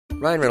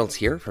Ryan Reynolds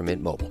here from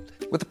Mint Mobile.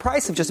 With the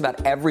price of just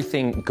about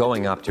everything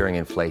going up during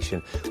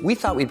inflation, we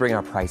thought we'd bring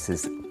our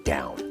prices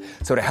down.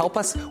 So to help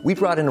us, we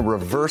brought in a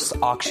reverse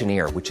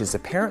auctioneer, which is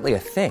apparently a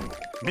thing.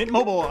 Mint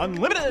Mobile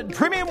Unlimited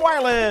Premium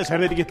Wireless. How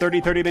to get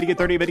 30, 30, bit to get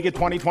 30, bit to get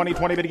 20, 20,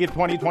 20, bit to get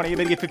 20, 20,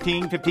 bit to get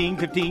 15, 15,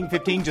 15,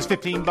 15, just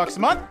 $15 a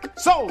month?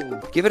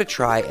 Sold! Give it a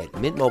try at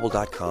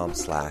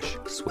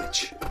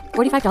mintmobile.com/switch.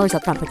 $45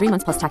 up front for 3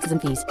 months plus taxes and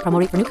fees. Promo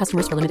rate for new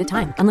customers for limited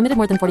time. Unlimited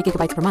more than 40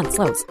 gigabytes per month.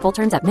 Slows full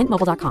terms at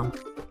mintmobile.com.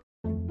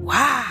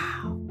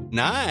 Wow.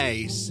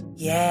 Nice.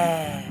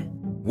 Yeah.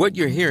 What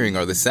you're hearing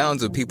are the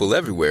sounds of people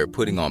everywhere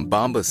putting on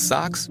Bombas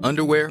socks,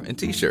 underwear, and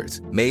T-shirts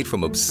made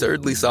from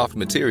absurdly soft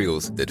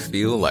materials that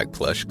feel like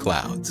plush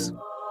clouds.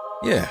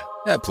 Yeah,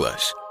 that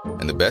plush.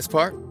 And the best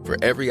part? For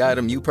every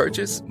item you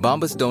purchase,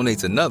 Bombas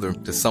donates another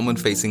to someone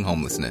facing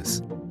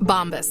homelessness.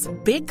 Bombas.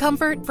 Big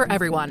comfort for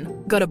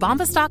everyone. Go to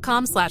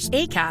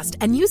bombas.com/ACAST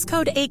and use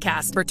code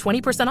ACAST for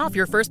 20% off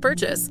your first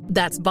purchase.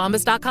 That's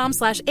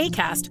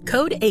bombas.com/ACAST.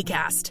 Code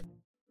ACAST.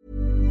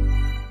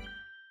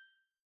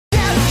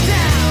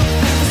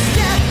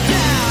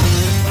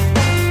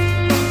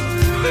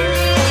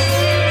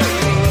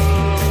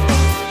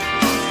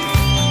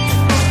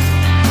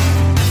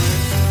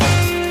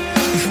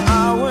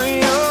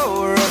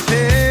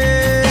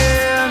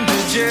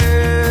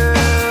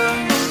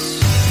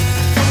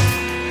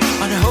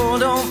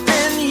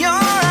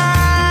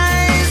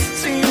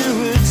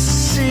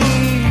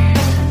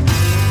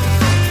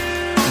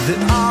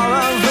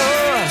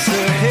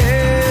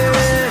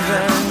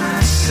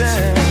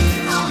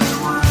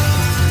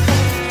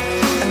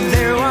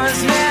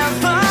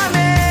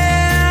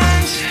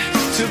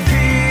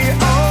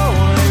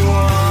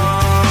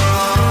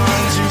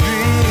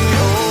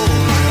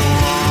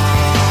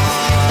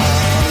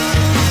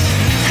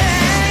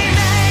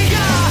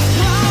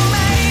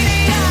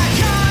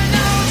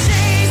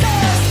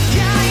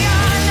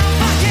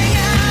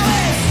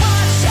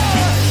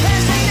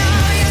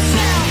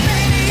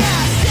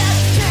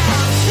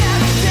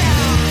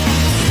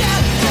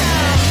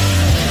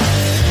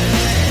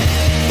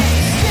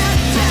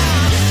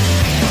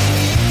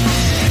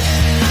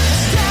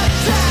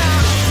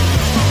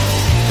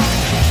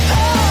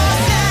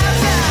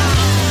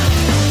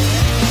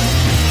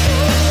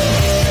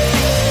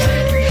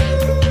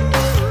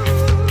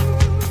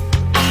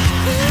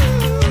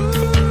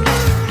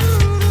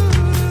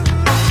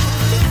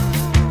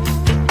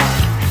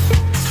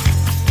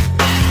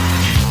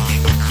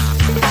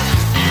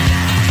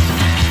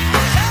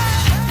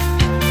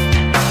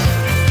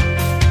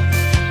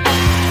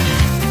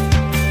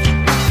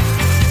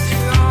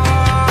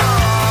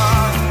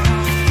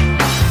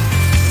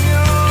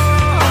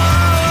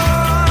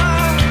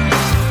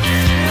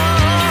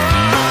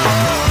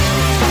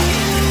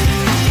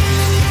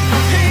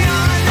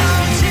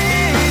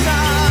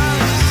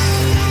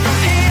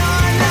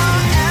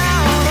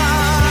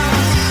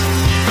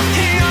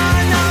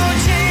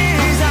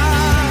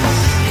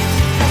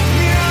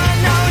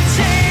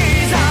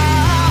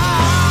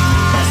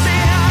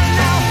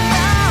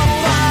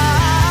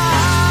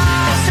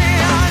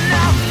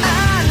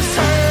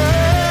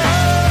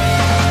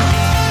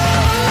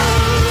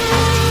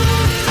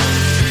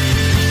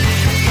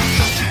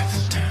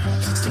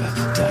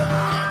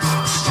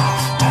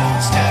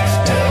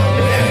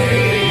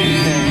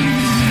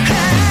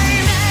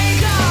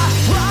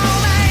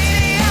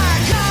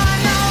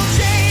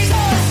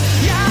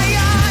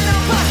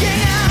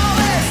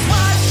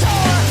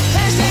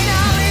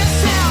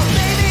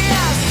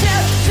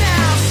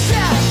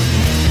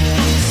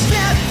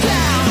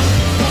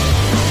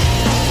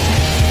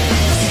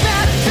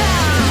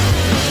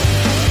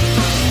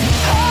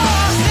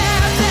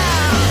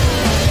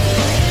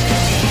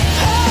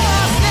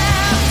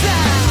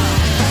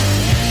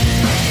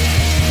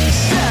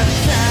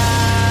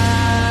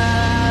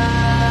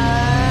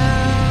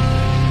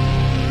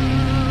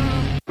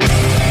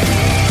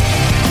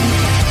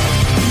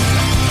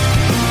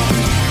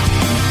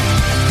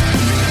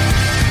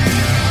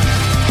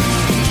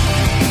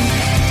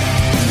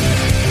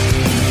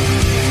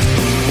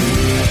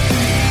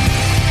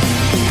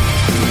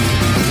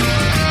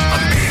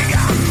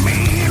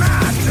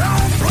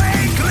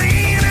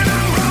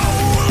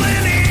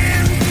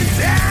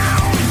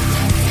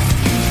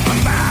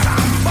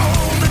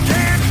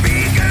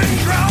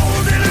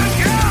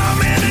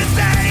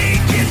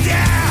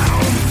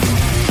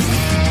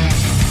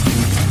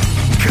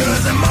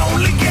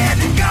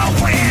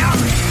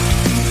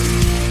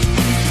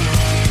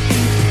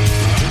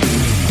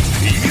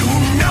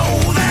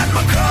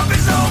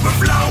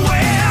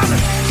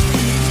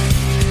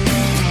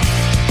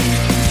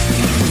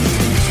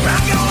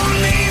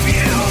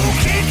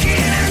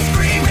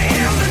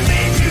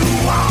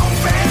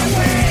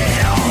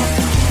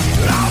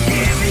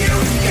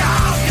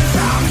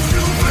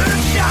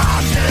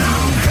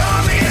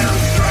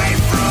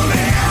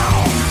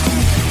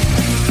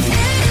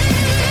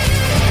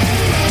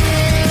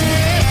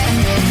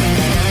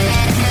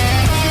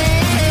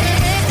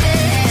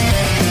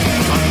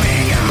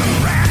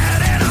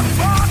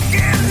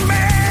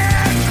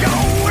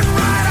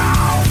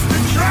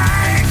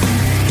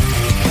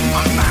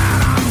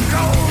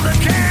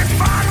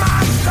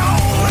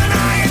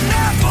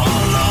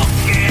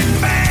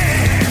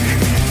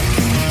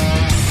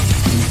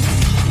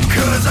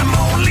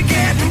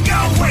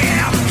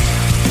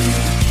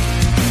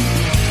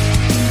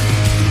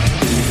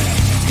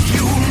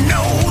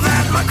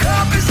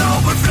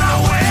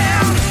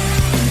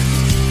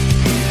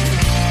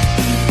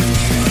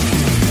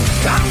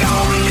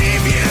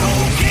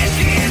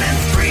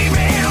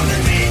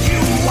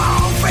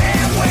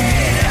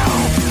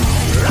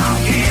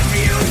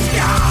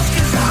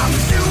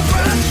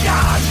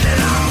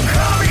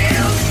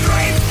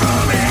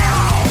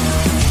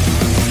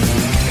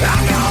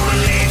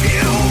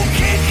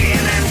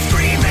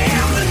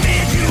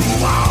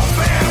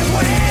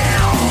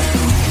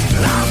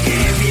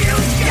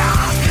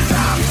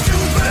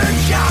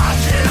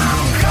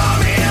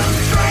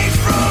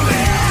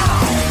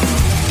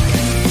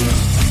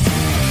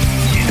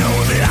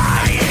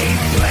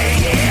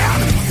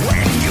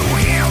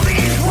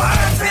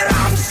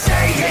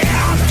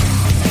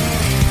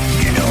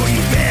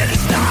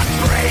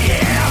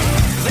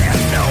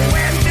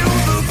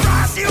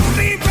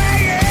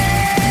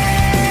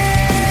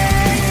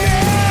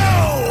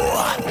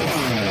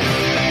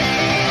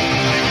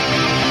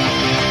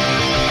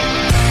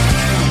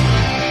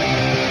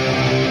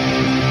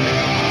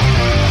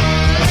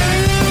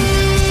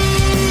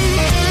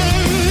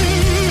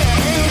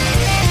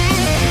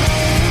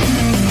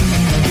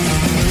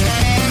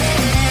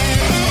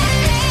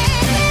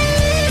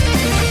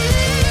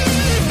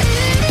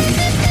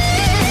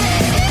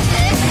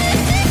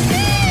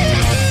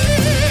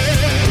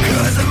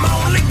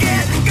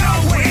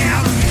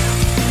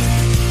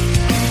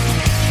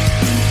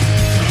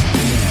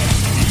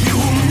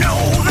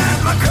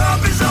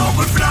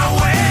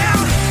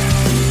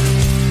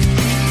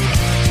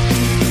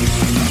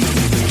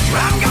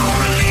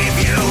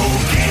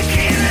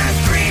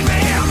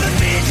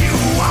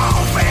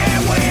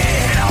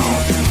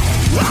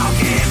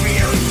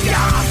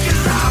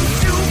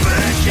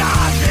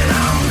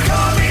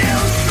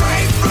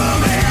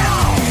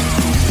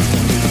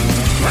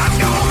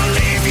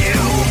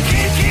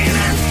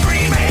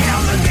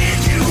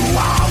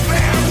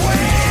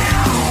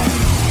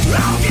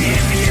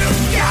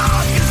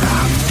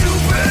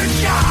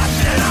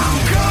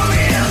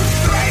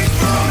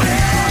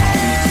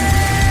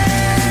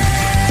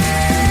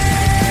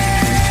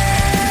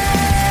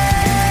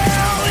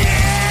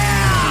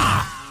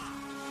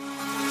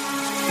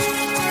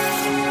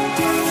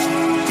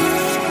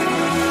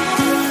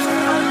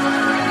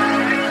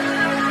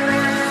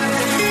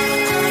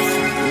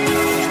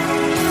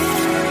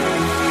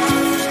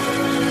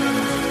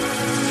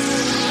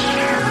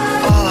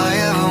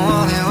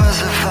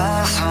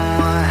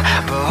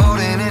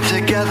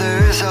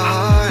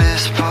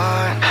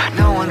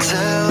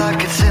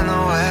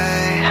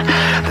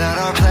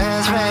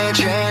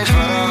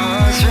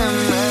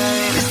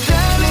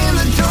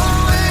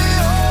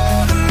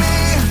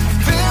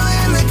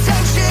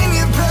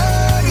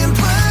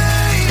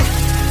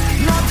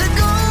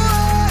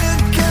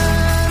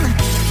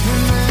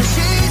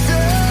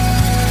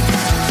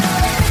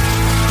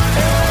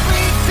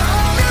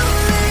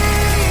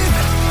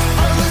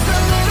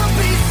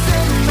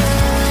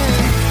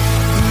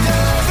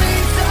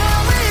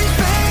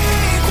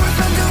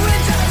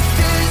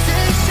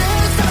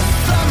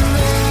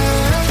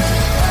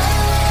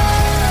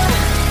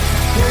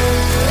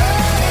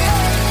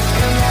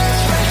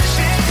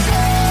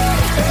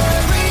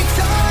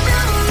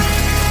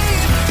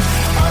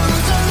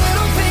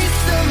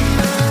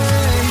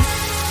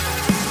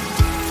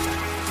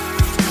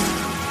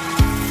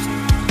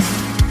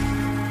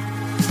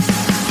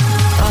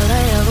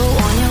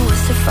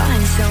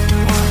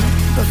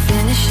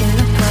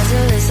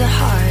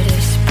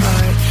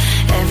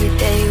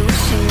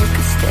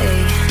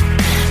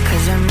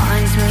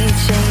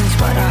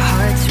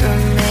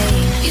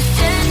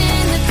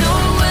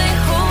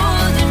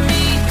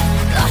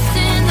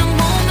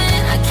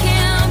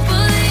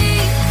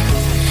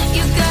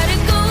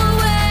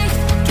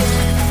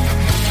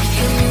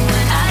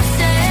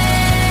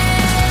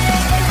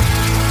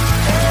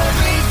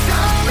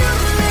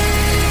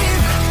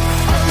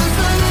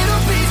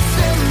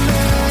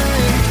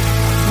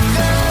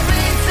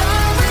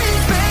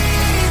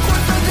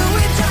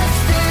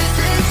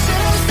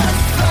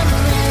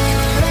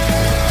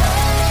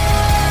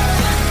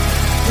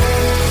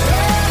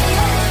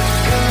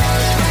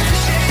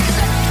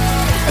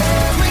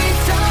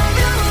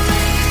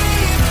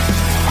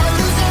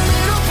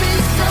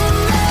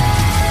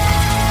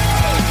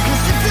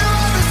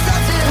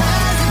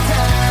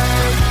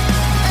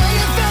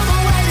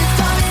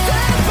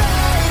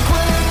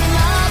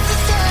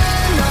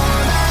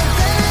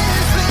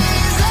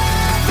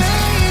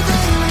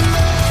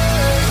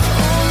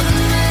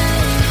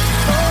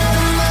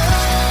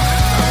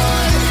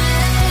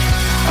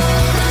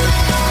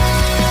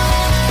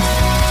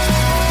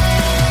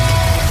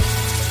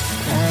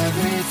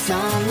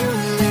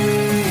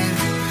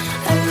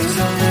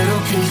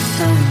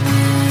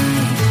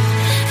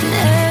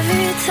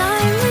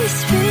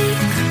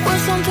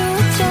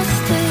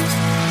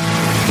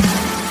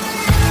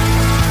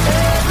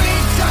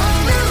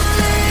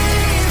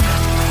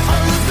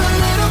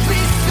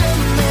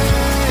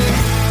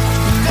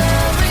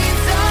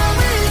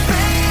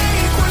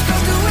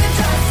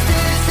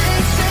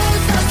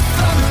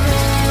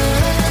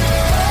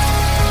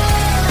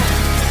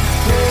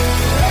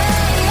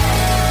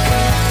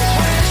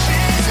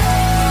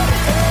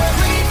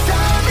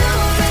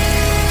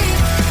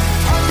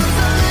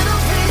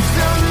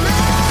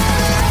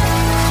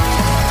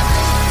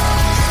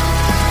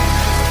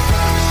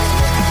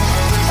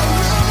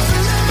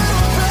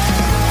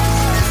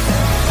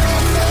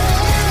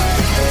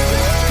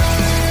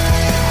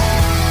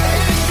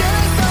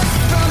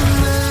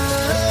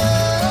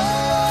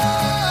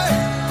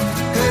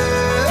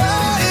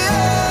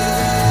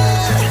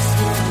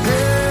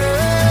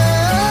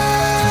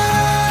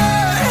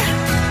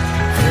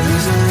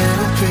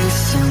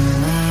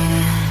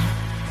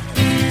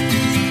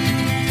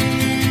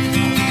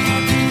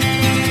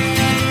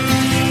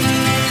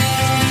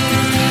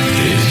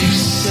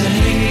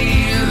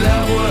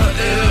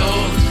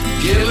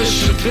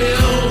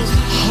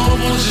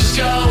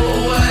 go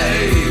away.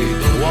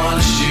 But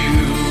once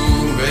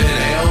you've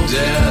inhaled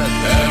it,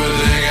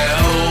 everything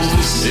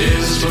else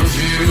is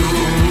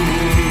perfume.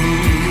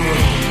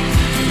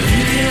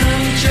 Maybe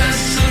I'm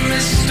just a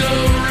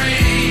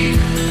mystery.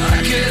 I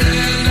could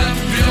end up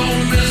your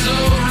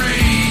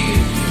misery.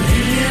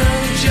 Maybe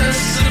I'm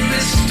just a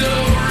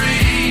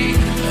mystery.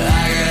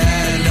 I could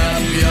end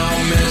up your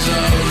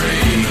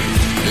misery.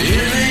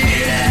 In the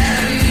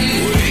end,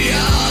 we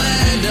all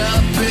end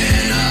up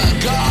in a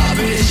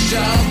garbage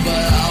dump,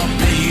 but I'll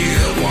be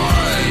the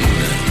one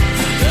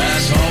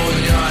that's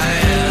holding your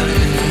hand.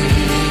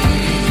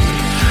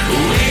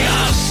 We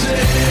are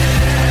sick,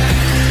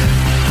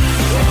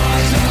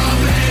 fucked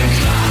up and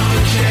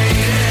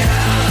complicated.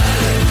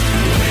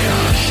 We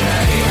are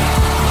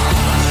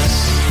chaos.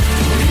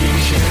 We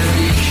can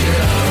be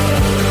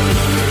cured.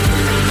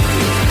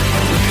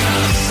 We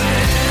are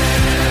sick,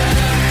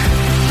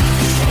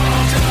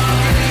 fucked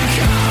up and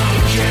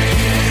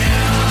complicated.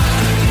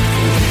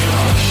 We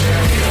are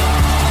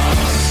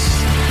chaos.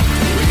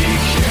 We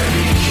can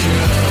be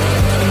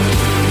cured.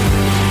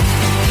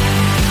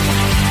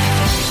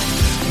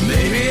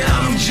 Maybe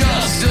I'm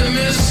just a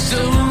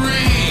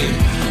mystery.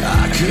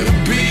 I could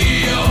be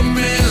your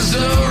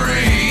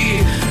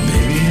misery.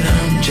 Maybe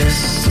I'm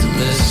just a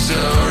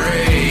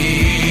mystery.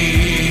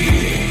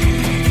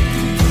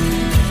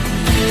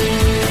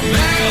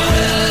 Back with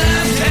the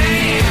left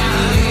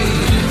hand.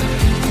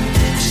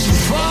 So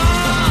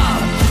far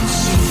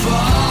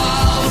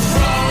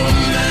from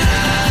that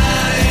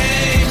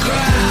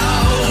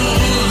crowd.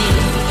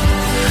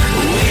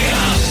 We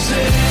are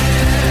sick,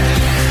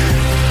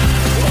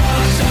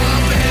 fucked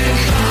up and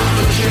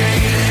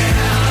complicated.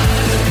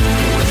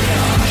 We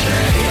are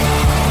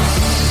chaos.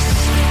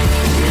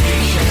 We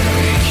can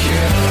be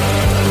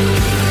cured.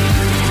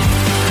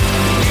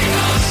 We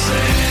are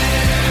sick,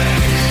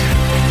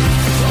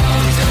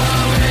 fucked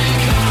up and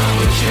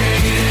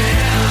complicated.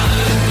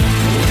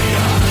 We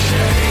are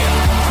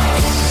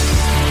chaos.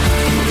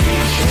 We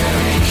can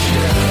be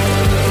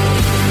cured.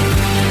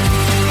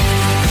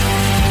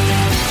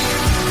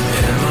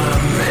 Am I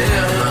a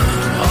man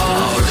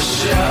of the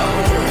show?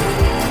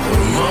 The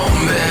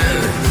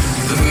moment,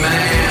 the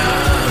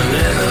man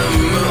in the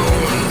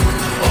moon,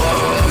 or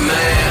a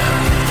man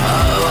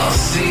of all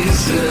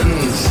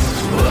seasons?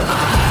 Will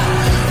I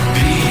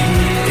be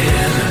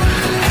in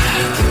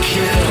at the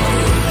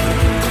kiln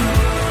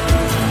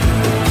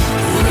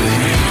with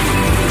you?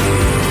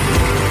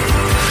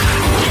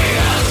 We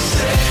are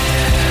sick,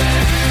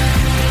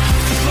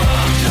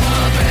 fucked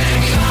up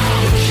and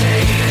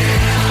complicated.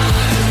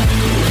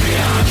 We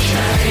are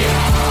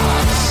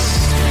chaos.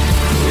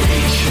 We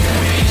can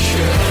be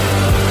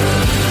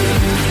cured.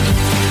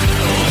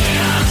 We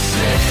are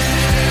sick,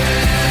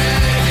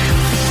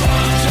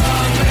 fucked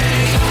up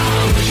and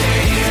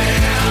complicated.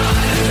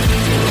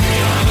 We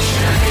are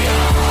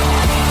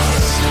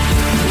chaos.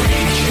 We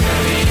can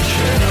be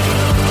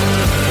cured.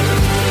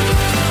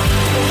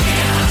 We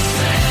are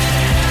sick,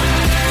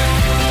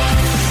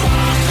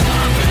 fucked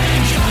up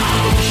and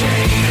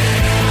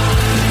complicated.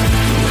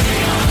 We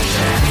are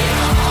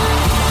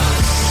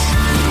chaos.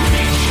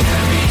 We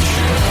can be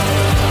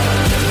cured.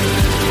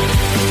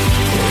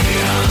 We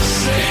are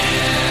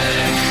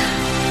sick,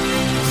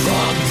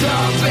 fucked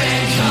up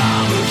and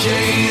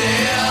complicated.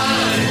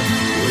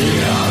 We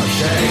are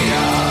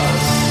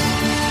chaos.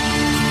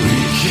 We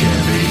can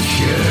be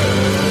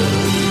cured.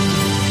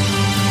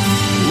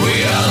 We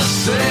are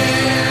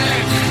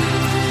sick.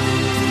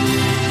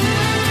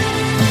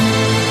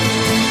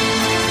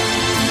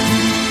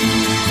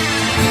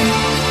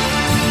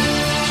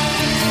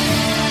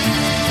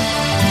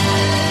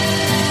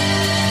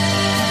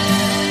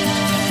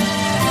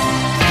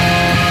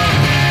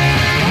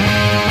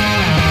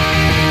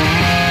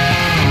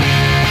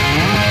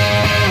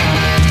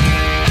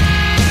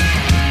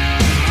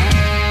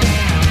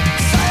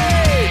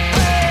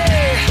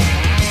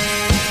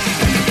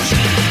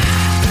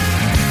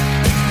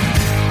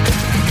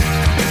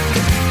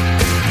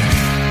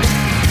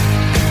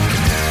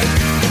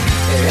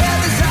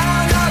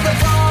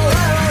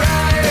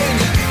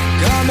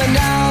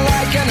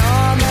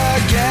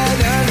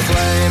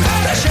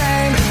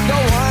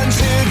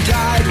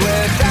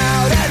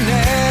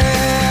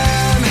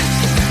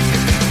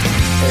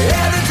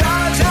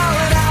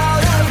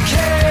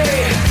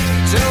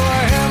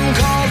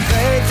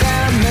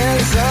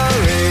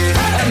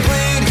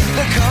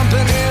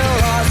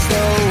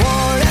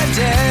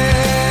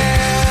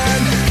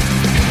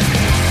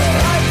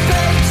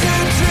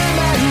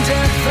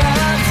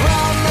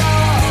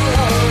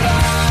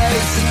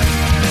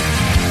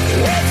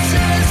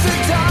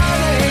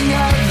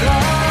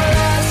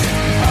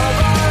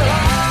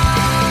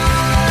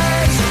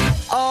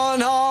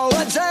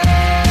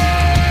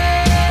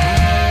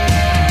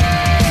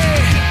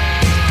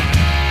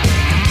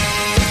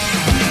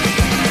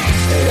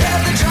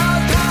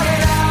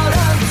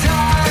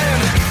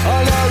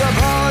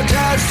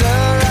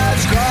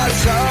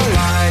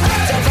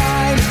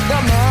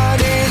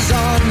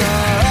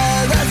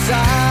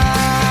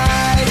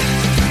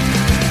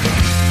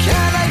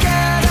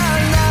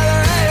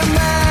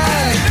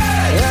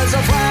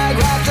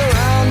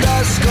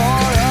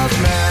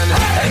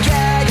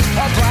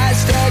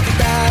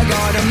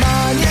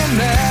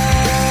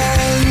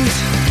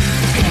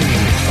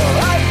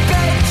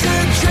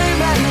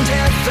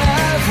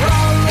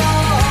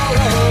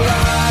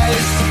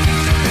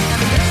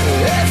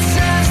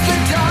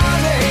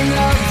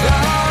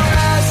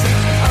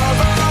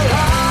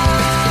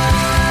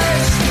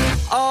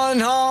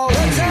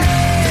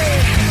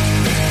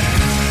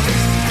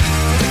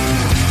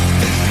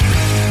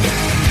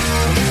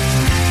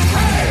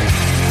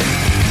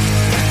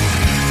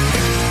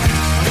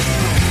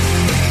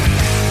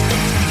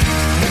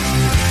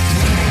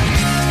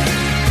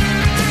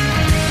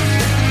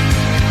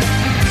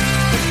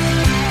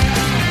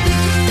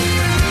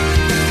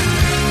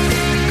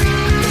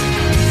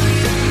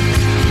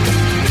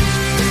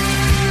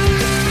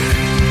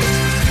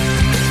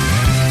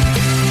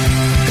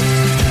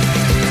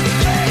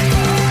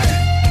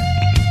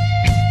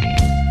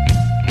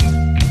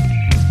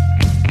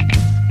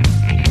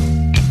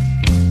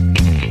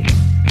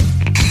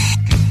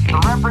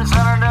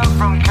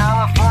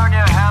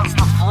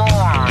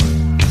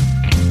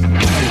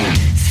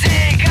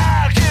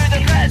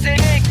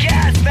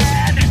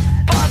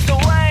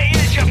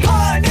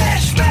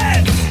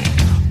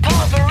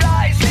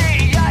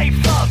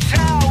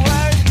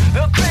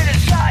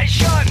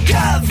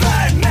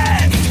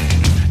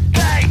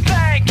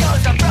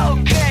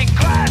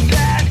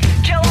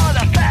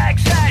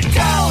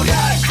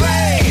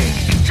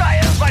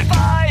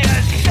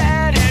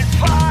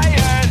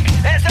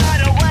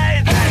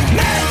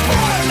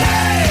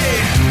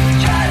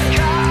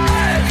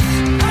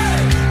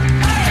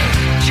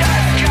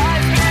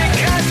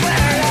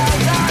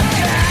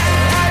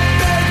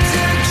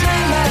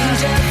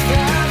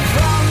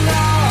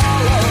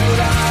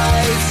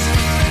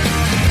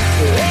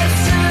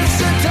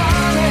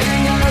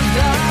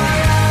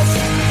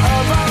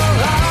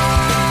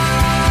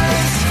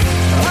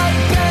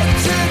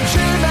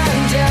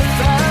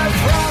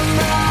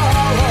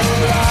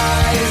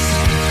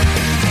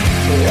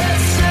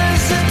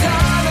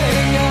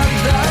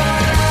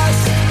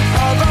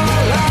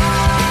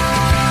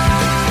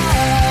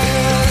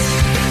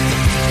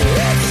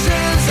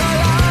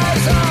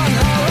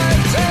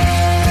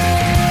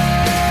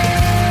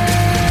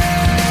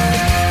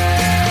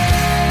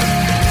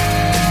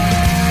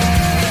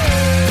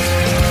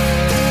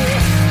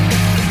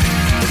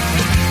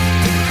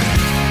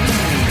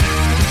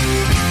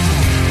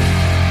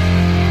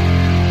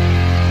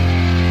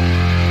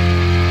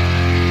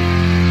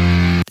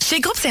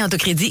 Saint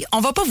Autocrédit,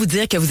 on va pas vous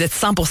dire que vous êtes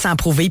 100%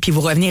 approuvé puis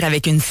vous revenir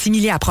avec une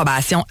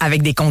simili-approbation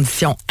avec des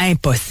conditions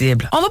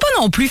impossibles. On va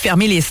pas non plus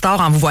fermer les stores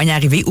en vous voyant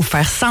arriver ou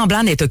faire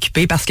semblant d'être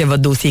occupé parce que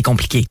votre dossier est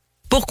compliqué.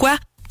 Pourquoi?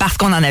 Parce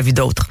qu'on en a vu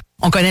d'autres.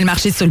 On connaît le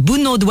marché sur le bout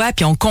de nos doigts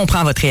puis on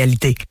comprend votre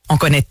réalité. On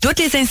connaît toutes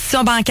les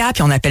institutions bancaires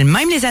puis on appelle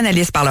même les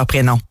analystes par leur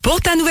prénom. Pour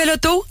ta nouvelle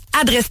auto,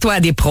 adresse-toi à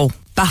des pros.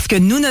 Parce que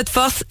nous, notre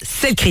force,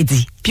 c'est le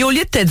crédit. Puis au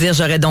lieu de te dire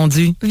j'aurais donc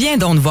dû, viens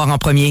donc nous voir en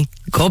premier.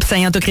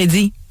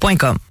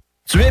 groupe-saint-autocrédit.com.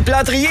 Tu es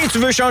plâtrier et tu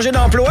veux changer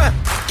d'emploi?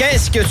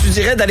 Qu'est-ce que tu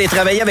dirais d'aller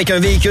travailler avec un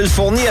véhicule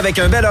fourni avec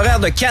un bel horaire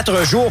de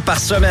 4 jours par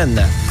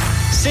semaine?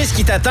 C'est ce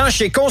qui t'attend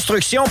chez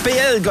Construction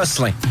PL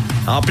Gosselin.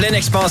 En pleine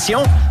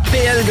expansion,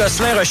 PL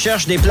Gosselin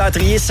recherche des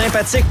plâtriers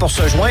sympathiques pour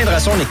se joindre à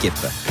son équipe.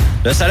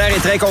 Le salaire est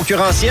très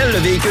concurrentiel, le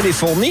véhicule est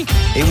fourni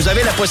et vous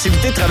avez la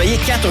possibilité de travailler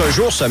 4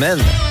 jours semaine.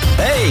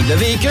 Hey, le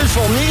véhicule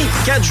fourni,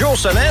 4 jours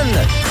semaine,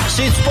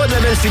 c'est-tu pas de la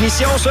belle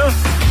finition, ça?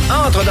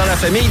 Entre dans la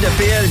famille de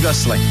PL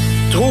Gosselin.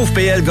 Trouve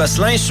PL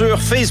Gosselin sur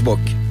Facebook.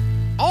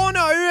 On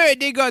a eu un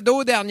dégât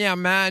d'eau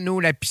dernièrement. Nous,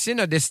 la piscine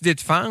a décidé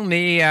de fendre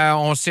et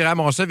on s'est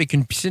ramassé avec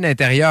une piscine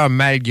intérieure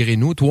malgré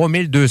nous.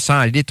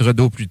 3200 litres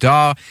d'eau plus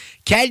tard.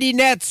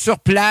 Calinette sur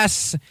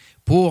place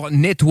pour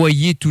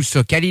nettoyer tout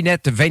ça.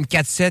 Calinette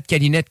 24/7,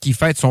 Calinette qui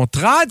fête son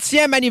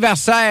 30e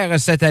anniversaire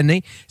cette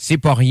année. C'est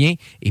pas rien.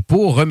 Et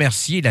pour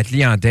remercier la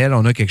clientèle,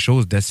 on a quelque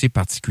chose d'assez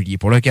particulier.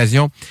 Pour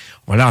l'occasion,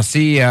 on va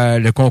lancer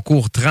le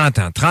concours 30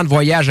 ans. 30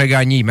 voyages à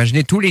gagner.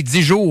 Imaginez tous les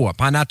 10 jours.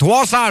 Pendant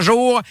 300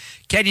 jours,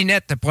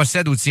 Calinette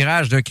procède au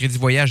tirage d'un crédit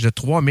voyage de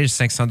 3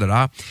 500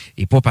 $.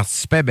 Et pour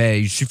participer,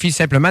 il suffit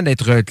simplement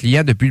d'être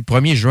client depuis le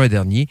 1er juin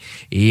dernier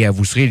et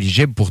vous serez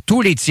éligible pour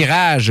tous les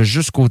tirages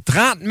jusqu'au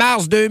 30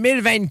 mars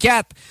 2024.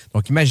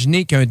 Donc,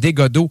 imaginez qu'un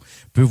dégât d'eau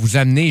peut vous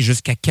amener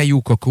jusqu'à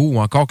Caillou-Coco ou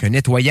encore qu'un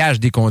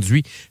nettoyage des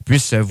conduits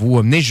puisse vous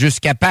amener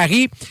jusqu'à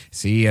Paris.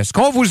 C'est ce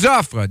qu'on vous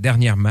offre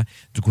dernièrement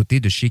du côté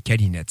de chez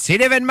Calinette. C'est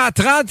l'événement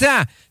 30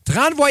 ans.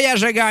 30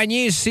 voyages à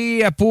gagner.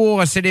 C'est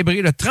pour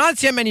célébrer le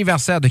 30e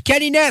anniversaire de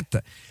Calinette,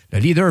 le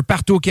leader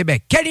partout au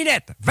Québec.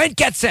 Calinette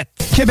 24/7.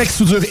 Québec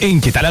Soudure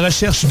Inc. est à la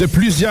recherche de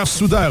plusieurs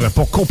soudeurs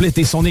pour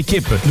compléter son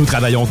équipe. Nous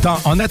travaillons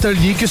tant en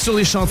atelier que sur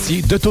les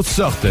chantiers de toutes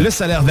sortes. Le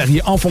salaire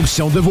varie en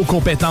fonction de vos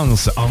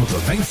compétences, entre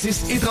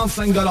 26 et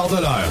 35 $ de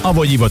l'heure.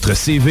 Envoyez votre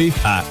CV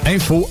à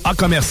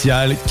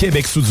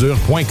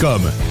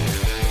info@québecsoudure.com.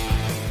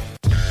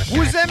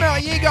 Vous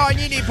aimeriez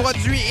gagner les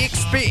produits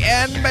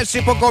XPN?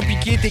 C'est pas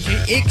compliqué. T'écris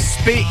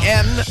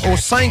XPN au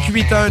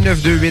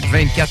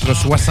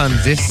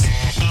 581-928-2470.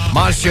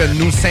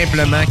 Mentionne-nous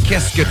simplement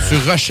qu'est-ce que tu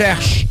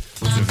recherches.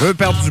 Tu veux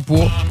perdre du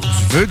poids, tu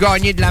veux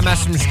gagner de la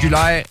masse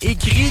musculaire.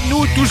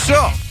 Écris-nous tout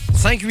ça.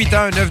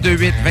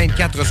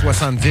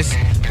 581-928-2470.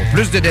 Pour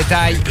plus de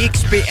détails,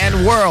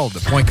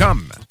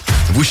 xpnworld.com.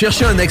 Vous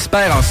cherchez un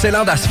expert en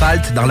scellant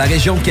d'asphalte dans la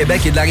région de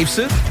Québec et de la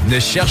Rive-Sud? Ne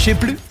cherchez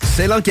plus.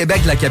 Scellant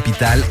Québec, la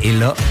capitale, est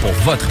là pour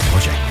votre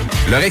projet.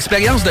 Leur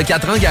expérience de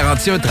 4 ans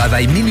garantit un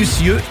travail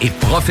minutieux et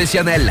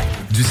professionnel.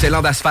 Du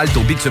scellant d'asphalte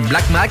au bitume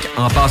Black Mac,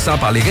 en passant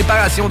par les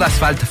réparations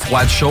d'asphalte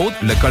froide-chaude,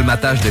 le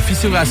colmatage de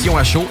fissuration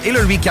à chaud et le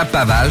recap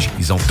pavage,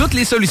 ils ont toutes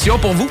les solutions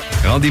pour vous.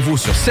 Rendez-vous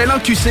sur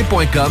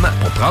scellantqc.com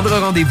pour prendre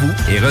rendez-vous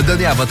et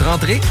redonner à votre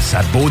entrée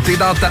sa beauté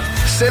d'antan.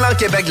 Scellant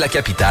Québec, la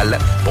capitale,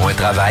 pour un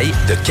travail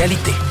de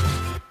qualité.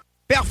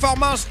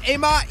 Performance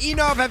Emma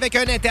innove avec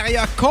un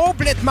intérieur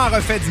complètement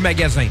refait du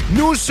magasin.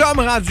 Nous sommes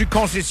rendus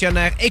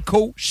concessionnaires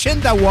Eco,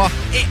 Shindawa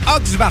et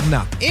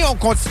Oxvarna. Et on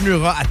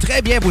continuera à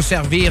très bien vous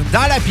servir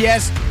dans la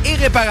pièce et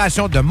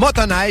réparation de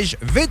motoneige,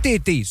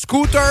 VTT,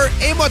 scooter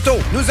et moto.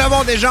 Nous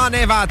avons déjà en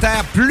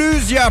inventaire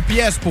plusieurs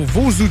pièces pour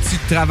vos outils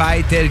de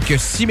travail tels que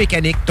scie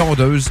mécanique,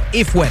 tondeuse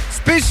et fouette.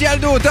 Spécial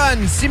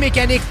d'automne, scie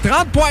mécanique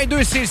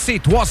 30.2 cc,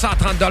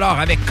 330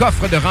 $ avec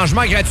coffre de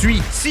rangement gratuit.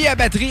 Scie à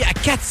batterie à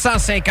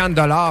 450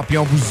 $, puis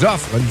on vous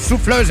offre une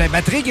souffleuse à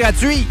batterie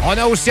gratuite. On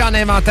a aussi en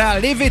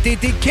inventaire les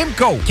VTT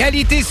Kimco.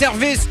 Qualité,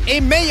 service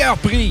et meilleur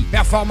prix.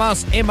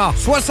 Performance Emma.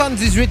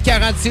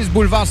 7846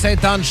 boulevard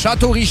Sainte-Anne,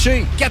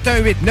 Château-Richer.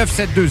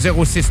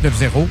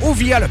 418-972-0690 ou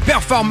via le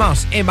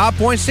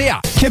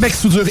performanceemma.ca. Québec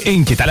Soudure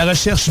Inc. est à la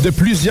recherche de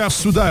plusieurs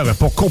soudeurs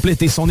pour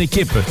compléter son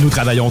équipe. Nous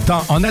travaillons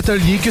tant en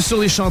atelier que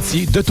sur les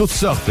chantiers de toutes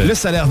sortes. Le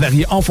salaire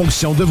varie en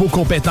fonction de vos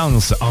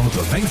compétences,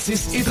 entre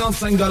 26 et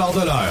 35 $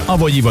 de l'heure.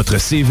 Envoyez votre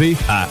CV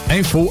à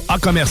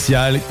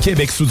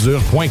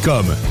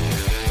info@québecsoudure.com.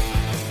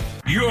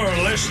 You're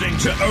listening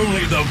to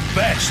only the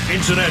best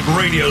internet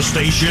radio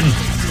station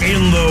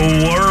in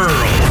the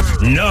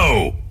world.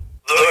 No,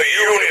 the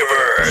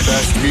universe.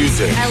 Best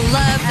music. I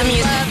love the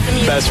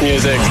music. Best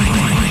music.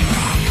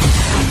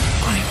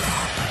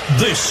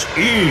 This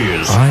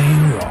is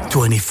IROCK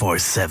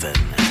 247.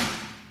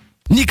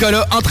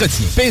 Nicolas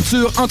Entretien.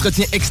 Peinture,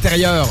 entretien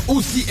extérieur,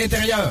 aussi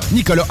intérieur.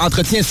 Nicolas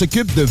Entretien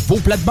s'occupe de vos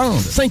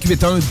plates-bandes.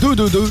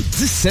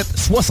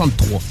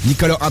 581-222-1763.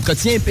 Nicolas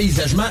Entretien,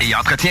 paysagement et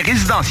entretien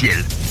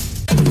résidentiel.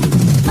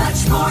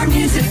 Much more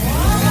music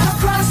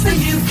across the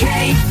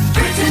UK.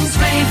 Britain's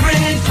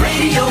favorite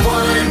Radio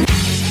 1.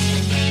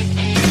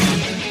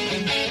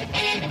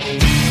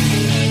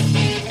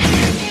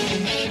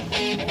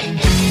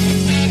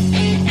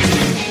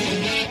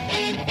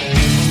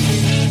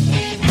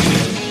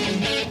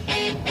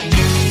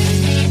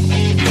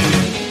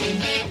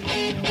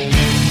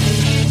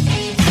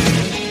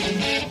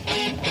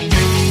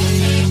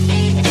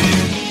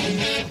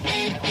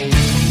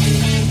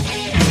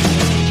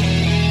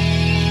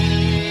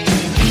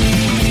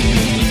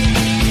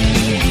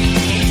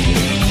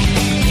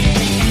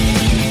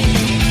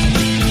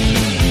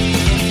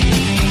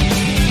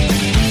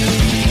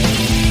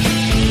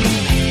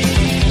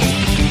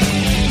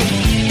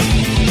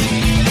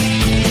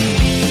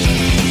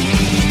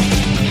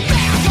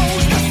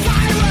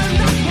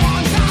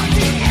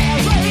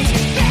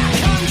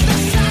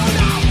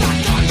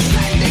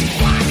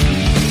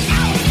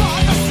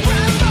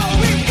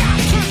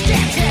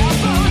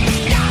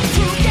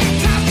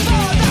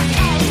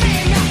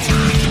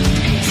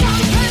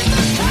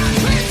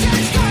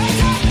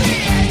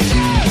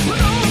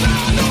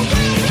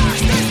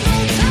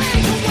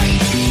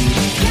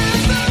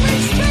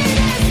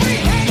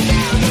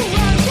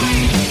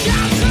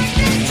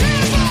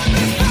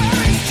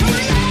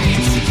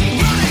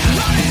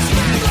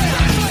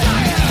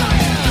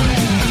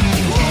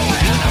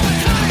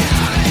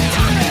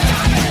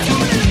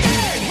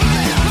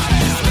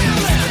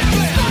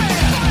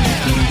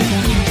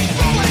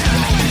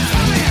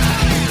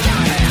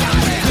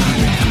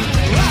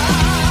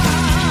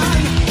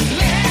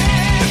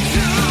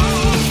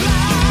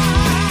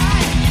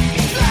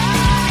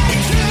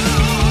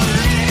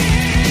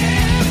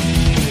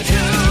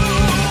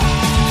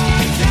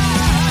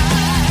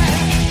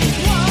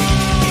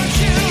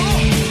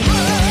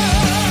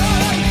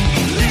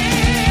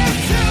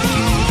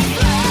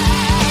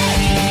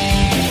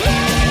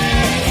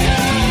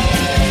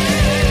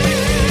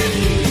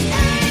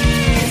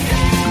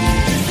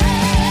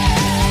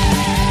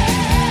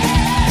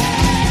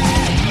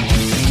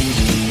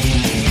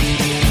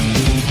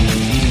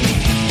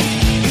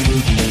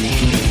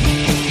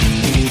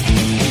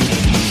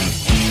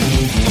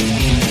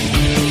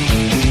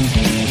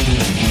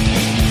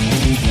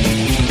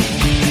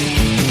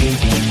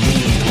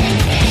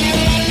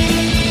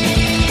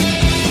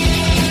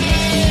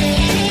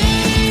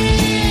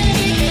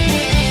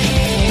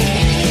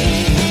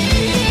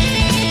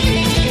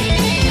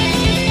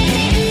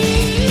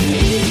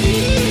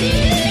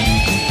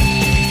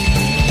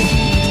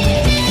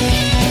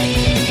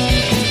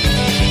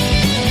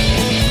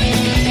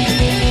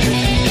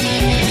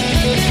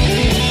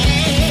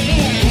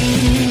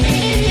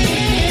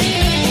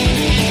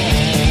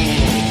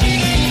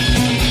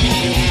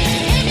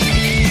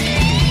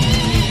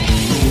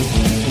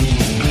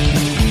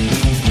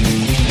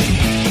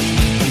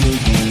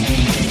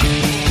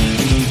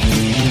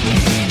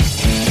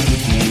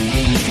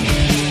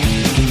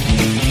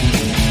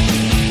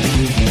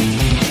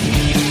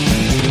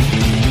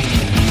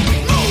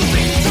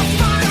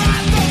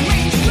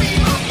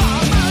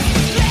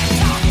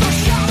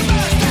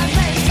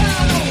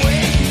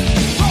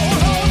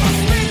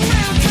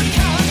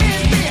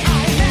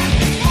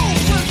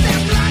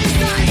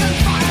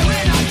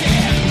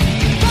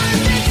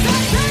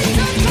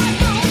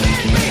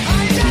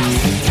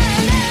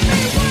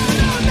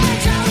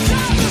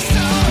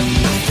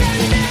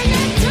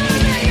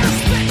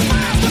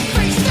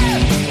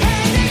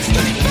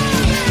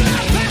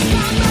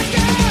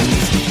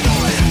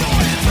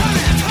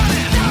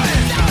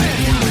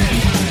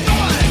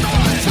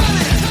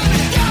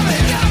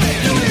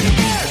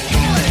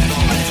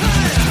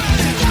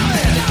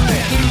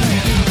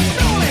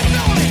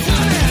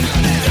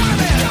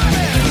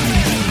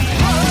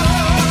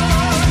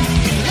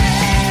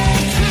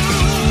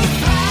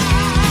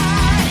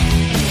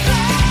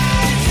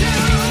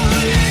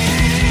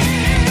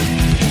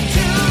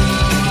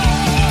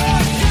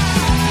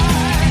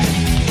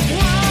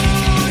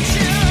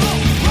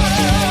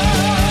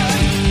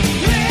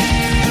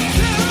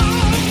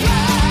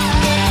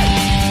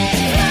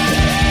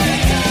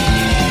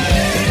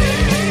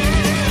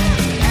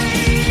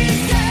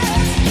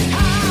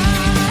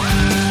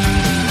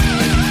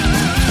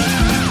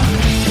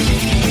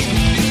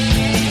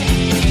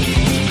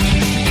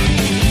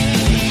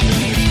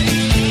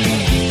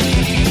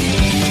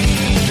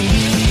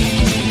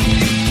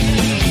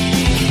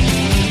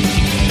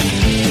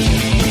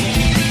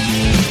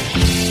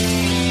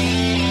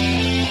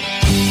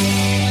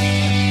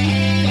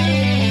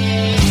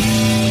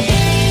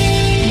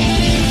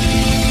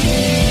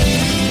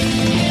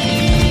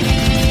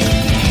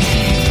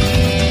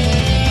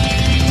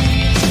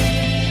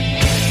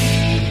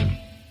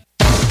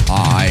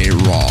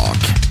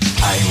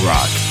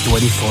 iROCK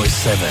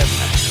 247.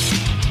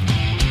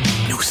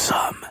 Nous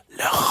sommes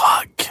le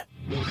rock.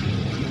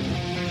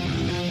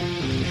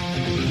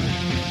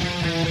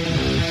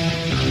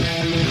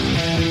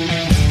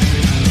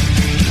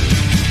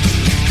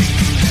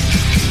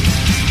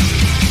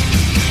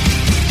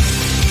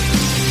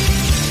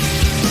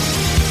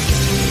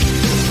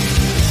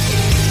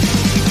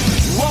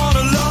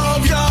 Wanna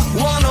love ya,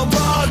 wanna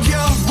bug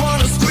ya,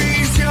 wanna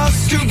squeeze ya,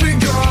 stupid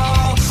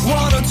girl.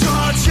 Wanna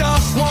touch ya,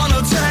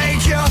 wanna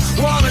take ya,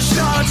 wanna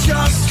shut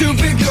ya,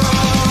 stupid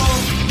girl.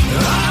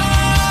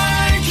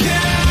 I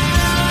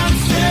can't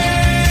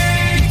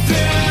take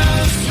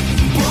this,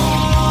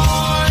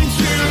 born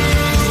to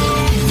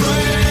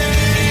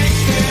break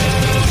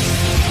it.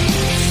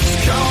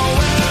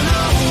 Going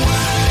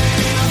away.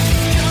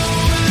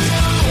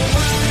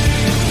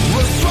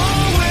 What's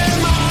wrong with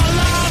my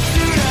life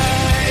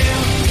today?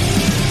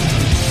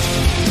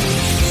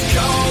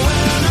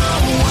 Going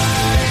away.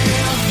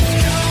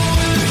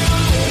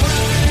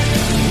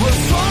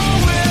 What's wrong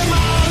with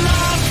my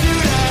life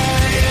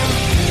today?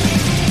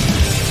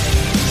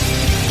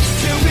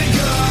 Stupid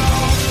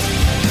girl.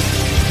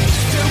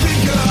 Stupid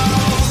girl.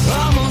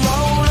 I'm a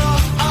loner,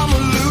 I'm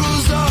a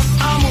loser,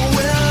 I'm a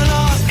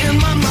winner in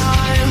my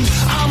mind.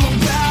 I'm a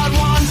bad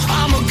one,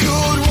 I'm a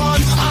good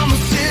one, I'm a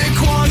sick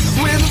one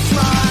with a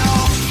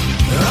smile.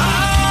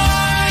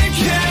 I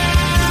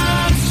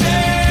can't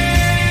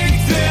take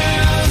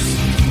this,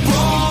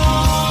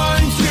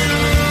 born to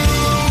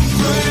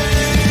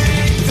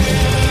break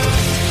this.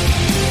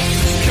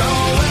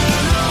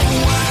 Going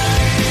away.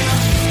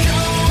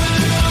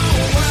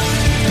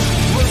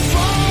 What's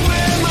wrong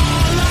with my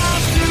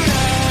life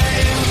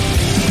today?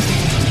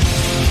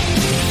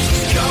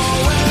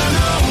 Going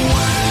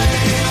away.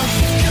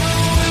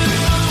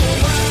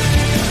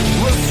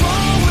 What's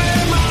wrong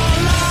with my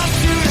life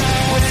today?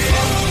 What's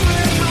wrong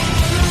with my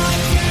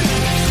life today?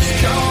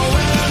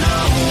 Going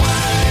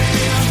away.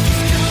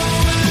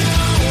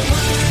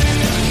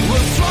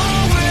 What's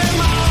wrong with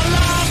my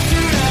life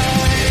today?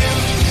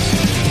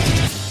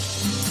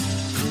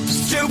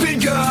 Stupid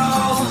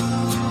girl.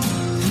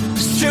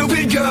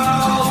 Stupid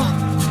girl.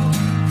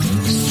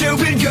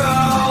 Stupid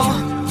girl.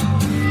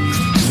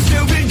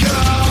 Stupid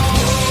girl.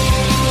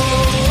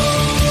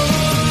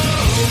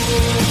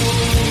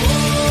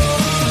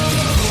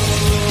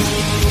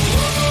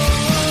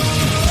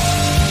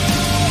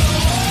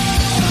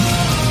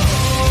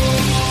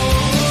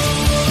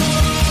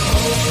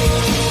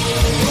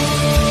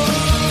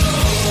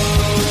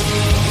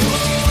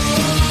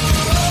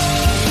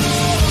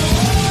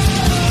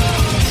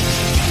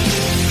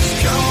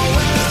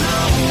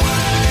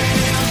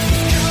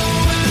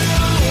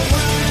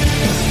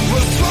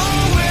 What's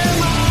wrong with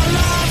my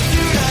life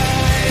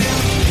today?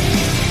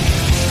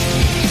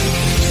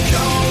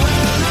 Going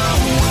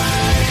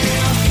away.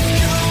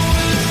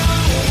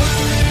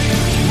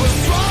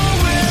 What's wrong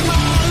with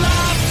my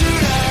life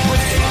today?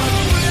 What's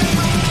wrong with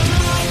my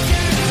life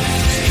today?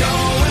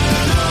 Going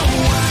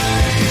away.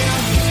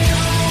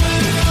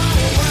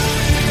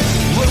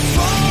 What's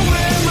wrong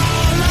with my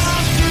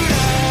life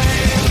today?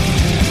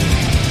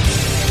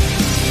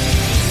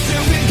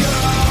 Stupid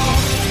girl.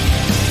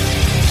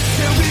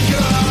 Stupid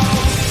girl.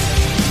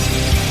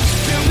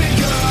 Stupid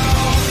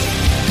girl.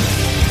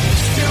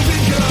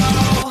 Stupid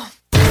girl.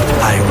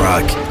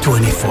 iROCK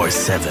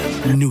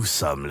 247. Nous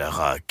sommes le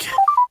rock.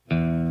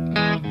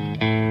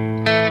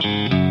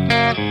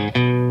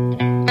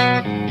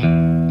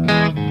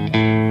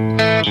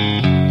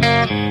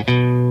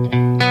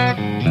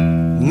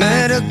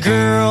 Met a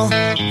girl,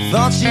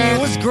 thought she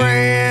was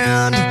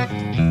grand.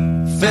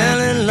 Fell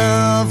in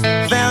love,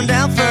 found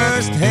out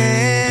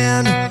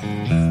firsthand.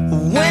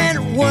 Went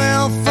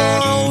well for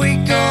a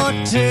week or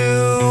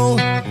two.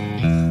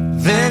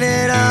 Then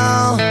it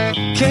all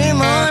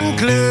came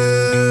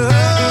unglued.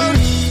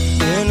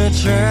 In a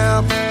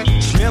trap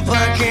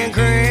I can't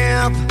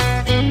grab.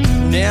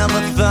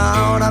 Never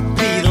thought I'd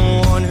be the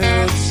one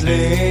who'd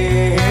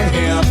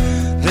slip.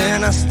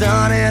 Then I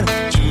started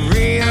to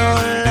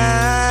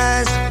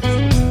realize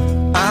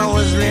I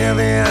was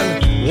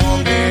living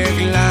one big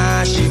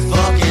lie. She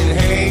fucking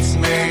hates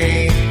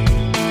me.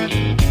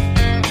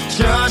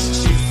 Just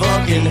she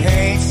fucking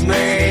hates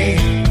me.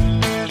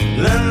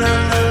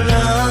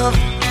 Love.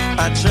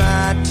 I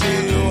tried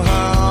too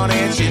hard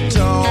and she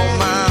told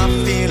my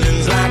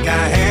feelings like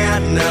I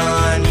had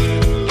none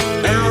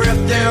and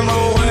ripped them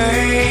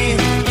away.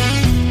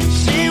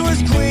 She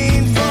was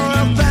queen for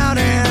about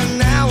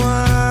an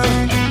hour.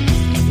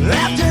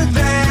 After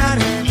that,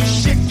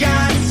 shit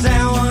got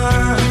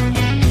sour.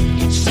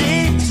 She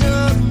took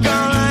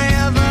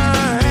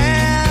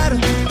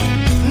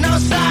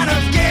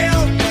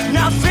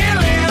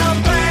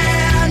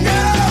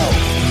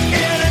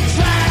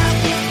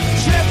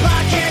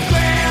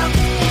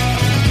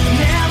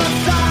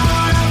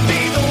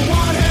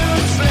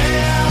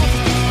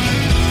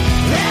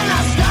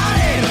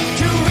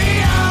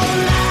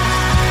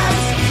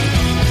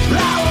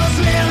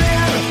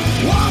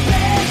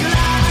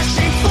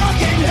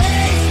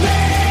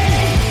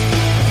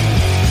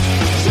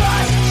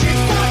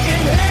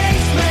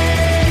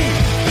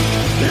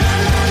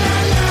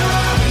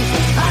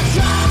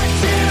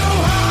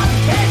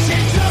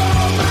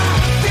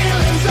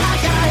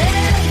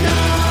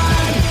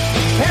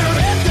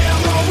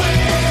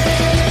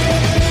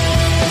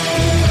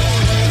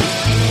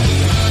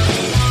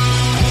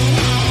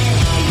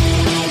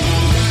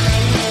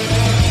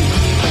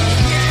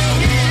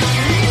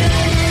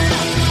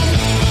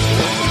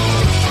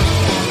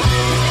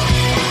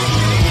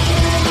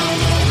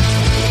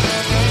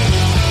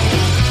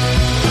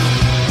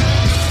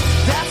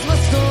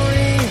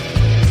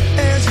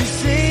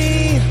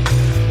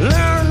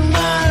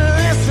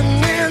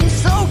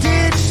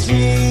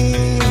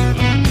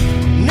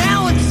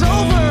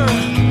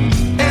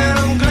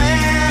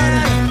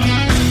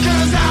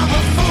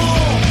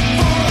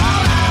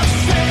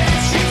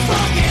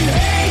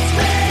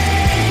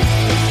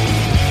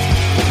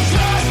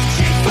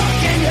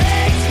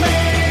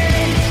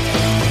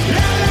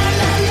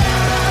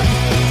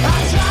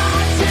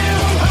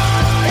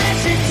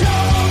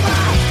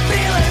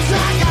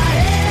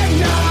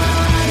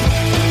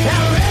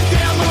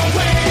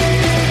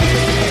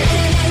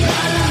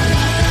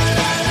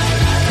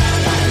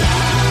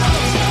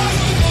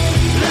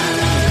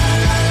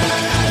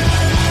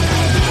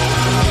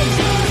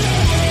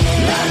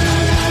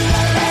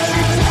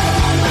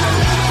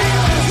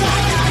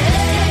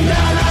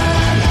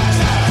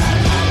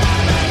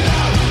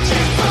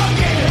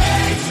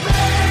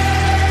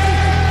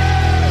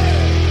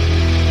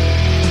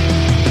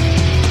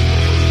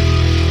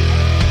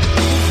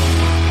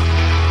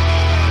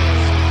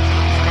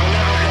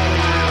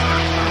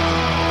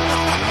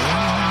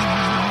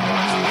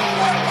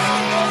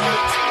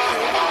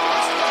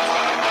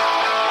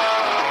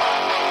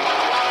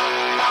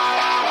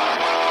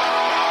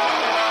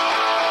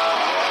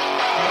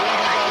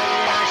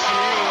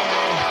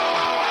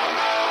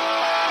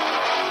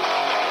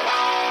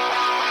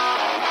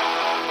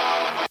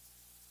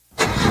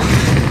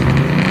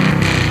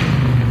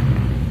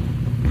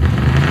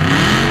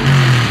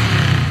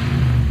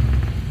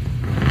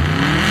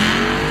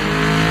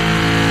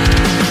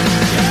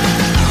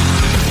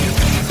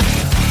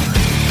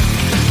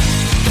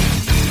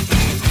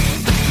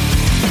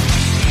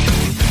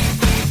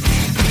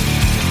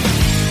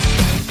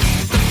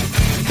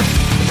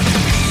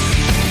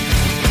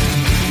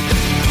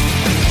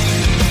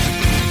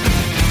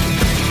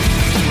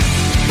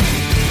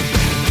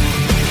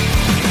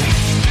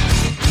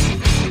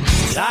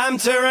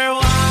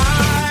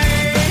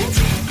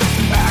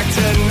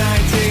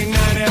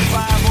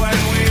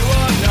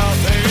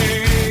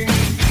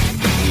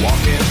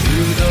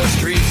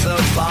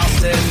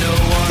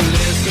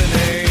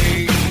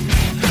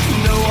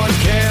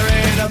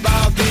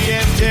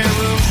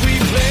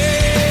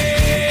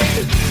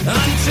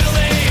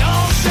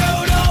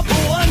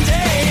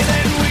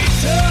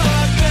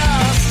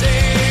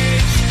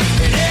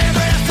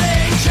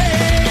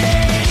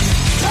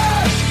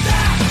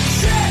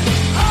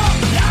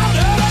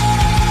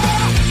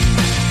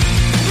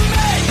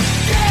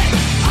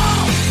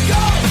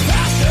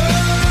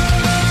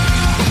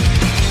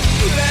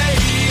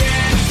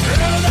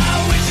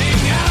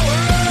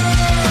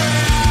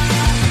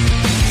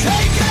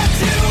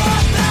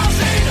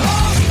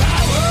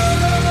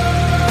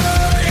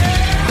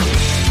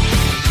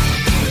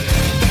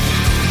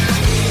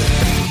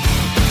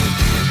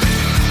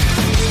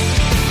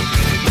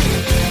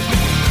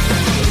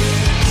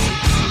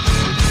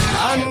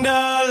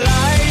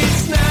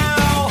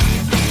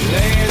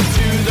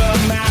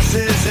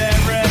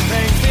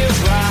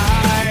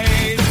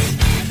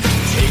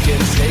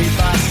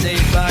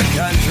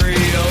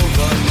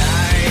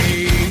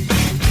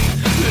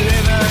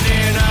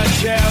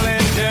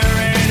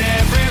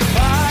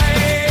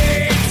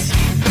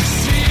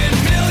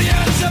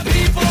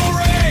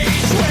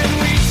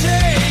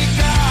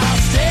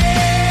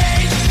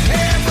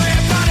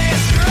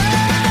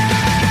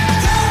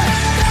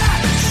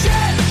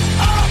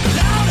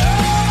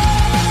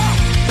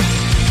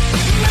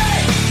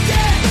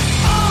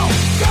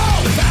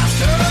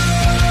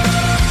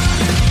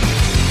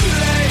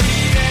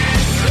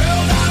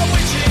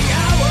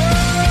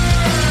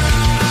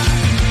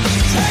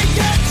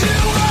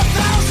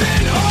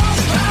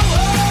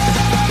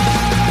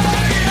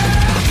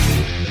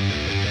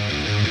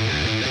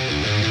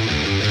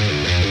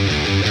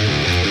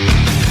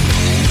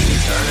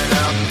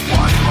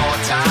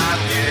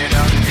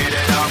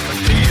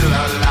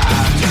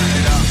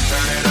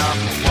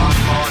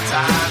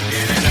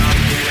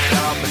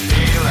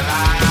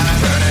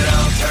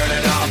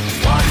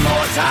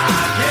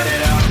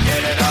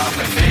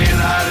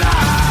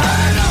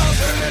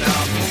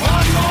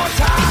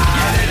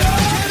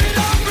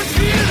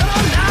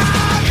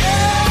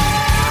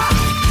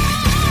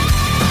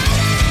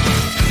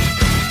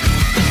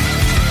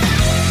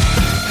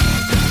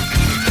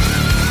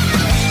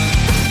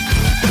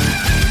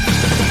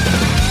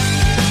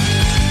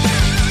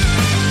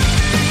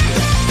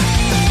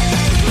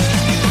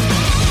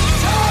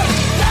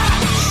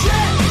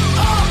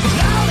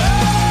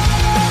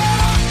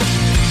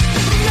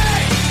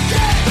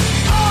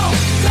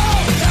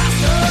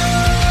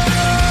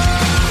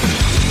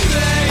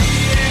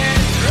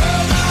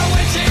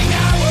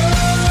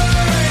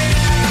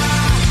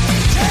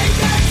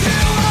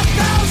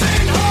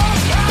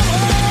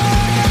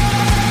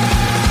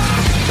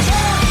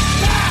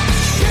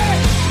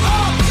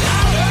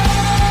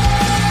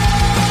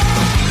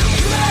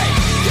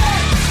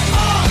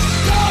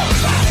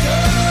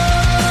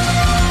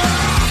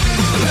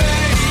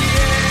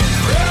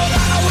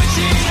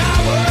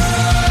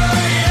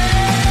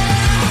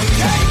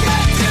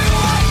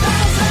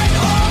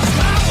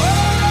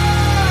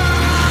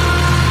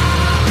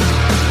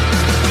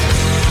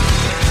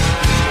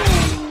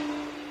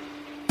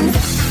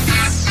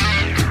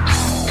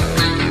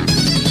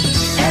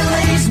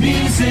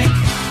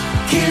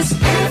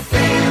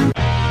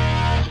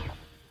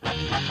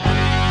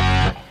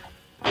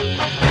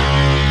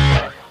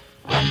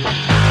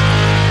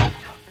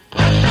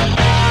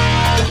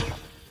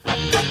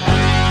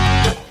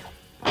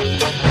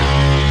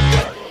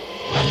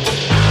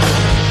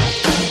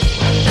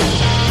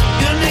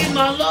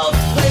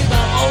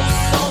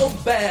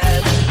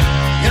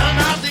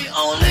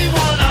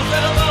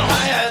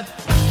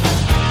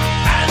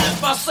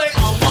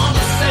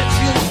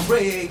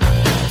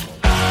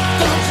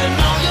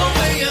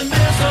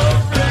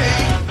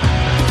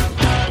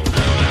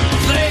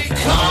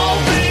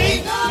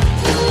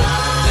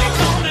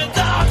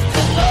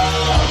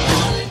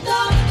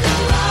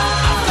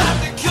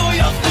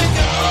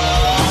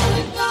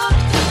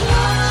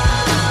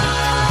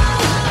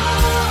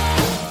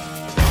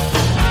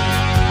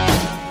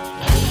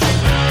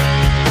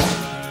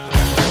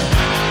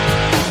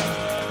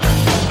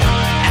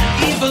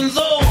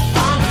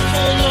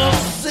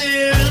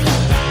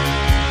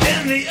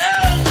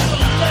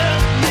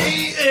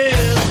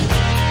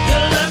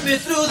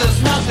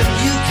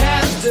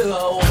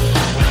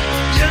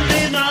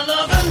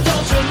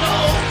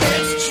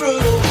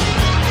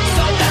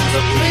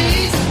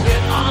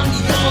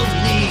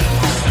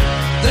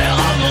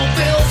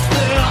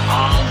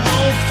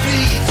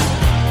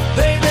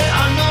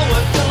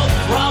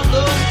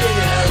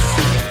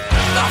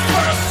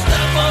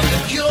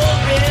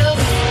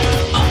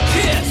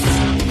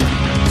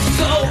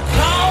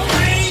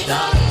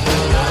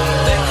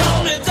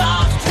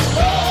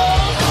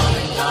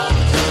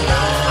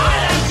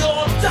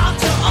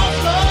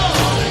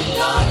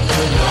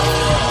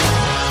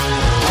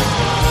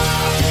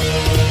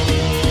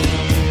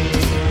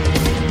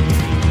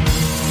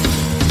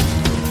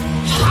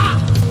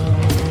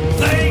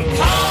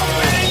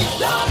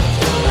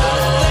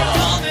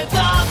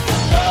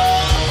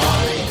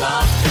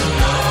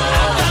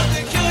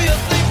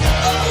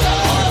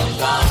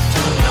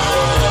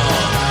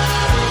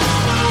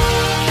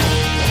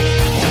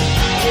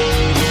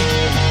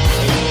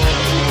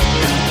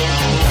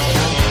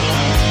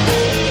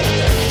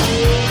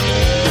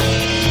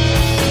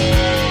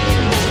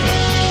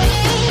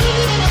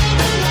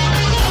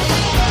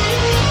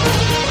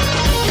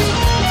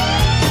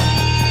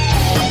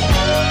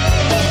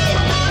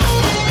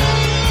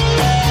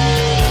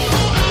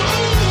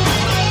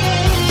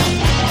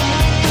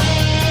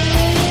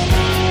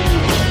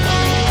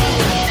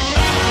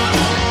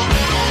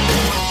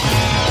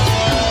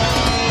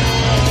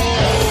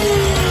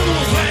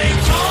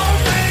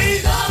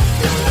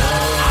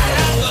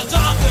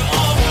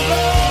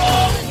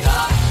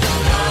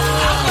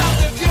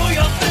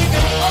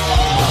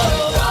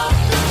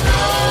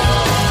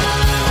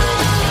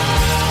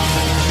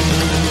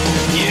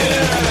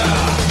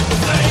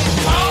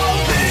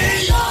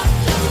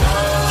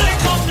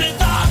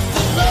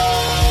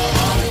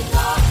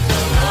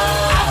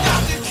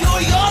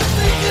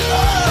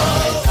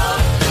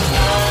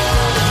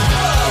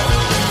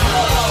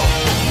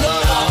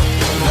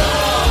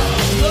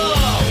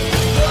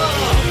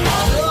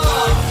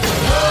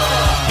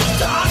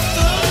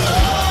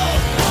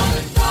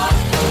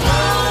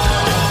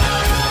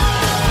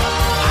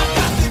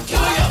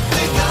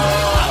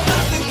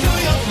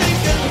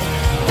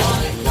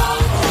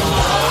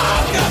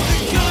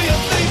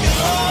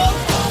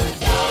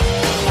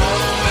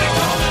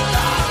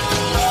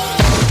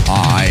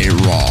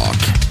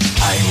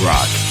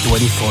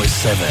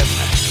 24-7.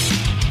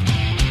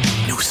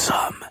 Nous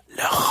sommes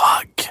le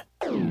rock.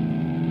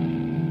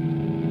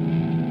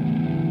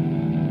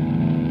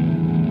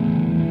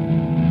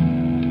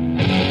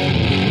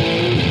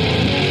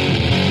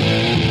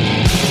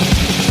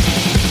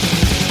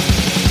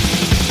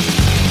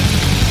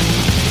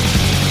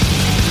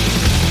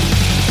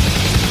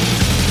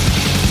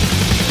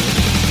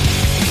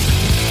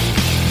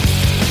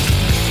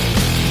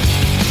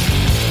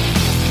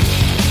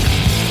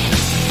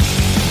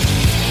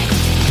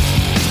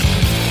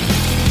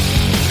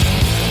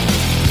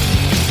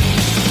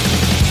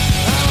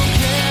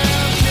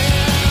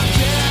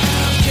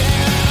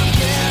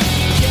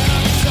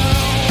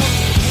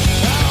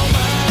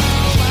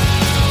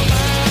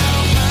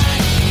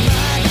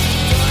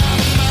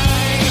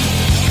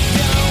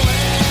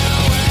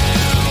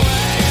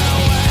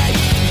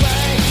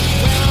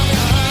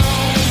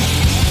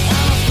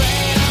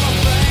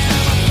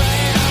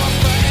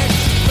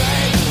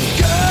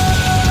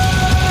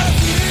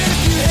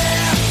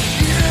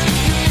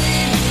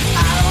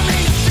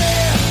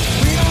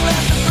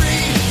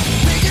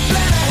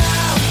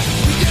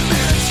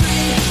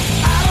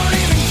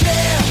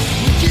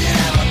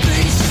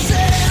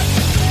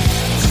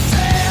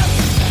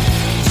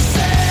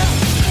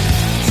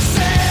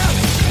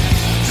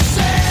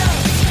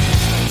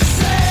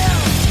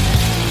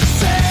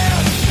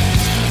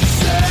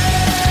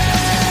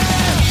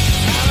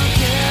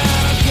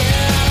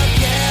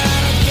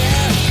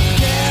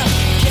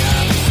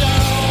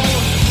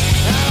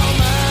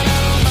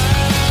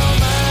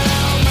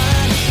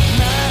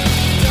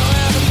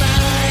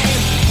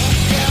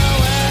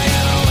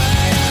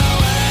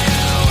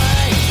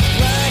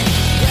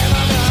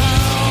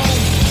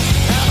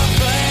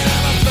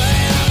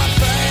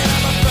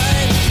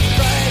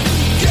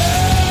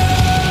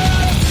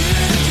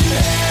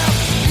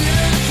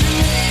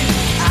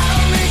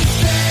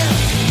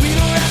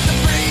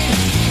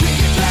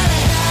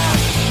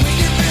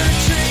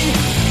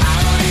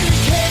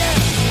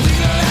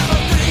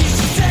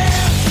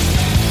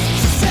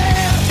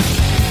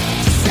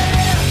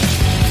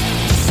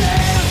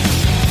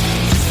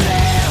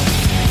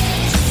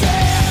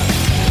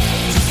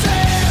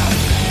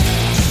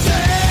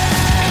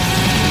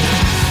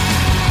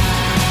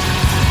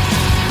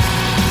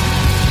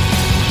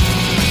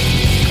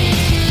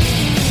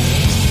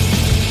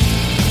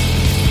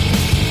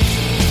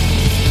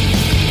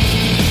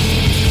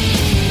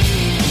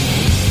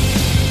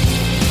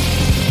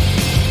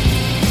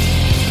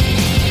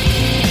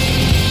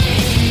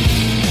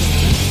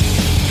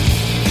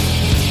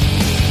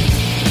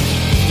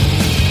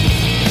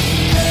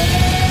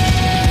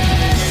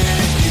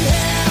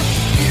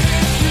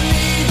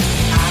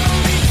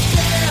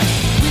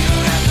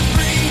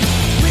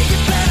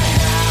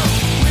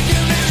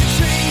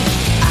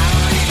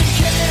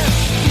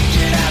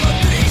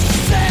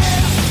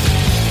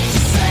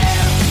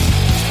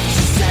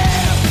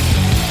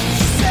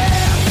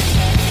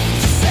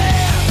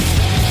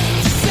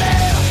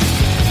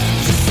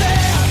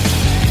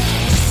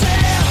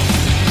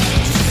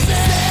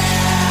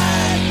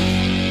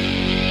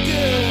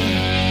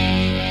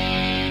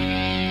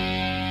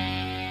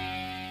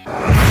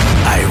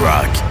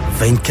 IROCK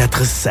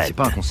 24-7. C'est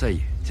pas un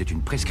conseil, c'est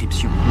une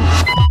prescription.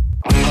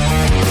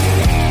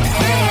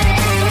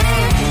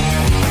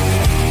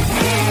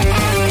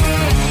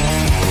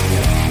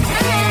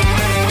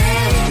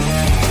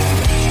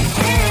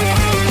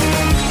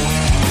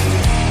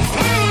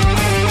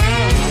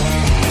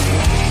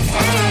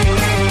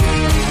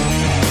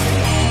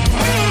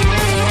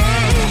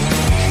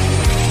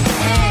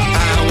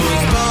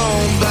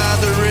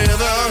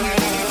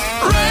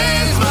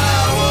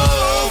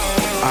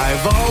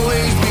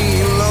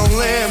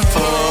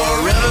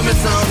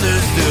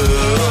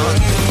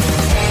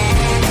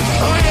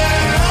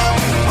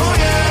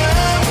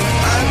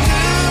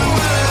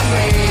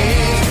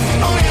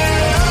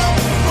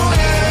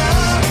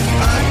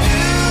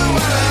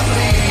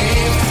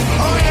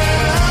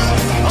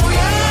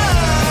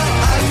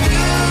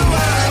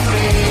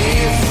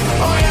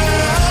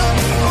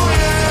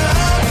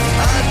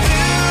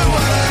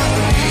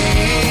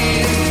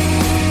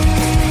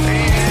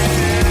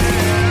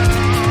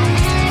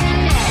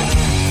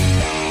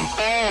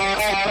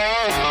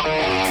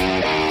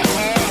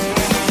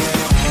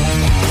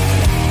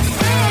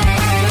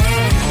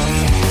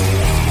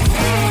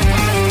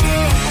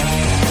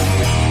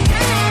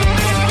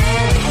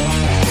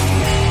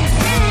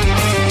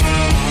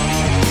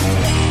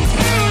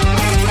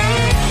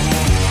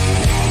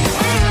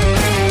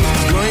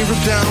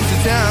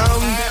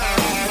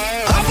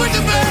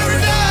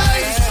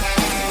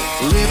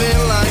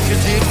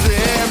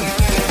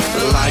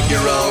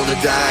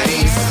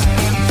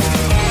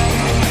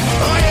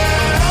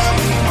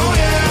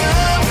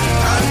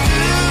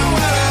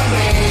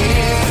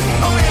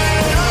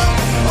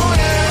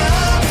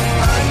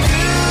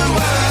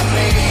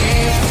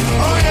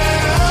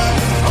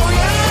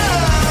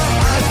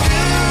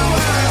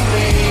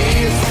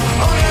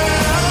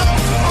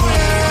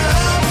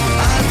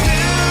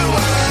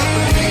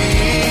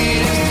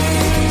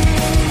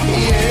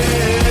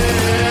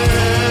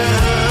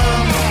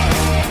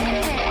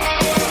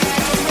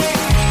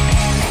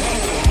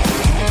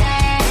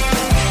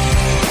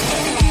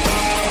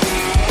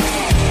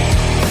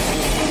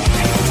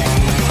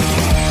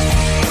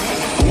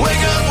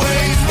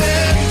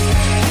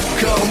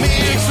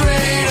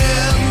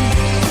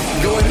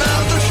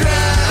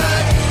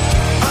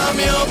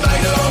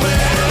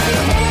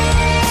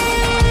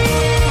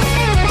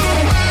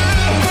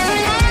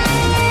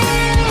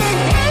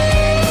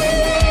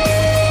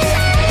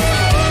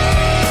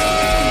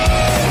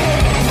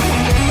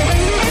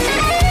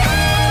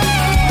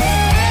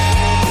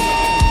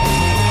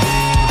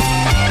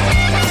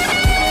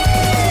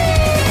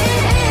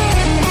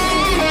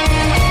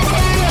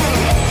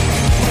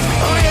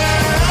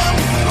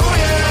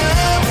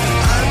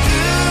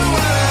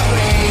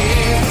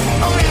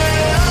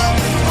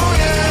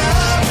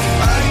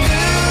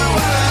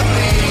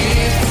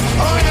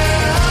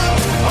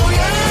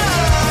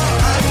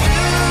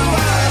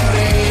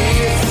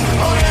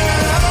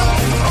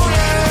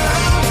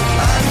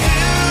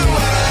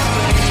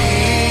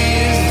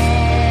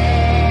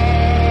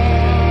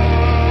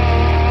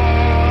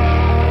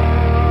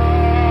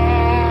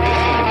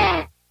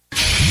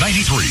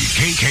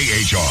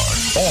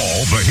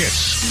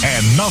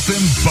 and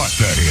nothing but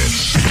the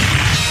hits.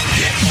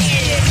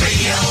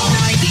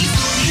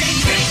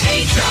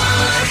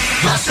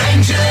 Los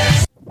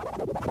Angeles.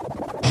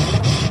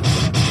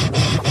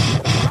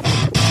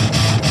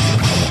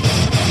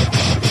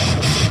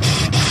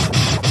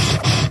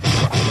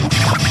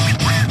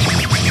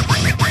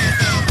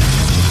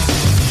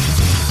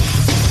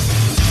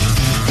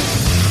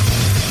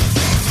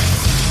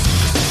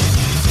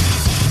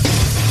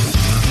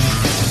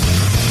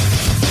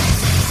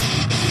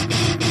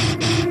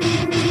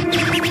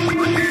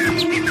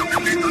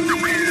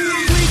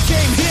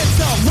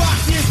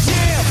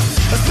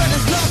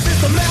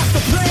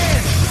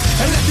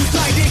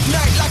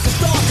 Ignite like a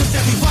star, cause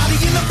everybody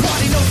in the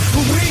party knows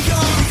who we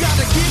are. We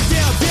gotta get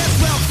down, dance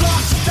well,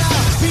 floss your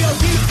style.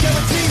 B.O.D.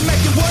 guaranteed,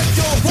 make it worth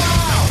your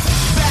while.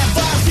 Bad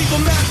vibes,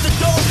 people match the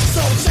door.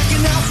 So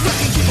checking out,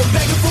 wrecking, keep on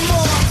begging for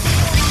more.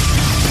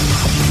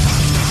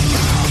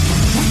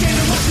 We came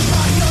to rock the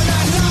party all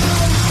night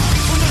long.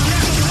 From the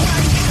left to the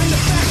right, and the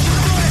back to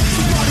the front.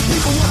 The party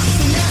people want to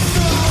sing that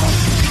song.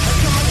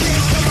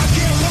 And come on,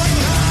 get one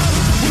time.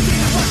 We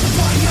came to rock the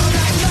party all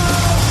night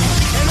long.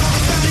 And all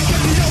the family,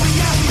 cause you know we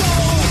got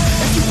gold.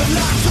 Keep it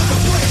locked till the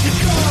break is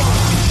gone.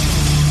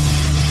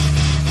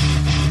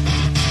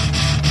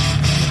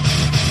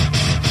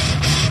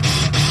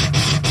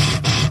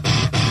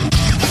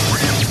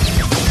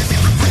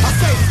 I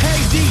say, hey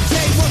DJ,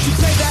 won't you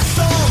play that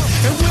song?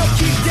 And we'll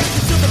keep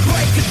dancing till the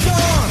break is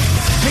dawn.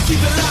 And keep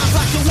it live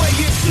like the way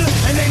it should.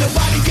 And ain't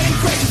nobody getting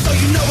crazy, so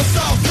you know it's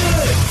all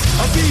good.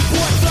 A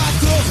B-boy fly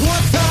girls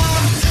one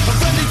time. A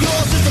friend of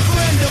yours is a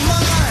friend of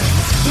mine.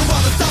 Don't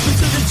bother stopping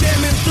till the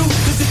jam is through.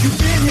 Cause if you've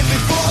been here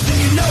before, then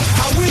you know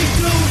how we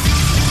do.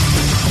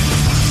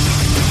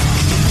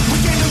 We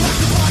came to rock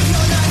the party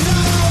all night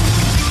long.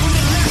 From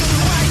the left to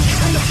the right,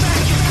 and the back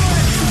to the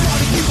front. The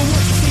party people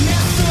want to sing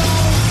that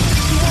song.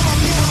 So all my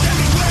people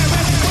everywhere,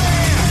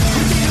 everywhere.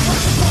 We came to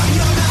rock the party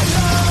all night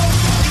long.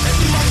 And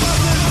to my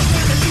brother,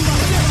 and to my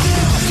sister,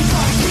 to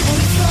party people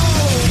in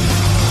soul.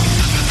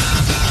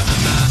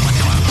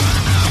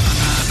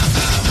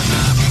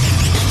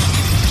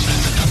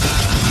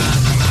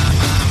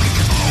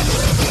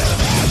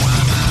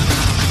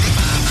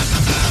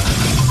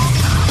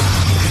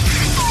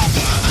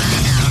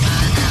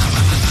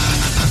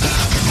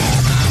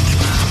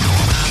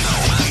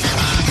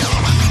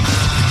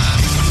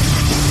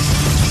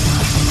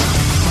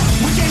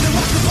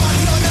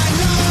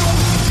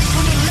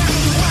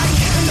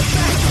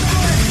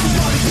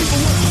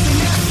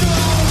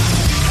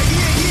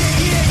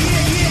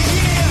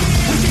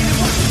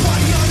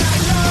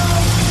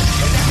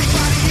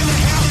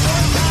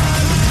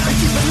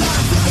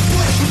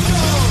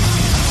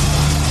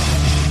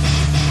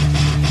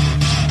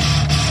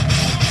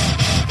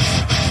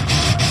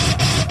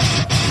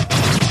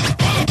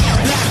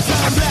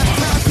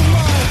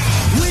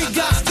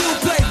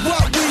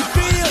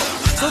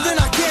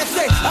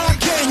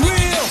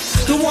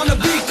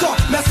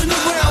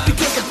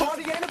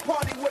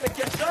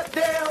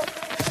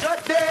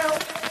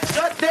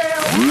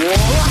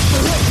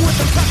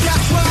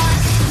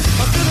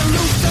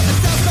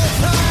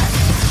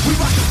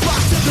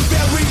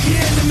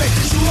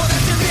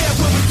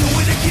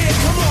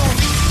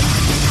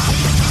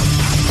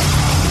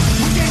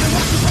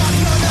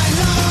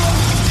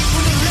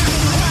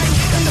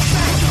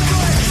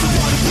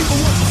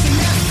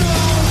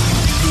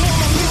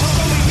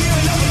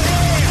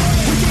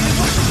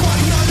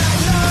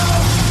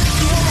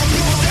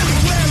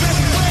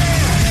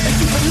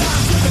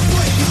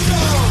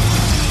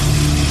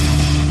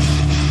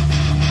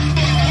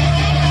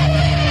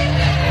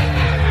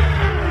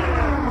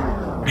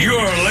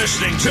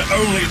 Listening to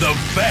only the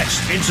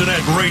best internet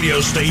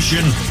radio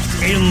station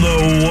in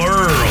the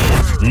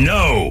world.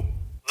 No,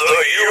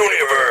 the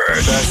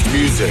universe. Best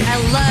music. I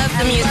love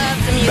the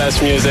music.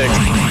 Best music.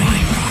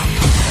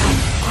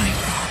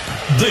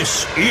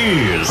 This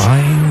is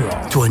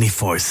IROCK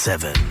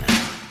 247.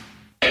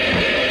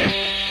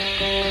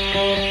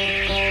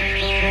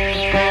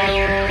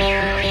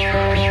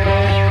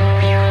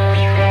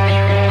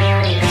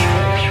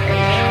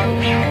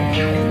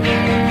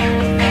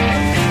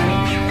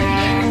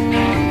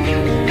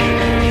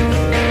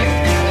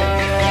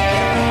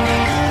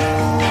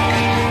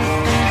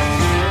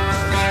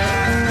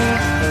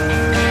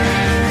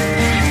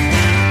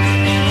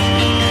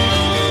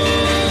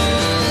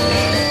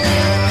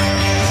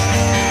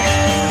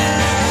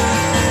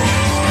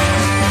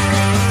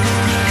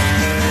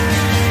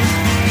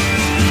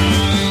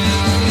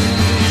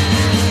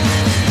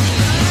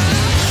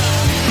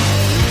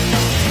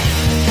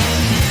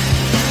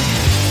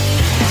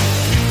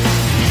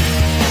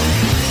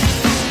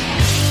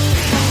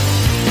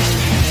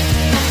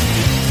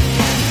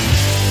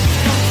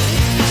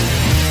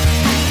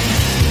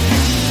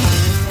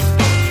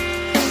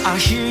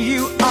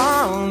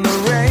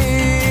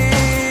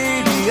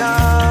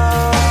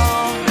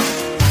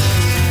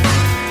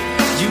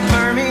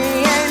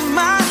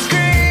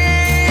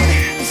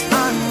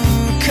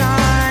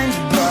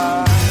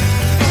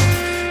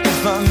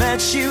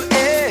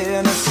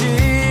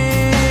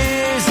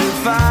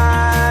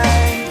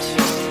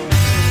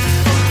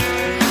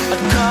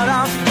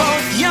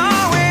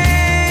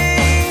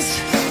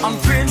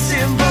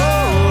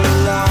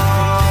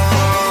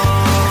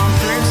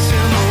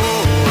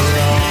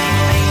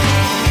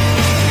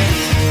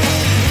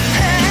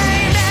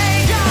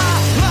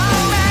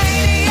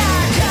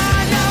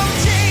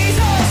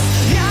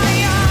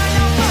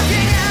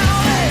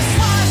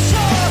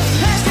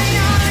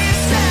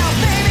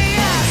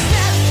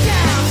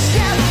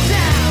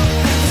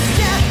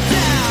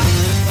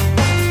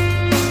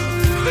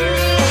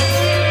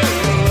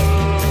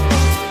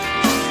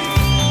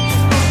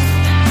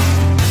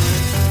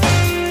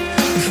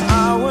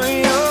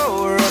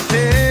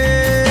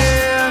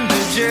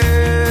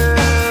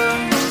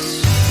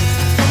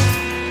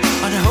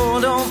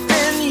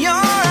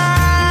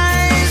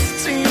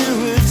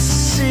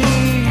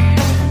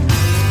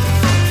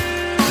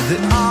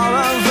 all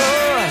of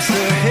us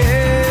are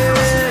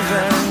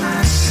heaven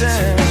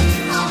sent.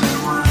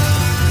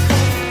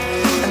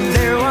 And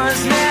there was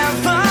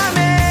never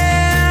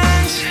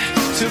meant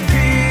to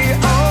be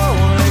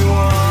only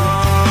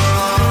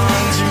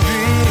one, to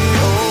be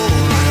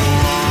only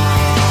one.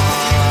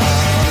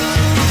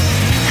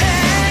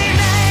 Hey,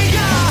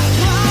 maker,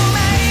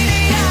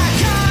 Romania,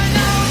 God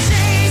knows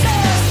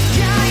Jesus.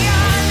 Yeah,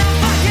 you're not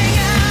fucking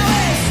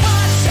always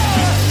watcher.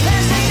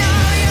 As they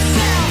know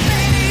yourself,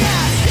 baby,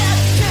 yeah, step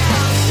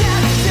down,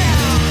 step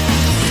down,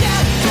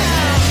 step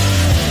down,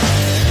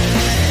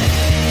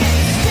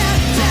 step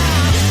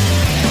down,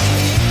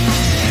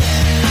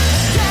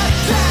 step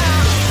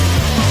down,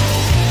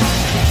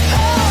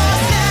 oh,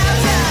 step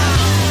down.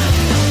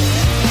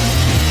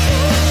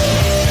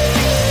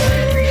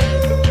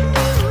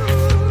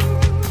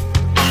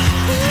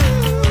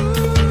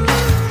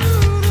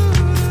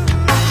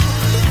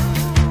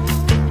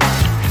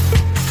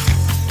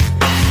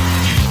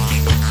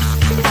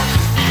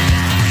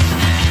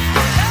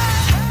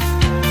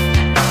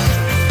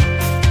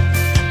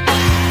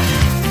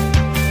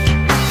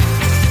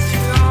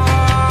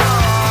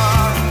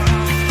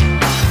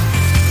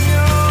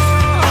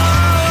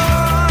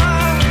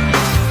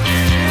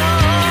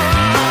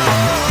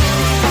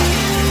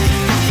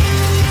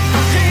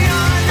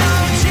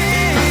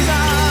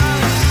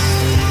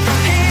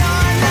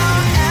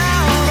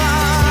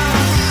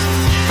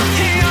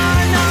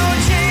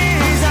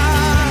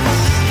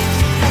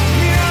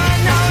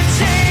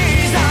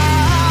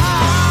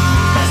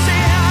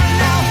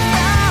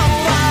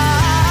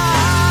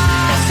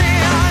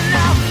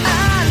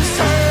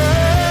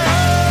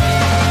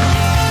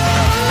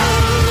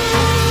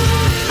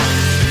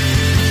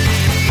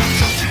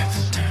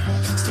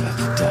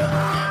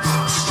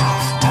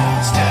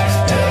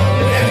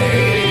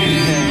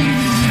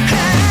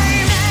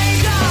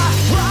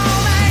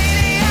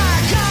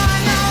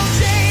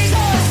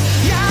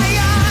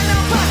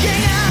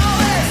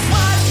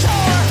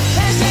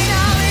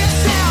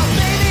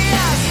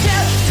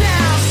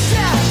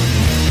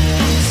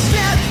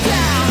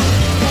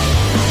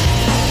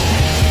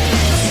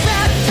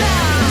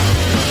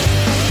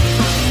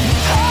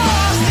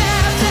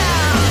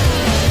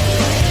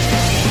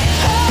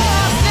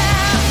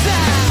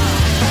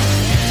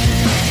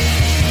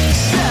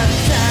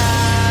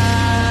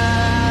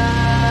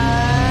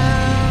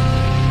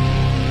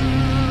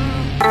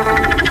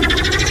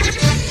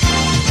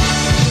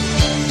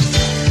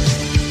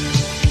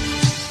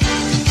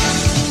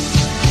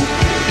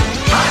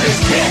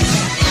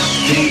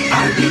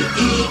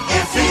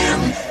 FM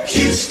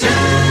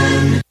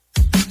Houston.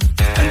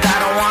 And I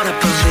don't wanna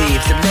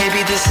believe that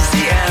maybe this is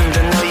the end.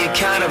 I know you're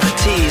kind of a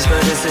tease,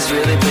 but is this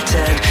really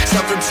pretend?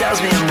 Something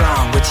tells me I'm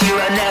wrong. With you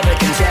I never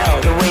can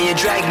tell. The way you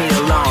drag me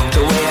along,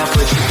 the way I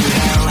put you through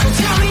hell.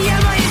 Tell me,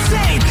 am I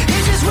insane?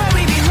 Is this where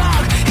we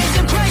belong? Is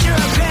it pleasure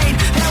or pain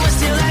that we're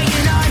still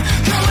hanging on?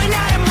 Going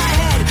out of my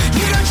head.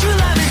 You know true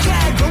love is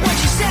dead, but what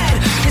you said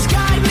has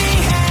got me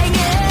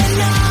hanging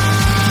on.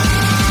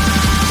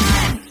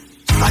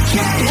 I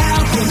can't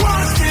help but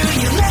walk through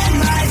your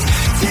landmines.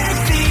 10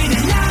 feet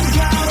and I'm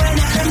going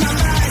out of my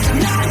mind. I'm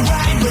not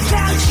right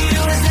without you,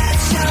 is that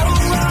so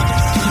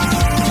wrong?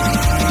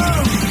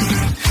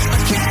 I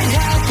can't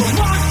help but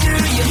walk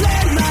through your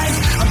landmines.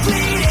 I'm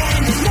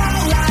bleeding, there's no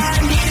light.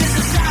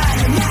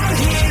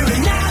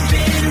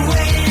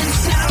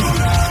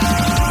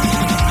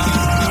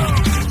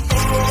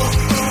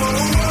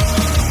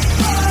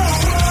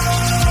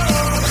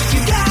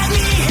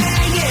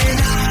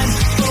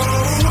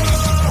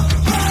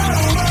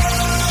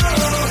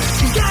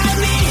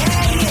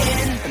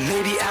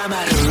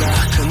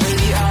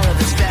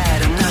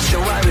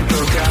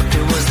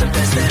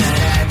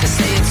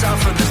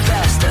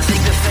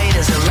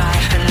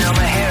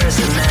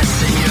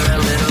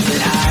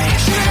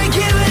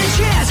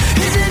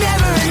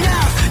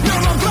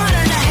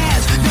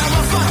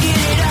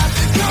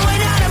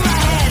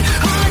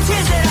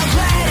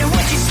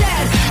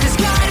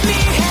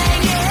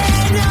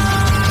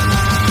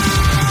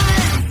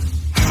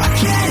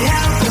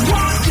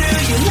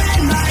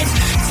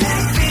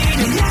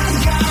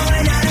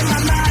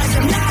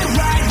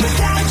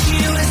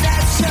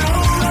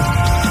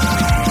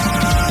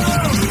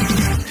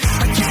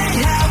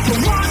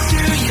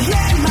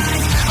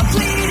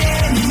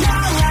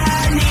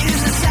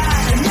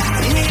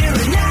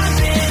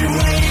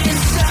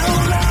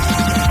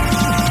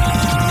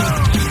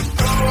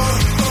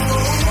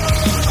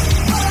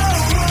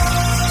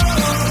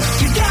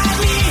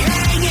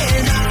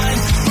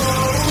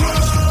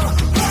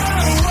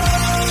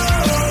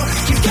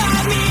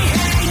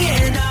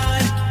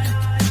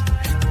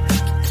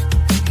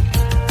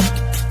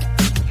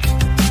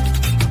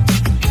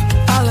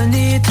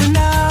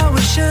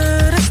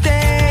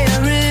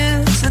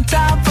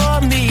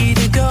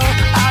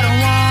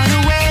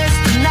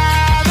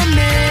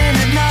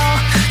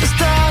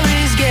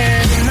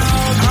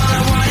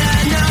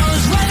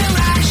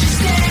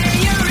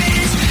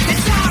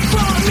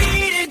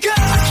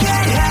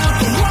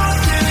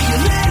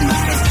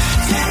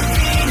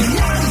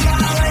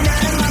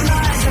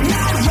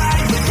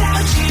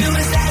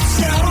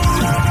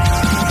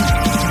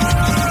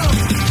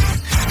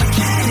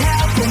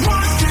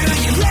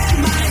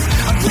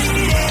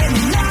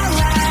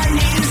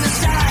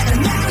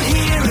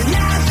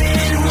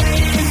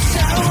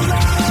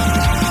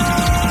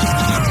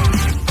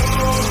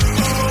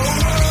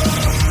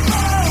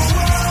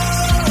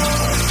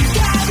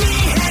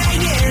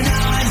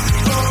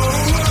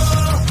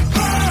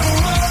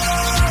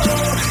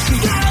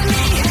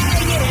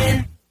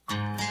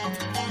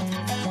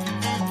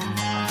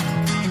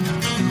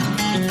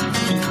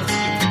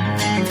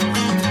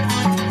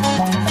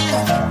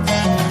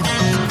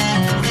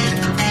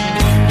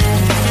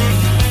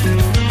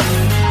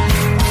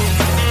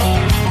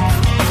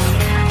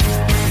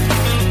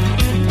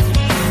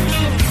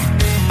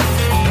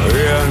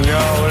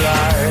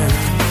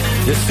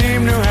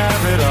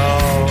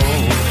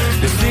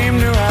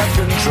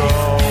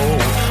 control.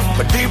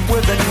 But deep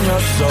within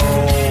your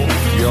soul,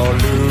 you're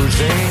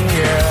losing,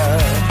 yeah.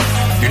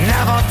 You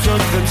never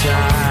took the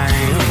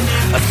time,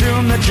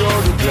 assume that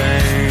you're to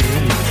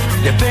blame.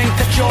 You think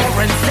that you're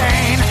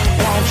insane,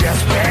 won't you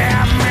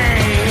spare me?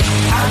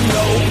 I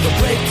know the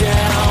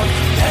breakdown,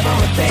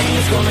 everything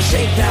is gonna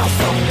shake down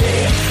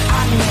someday.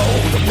 I know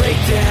the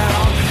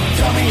breakdown,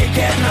 tell me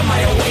again, am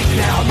I awake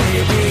now?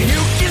 Maybe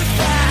you can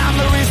find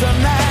the reason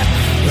that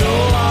no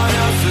one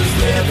else is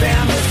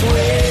living this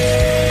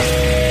way.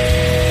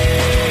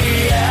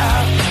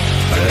 Yeah,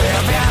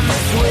 living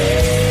this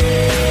way.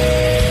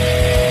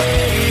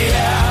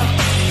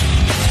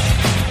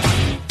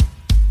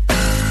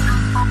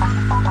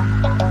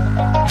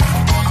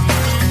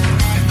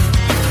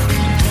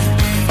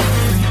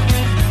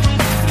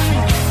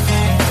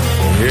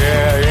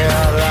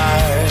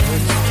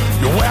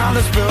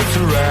 Built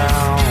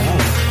around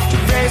the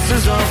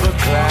faces of the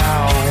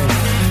clown,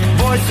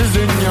 voices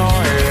in your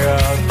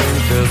head think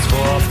there's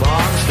 4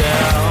 bunks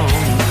down,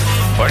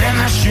 but in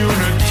this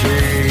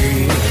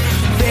unity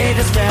fate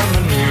is found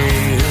the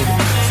need,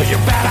 so you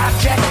better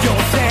check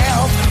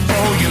yourself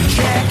before you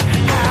check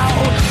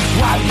out.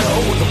 I know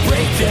the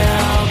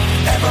breakdown,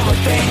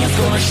 everything is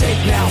gonna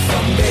shake now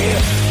someday.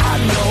 I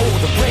know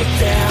the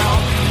breakdown,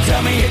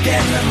 tell me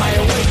again, am I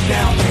awake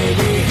now?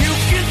 Maybe you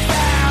can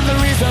find the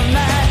reason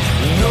that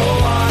no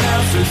one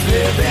else is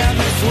living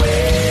this way.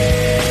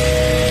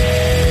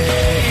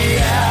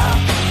 Yeah,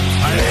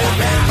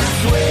 living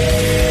this way.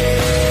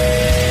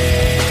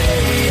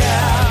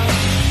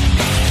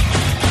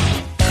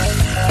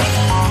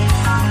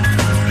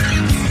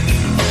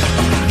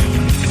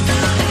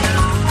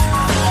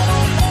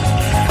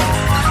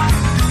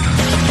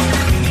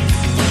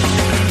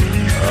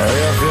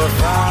 If you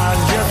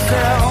find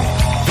yourself,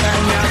 then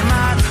you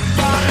might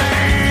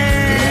believe.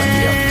 If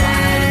you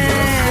find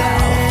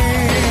yourself,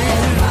 you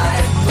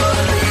might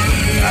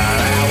believe.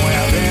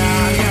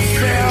 Within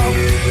yourself,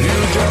 you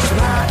just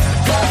might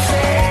within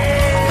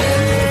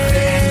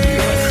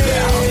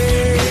yourself,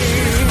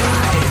 you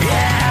might.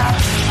 Yeah,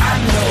 I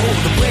know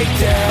the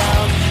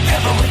breakdown.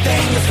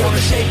 Everything is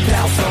gonna shake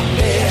down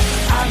someday.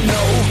 I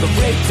know the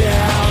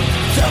breakdown.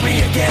 Tell me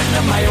again,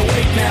 am I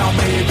awake now?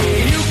 Maybe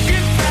you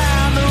can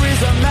find the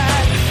reason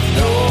that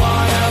no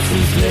one else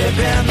is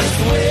living this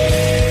way.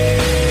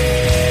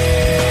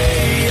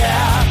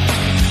 Yeah,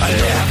 I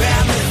live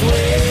in this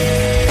way.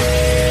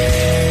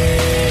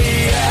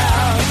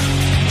 Yeah,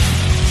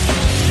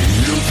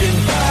 you can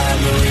find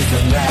the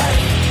reason that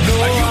no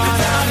one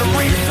else is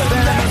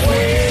living that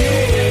way.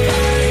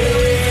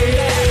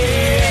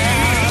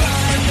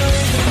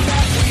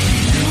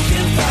 You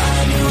can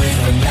find the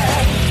reason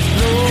that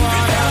no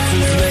one else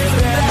is living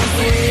that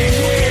way.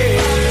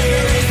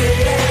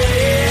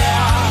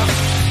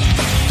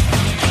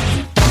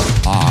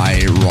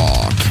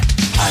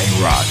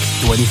 IROCK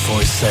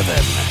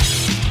 247.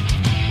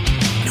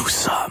 Nous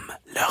sommes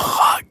le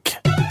rock.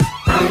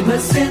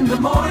 Imus in the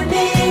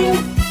morning,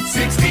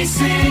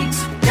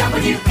 66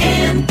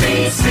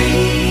 WNBC.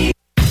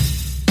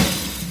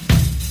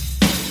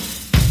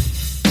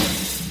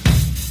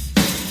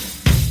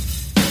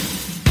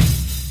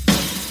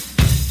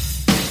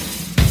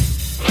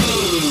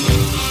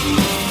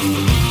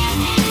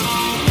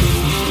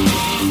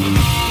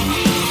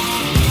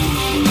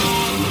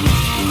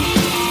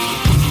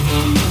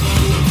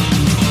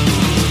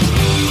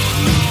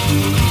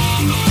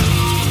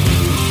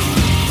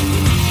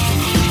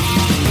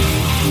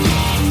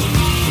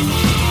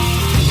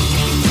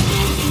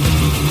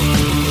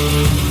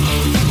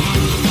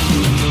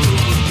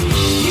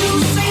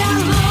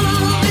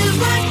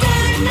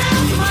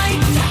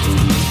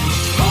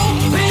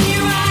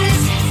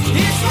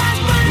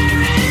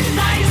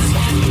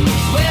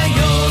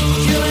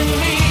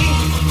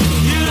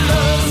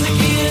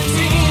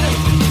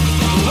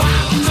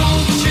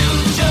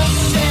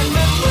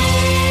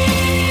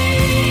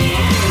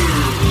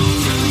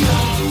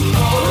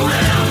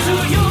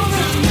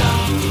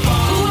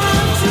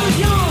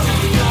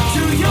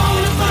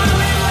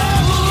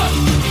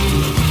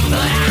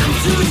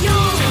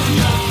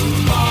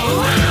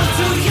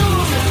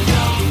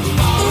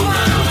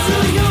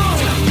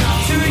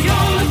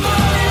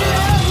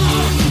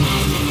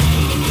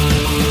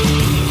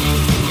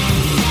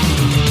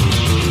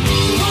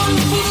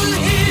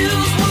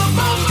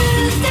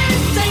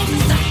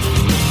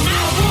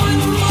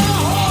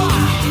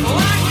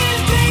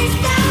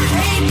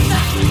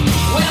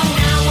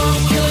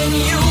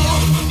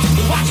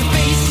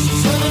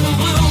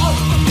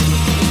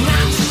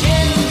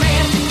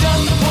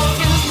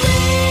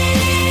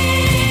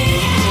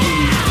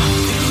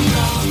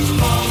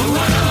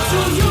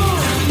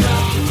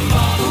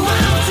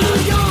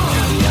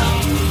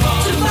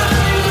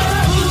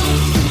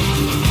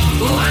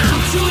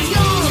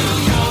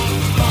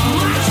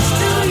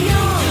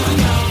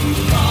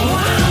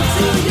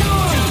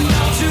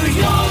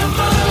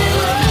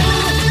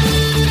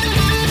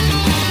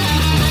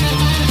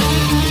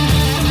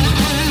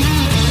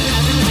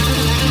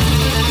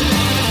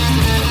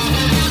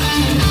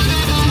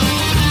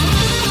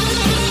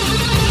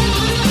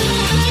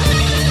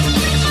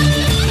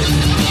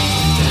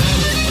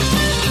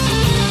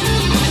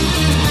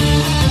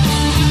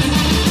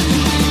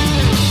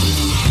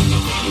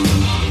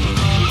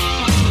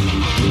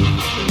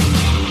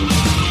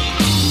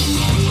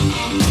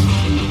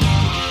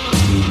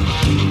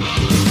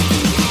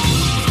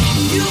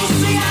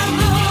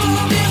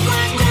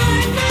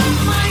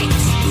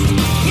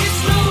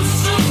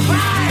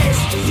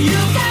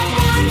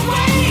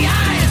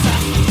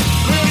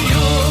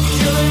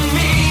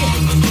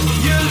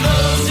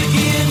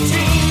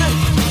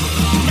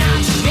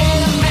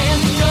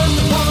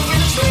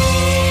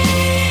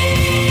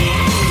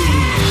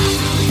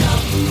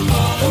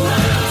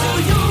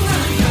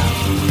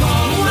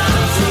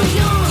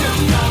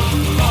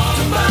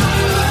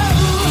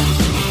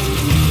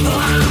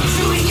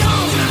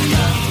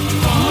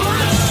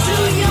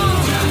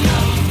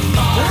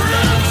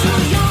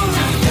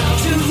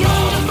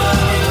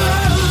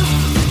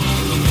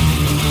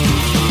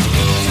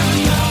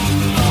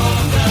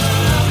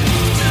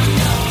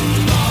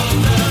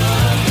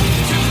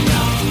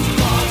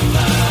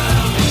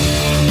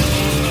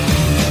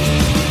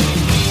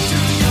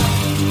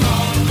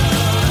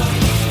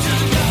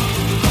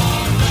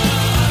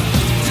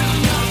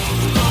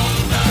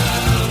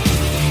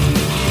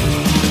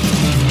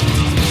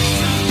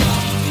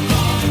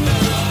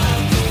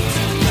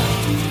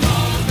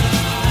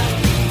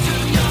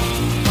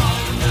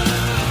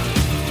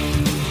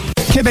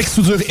 Québec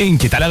Soudure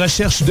Inc. est à la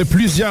recherche de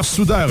plusieurs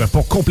soudeurs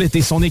pour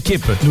compléter son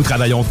équipe. Nous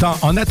travaillons tant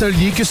en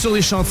atelier que sur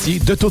les chantiers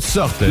de toutes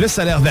sortes. Le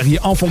salaire varie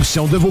en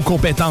fonction de vos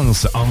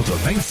compétences, entre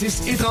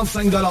 26 et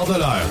 35 $ de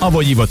l'heure.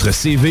 Envoyez votre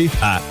CV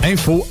à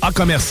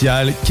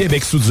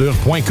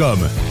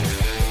info@québecsoudure.com.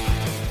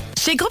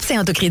 Chez Groupe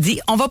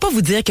Saint-Autocrédit, on va pas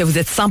vous dire que vous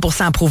êtes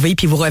 100% approuvé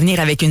puis vous revenir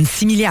avec une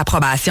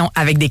simili-approbation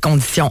avec des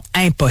conditions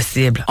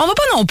impossibles. On va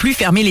pas non plus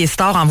fermer les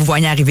stores en vous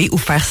voyant arriver ou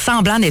faire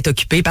semblant d'être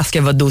occupé parce que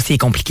votre dossier est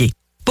compliqué.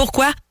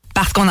 Pourquoi?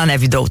 Parce qu'on en a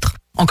vu d'autres.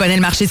 On connaît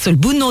le marché sur le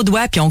bout de nos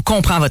doigts puis on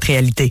comprend votre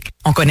réalité.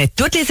 On connaît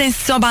toutes les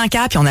institutions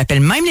bancaires puis on appelle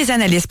même les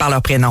analystes par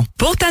leur prénom.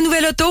 Pour ta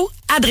nouvelle auto,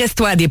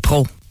 adresse-toi à des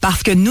pros.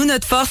 Parce que nous,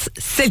 notre force,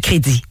 c'est le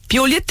crédit. Puis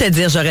au lieu de te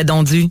dire j'aurais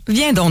donc dû,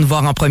 viens donc nous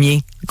voir en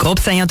premier.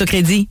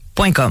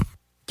 GroupeSaintAutoCrédit.com.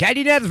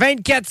 Calinette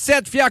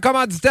 24-7, fier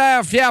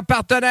commanditaire, fier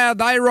partenaire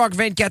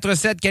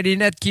d'IROCK247.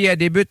 Calinette qui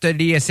débute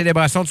les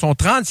célébrations de son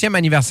 30e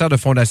anniversaire de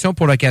fondation.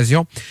 Pour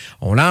l'occasion,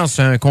 on lance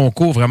un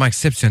concours vraiment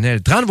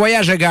exceptionnel. 30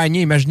 voyages à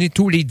gagner, imaginez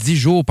tous les 10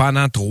 jours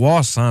pendant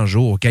 300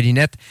 jours.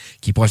 Calinette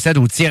qui procède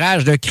au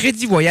tirage de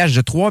crédit voyage de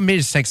 3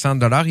 500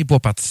 $. Et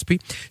pour participer,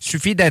 il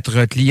suffit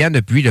d'être client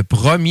depuis le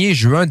 1er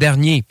juin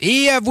dernier.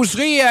 Et vous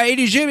serez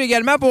éligible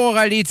également pour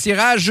les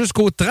tirages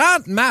jusqu'au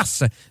 30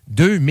 mars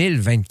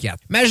 2024.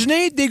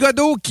 Imaginez des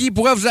godots qui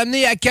pourrait vous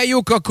amener à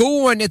Cayo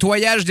Coco, un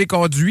nettoyage des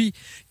conduits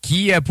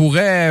qui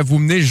pourrait vous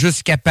mener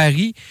jusqu'à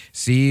Paris.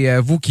 C'est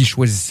vous qui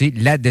choisissez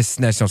la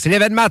destination. C'est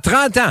l'événement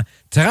 30 ans,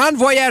 30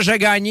 voyages à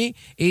gagner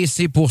et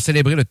c'est pour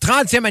célébrer le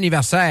 30e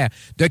anniversaire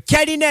de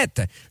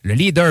Calinette, le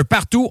leader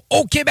partout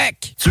au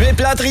Québec. Tu es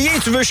plâtrier,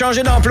 tu veux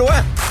changer d'emploi?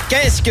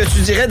 Qu'est-ce que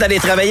tu dirais d'aller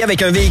travailler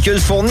avec un véhicule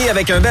fourni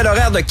avec un bel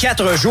horaire de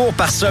 4 jours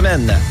par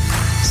semaine?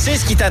 C'est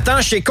ce qui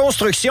t'attend chez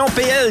Construction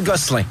PL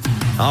Gosselin.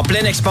 En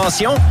pleine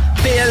expansion,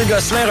 PL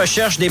Gosselin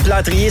recherche des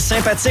plâtriers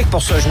sympathiques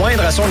pour se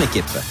joindre à son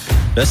équipe.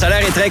 Le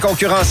salaire est très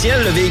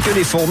concurrentiel, le véhicule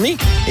est fourni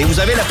et vous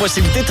avez la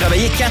possibilité de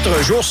travailler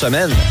 4 jours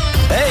semaine.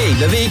 Hey,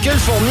 le véhicule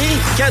fourni,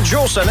 4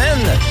 jours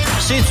semaine,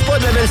 c'est-tu pas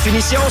de la belle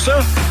finition, ça?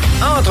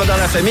 Entre dans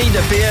la famille de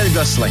PL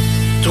Gosselin.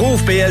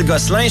 Trouve PL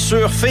Gosselin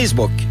sur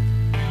Facebook.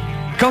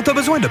 Quand tu as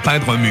besoin de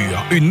peindre un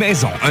mur, une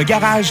maison, un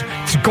garage,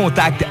 tu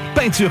contactes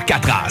Peinture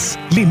 4As,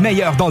 les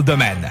meilleurs dans le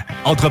domaine.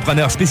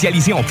 Entrepreneurs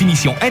spécialisés en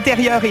finition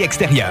intérieure et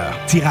extérieure,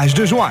 tirage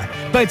de joints,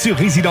 peinture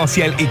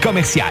résidentielle et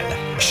commerciale.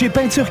 Chez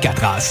Peinture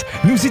 4As,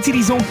 nous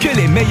utilisons que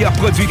les meilleurs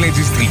produits de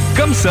l'industrie.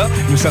 Comme ça,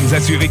 nous sommes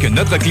assurés que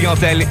notre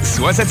clientèle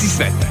soit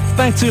satisfaite.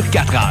 Peinture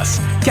 4As,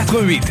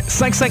 88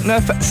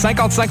 559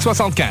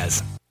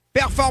 5575.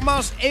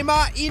 Performance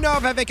Emma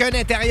innove avec un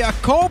intérieur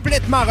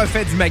complètement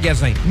refait du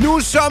magasin. Nous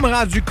sommes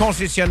rendus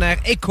concessionnaires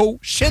Eco,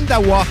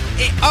 Shindawa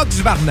et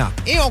Oxvarna.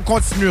 Et on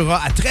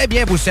continuera à très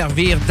bien vous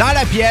servir dans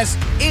la pièce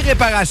et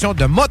réparation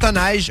de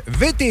motoneige,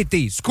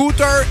 VTT,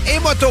 scooter et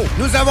moto.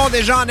 Nous avons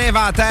déjà en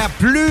inventaire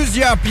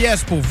plusieurs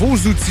pièces pour vos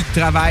outils de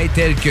travail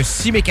tels que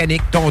scie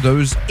mécanique,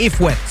 tondeuse et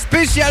fouette.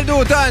 Spécial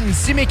d'automne,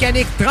 scie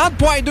mécanique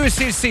 30.2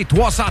 cc,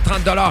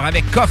 330 $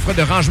 avec coffre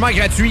de rangement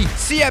gratuit.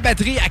 Scie à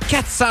batterie à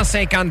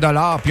 450 $,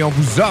 puis on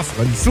vous offre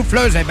une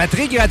souffleuse à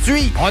batterie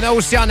gratuite. On a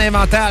aussi en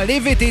inventaire les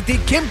VTT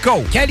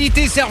Kimco.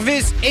 Qualité,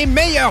 service et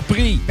meilleur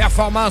prix.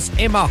 Performance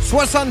Emma,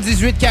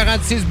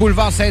 7846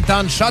 boulevard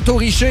Sainte-Anne,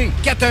 Château-Richer,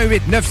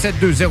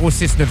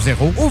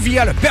 418-972-0690 ou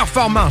via le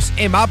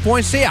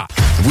performanceemma.ca.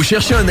 Vous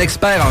cherchez un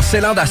expert en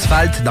scellant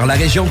d'asphalte dans la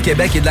région de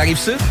Québec et de la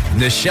Rive-Sud?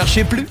 Ne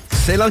cherchez plus.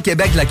 Scellant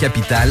Québec, la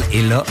capitale,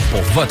 est là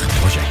pour votre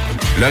projet.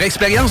 Leur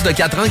expérience de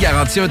 4 ans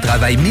garantit un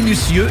travail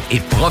minutieux et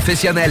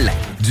professionnel.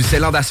 Du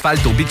scellant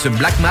d'asphalte au bitume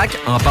Black Mac,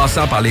 en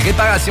passant par les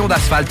réparations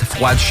d'asphalte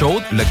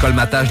froide-chaude, le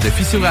colmatage de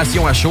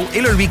fissuration à chaud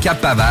et le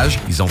recap pavage,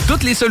 ils ont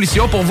toutes les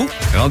solutions pour vous.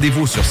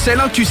 Rendez-vous sur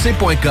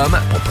scellantqc.com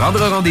pour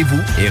prendre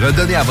rendez-vous et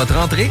redonner à votre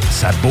entrée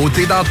sa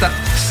beauté d'antan.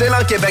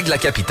 Scellant Québec, la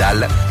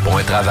capitale, pour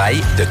un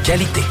travail de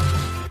qualité.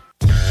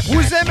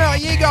 Vous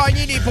aimeriez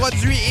gagner les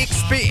produits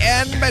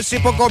XPN? Ben,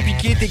 c'est pas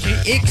compliqué. T'écris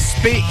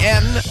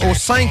XPN au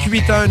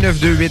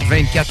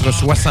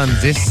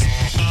 581-928-2470.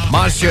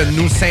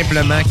 Mentionne-nous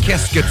simplement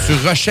qu'est-ce que tu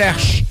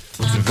recherches.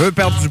 Tu veux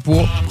perdre du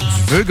poids, tu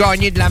veux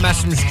gagner de la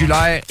masse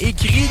musculaire.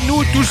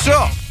 Écris-nous tout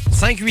ça.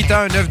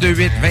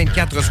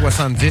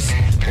 581-928-2470.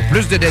 Pour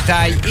plus de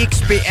détails,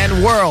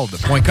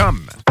 xpnworld.com.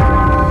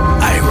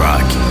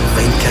 IROCK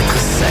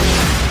 247.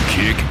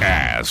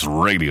 Kick-ass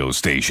radio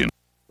station.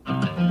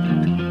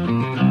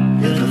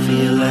 Ever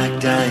feel like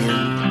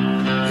dying?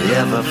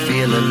 Ever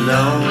feel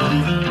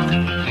alone?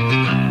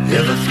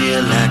 Ever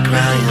feel like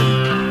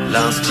crying?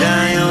 Lost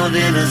child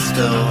in a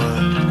store?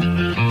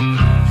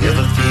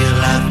 Ever feel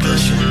like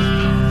pushing,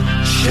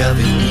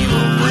 shoving you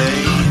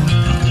away?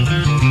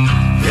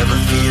 Ever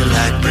feel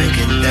like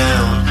breaking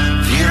down?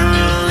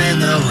 Funeral in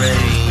the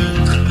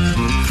rain?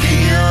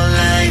 Feel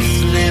like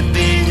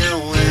slipping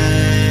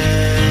away?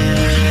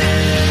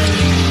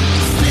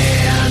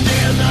 Stand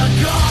in the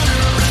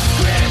corner and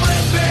scream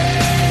with me.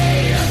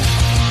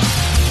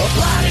 A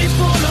body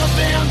full of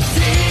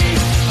empty.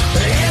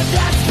 If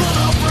that's full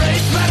of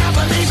breaks, better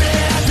believe it.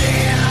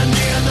 Stand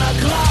in the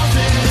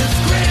closet and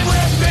scream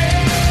with me.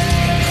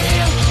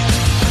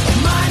 A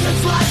mind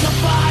that's like a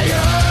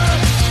fire.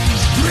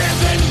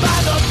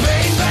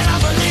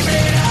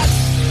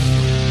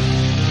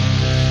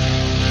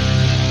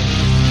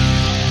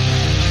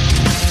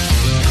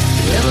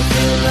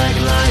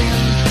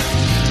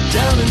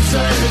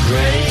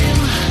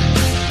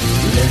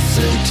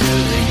 to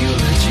the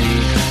eulogy.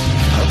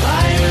 A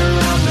fire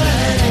on the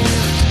hand.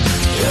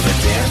 Ever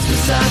dance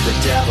beside the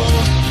devil?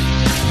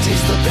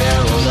 Taste the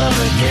barrel of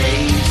a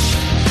gauge.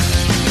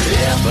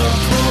 Ever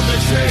pull the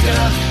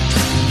trigger?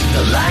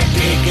 The light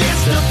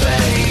begins to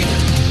fade.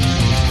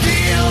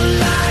 Feel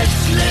life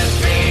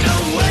slipping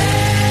away.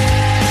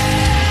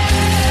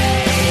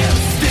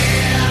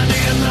 Stand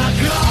in the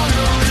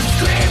corner and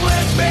scream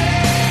with me.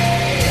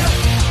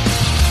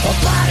 A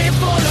body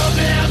full of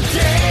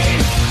empty.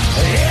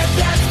 A head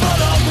that's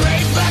full of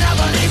rage, but I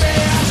believe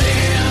it.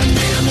 Stand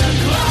in the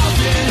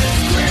closet and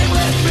scream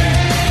with me.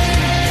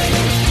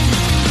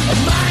 A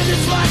mind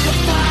that's like a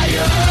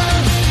fire,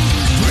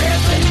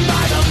 driven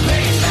by the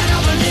pain that I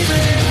believe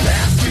in.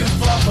 Ask you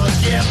for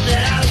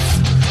forgiveness,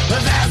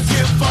 I've asked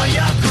you for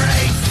your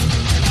grace,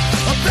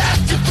 I've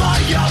asked you for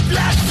your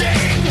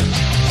blessing,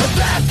 I've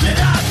asked that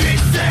I be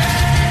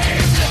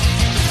saved.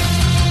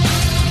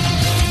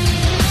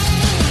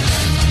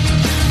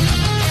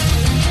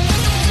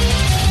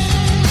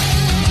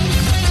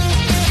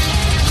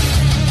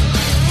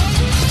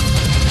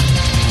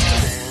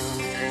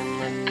 Stand in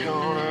the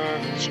corner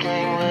and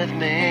scream with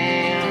me.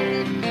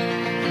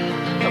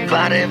 A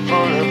body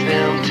full of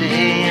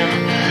empty,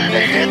 a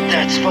head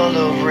that's full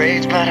of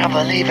rage, but I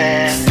believe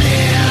it.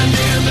 Stand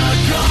in the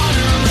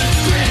corner and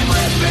scream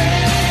with me.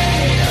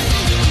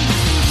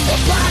 A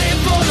body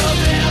full of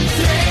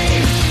empty,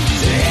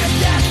 a head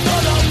that's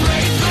full of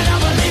rage, but I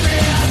believe it.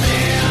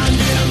 Stand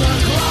in the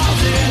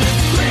closet and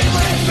scream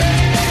with me.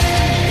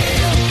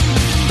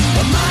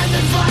 A mind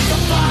that's like a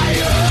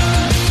fire,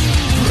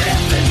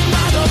 driven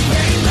by the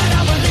pain, but I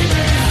believe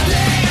it.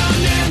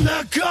 Stand in the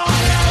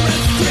corner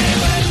and scream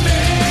with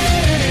me.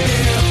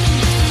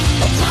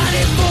 A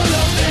body full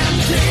of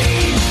empty,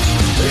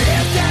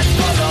 if that's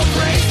full of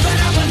rage, but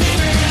I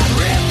believe it.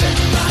 Driven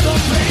by the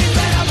pain,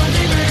 but I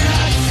believe it.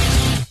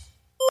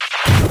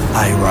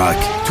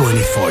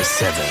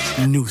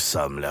 IROCK247. Nous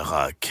sommes le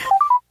rock.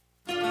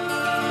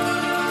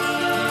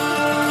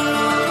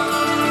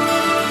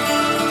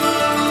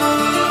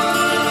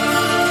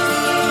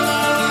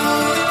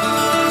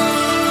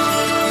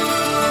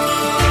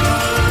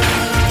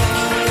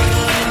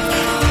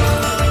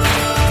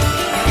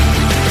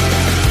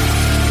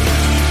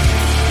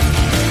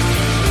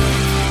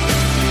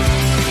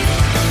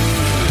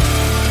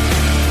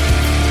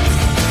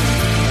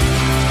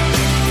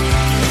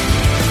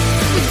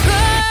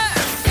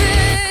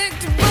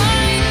 Perfect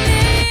by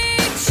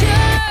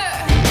nature.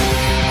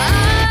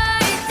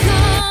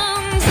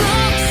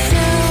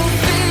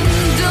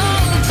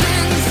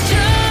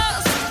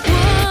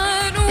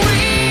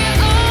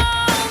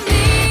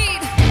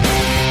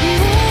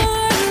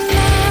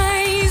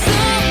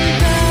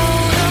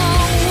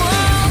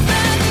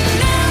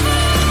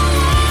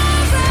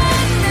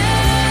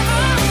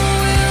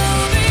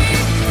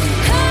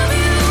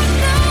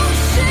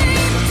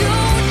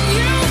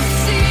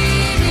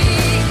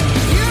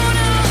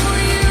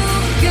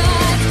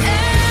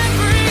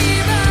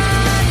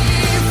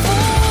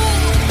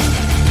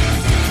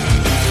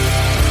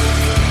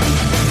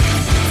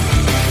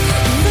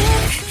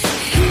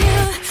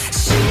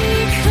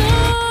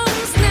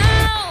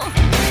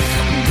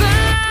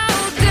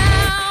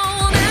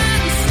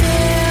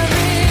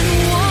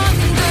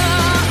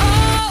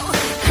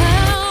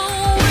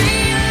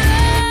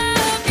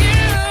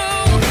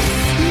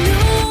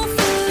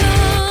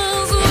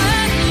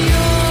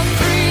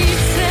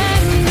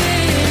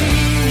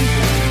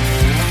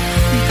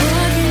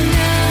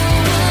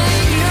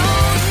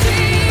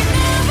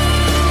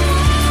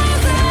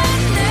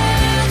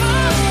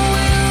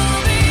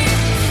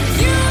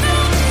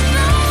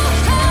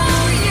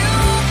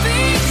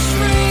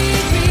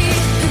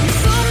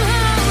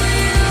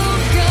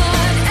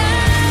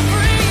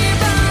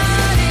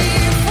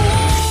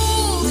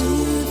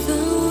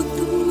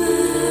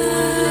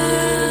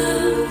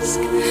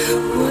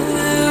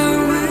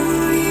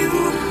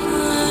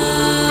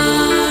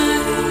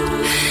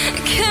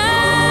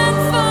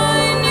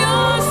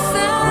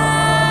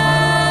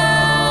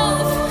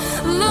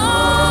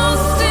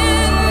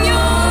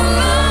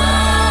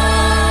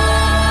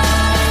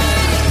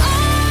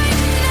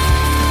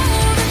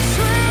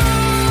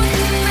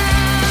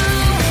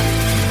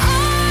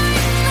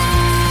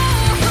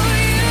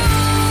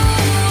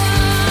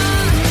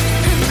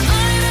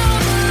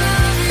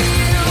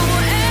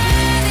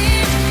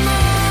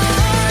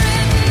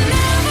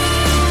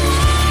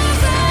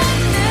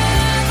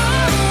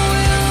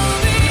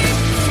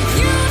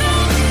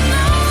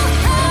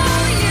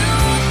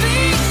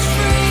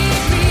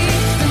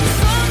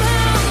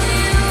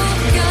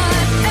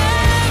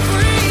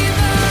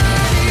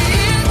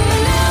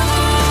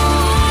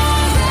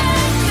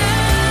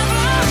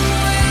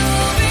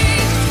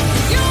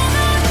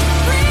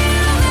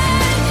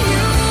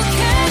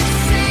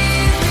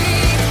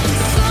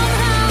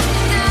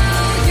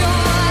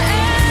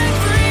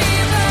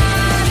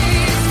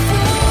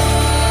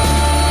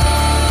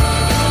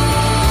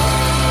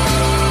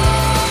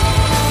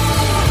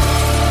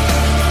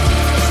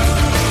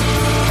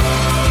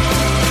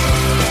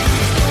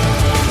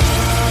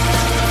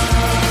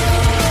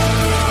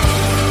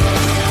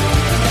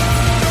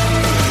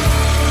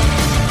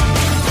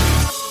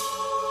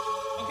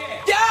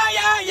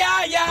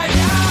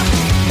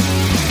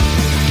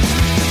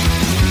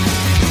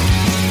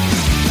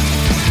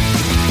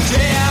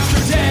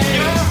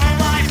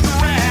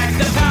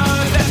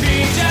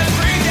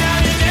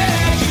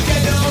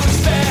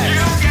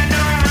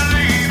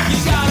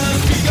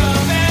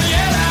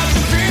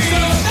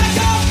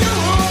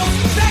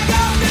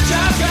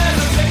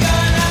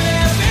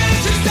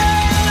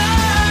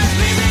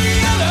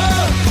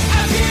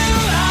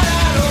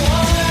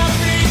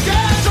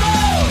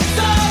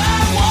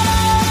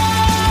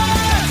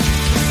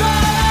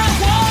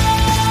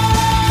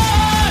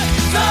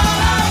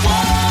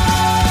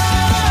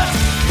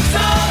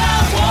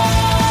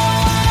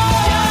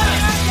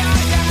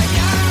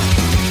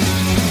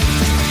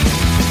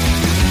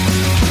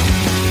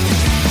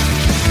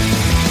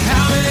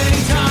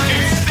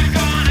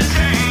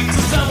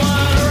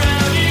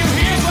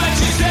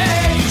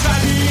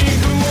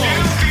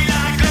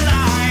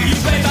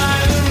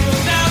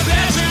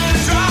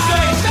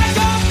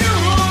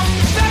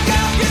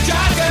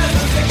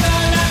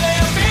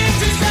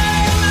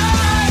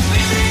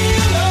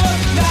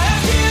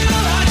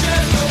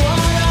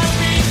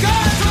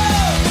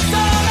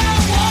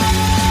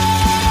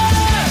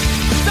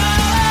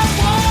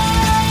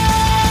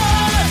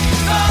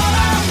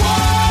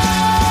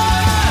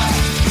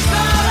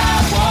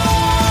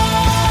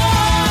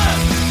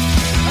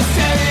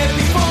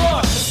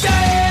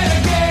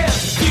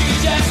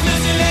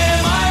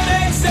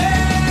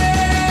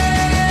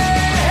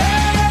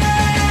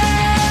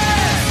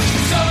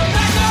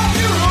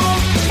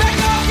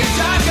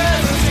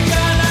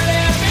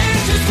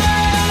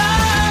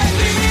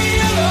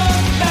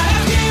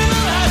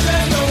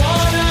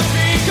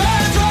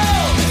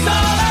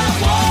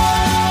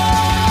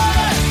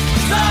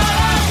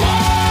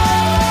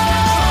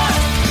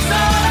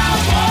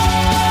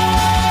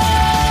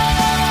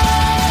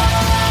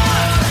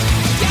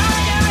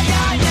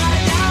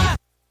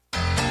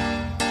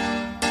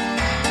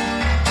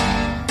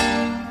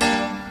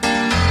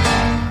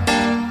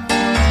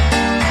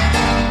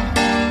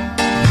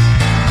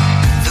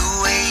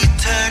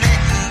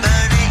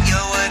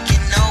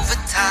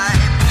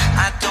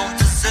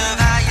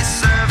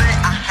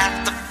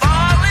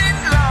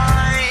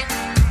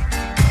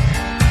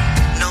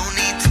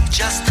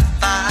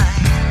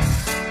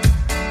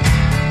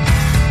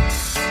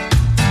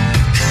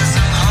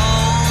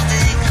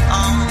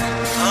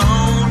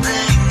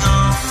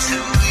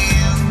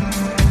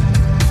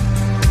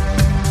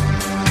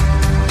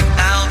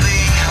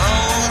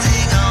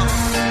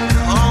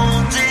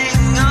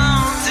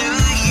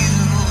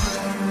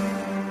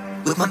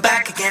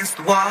 against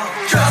the wall.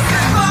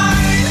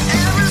 Justified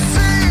every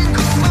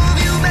single move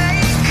you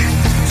make.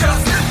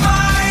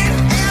 Justified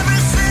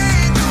every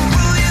single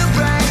rule you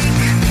break.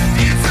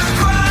 It's a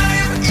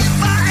crime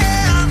if I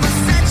ever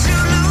set you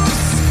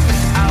loose.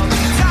 I'll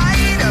be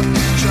tied up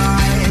and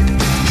tried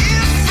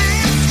if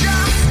it's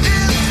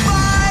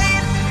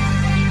justified.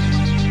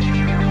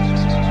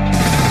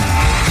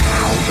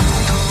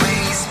 The way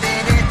you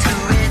spin it,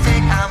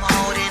 terrific. I'm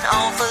holding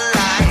on for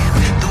life.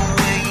 The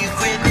way you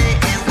grip it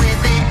and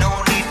whip it, no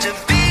need to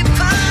be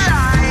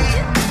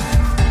polite.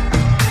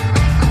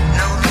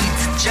 No need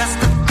to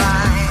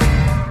justify.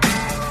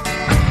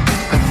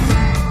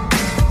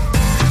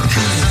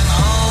 'Cause I'm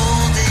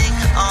holding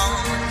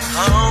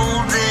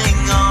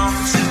on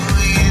to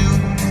you.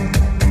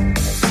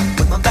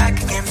 With my back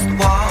against the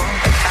wall,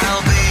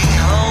 I'll be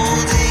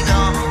holding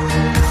on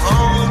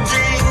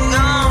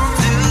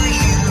to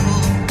you.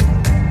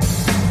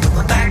 With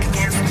my back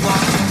against the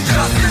wall.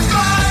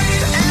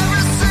 Justified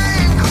every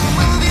single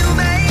move you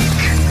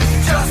make.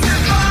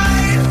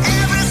 Justified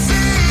every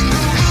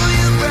single rule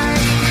you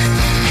break.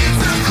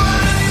 It's a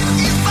crime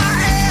if I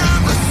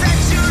ever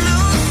set you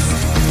loose.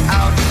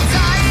 I'll be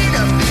tied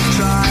up and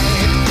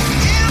tried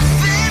if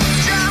it's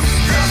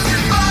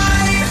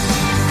justified.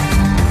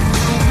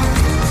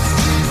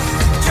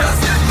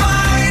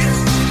 Justified.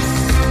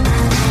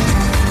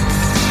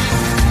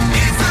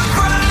 It's a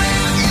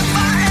crime if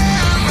I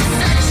ever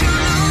set you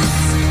loose.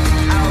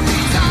 I'll be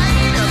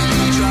tied up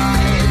and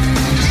tried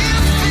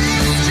if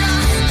it's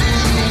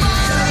justified.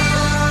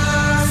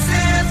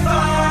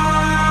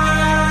 Justified,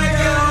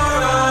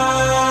 you're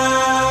always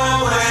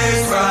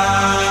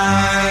right.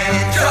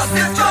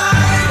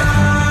 Justified,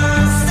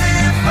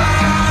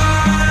 justified,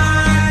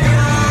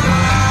 you're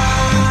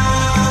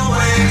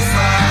always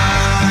right.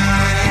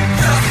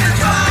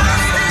 Justified,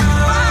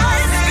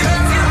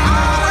 because you're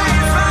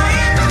always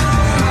right.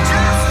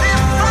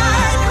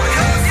 Justified,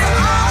 because you're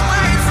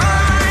always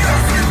right.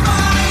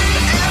 Justified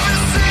every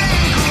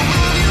single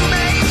move you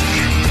make.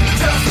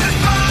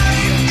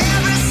 Justified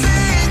every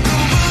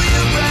single rule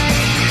you break.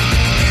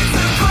 It's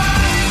a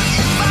crime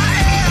if I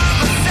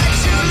ever set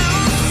you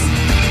loose.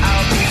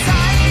 I'll be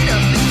tied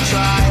up and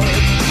tried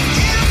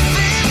if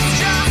it's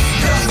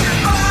justified. Every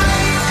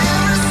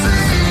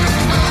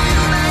single move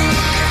you make.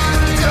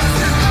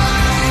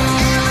 Justified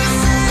every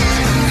single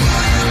rule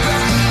you break.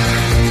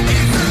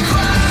 It's a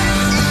crime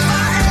if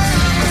I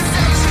ever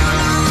set you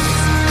loose.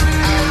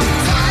 I'll be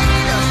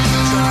tied up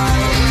and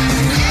tried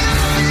if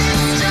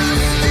it's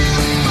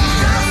justified.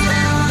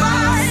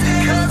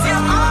 Because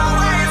you're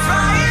always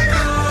right.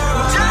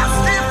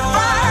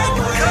 Justified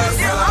because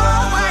you're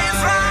always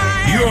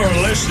right. You're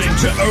listening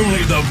to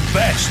only the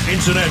best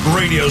internet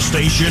radio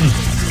station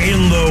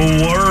in the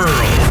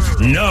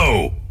world.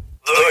 No,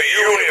 the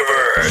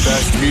universe.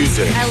 Best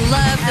music. I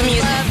love the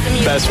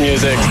music. Best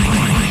music.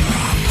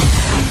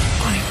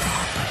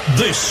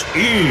 This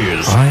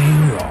is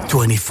IROCK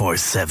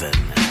 24/7.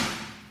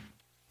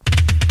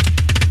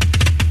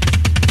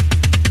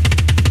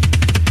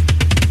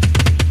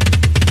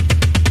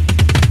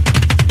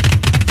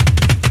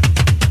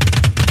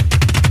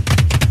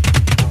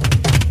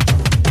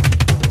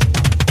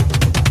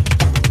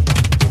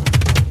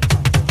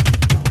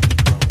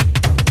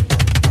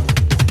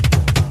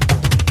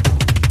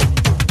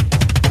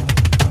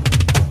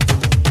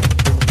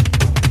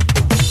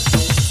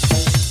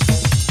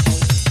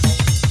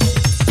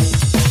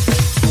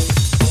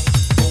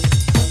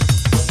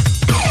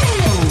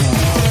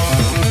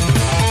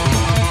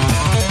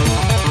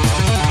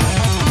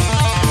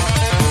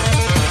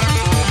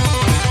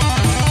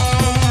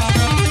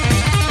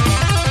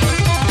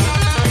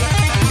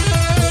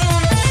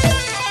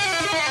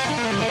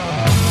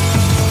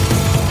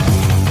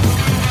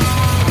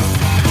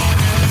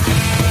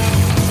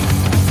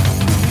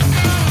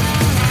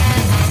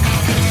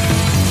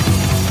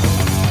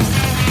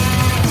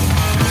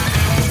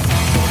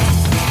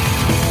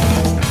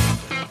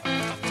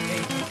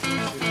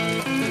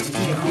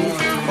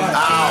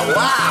 Oh,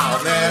 wow,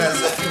 man.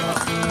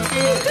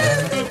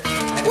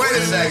 Wait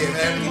a second,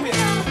 man.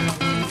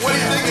 What do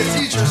you think the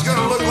teacher's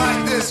gonna look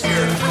like this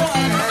year?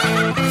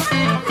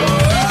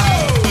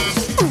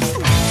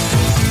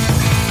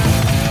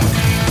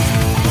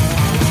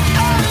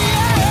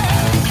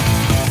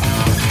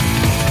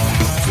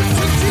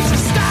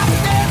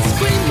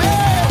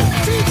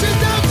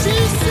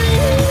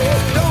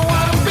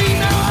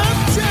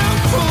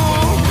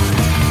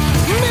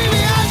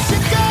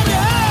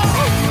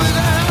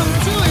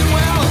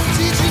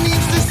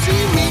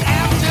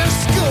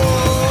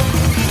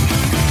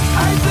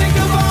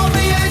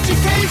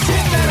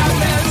 That I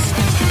missed,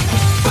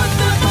 but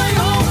then my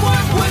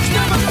homework was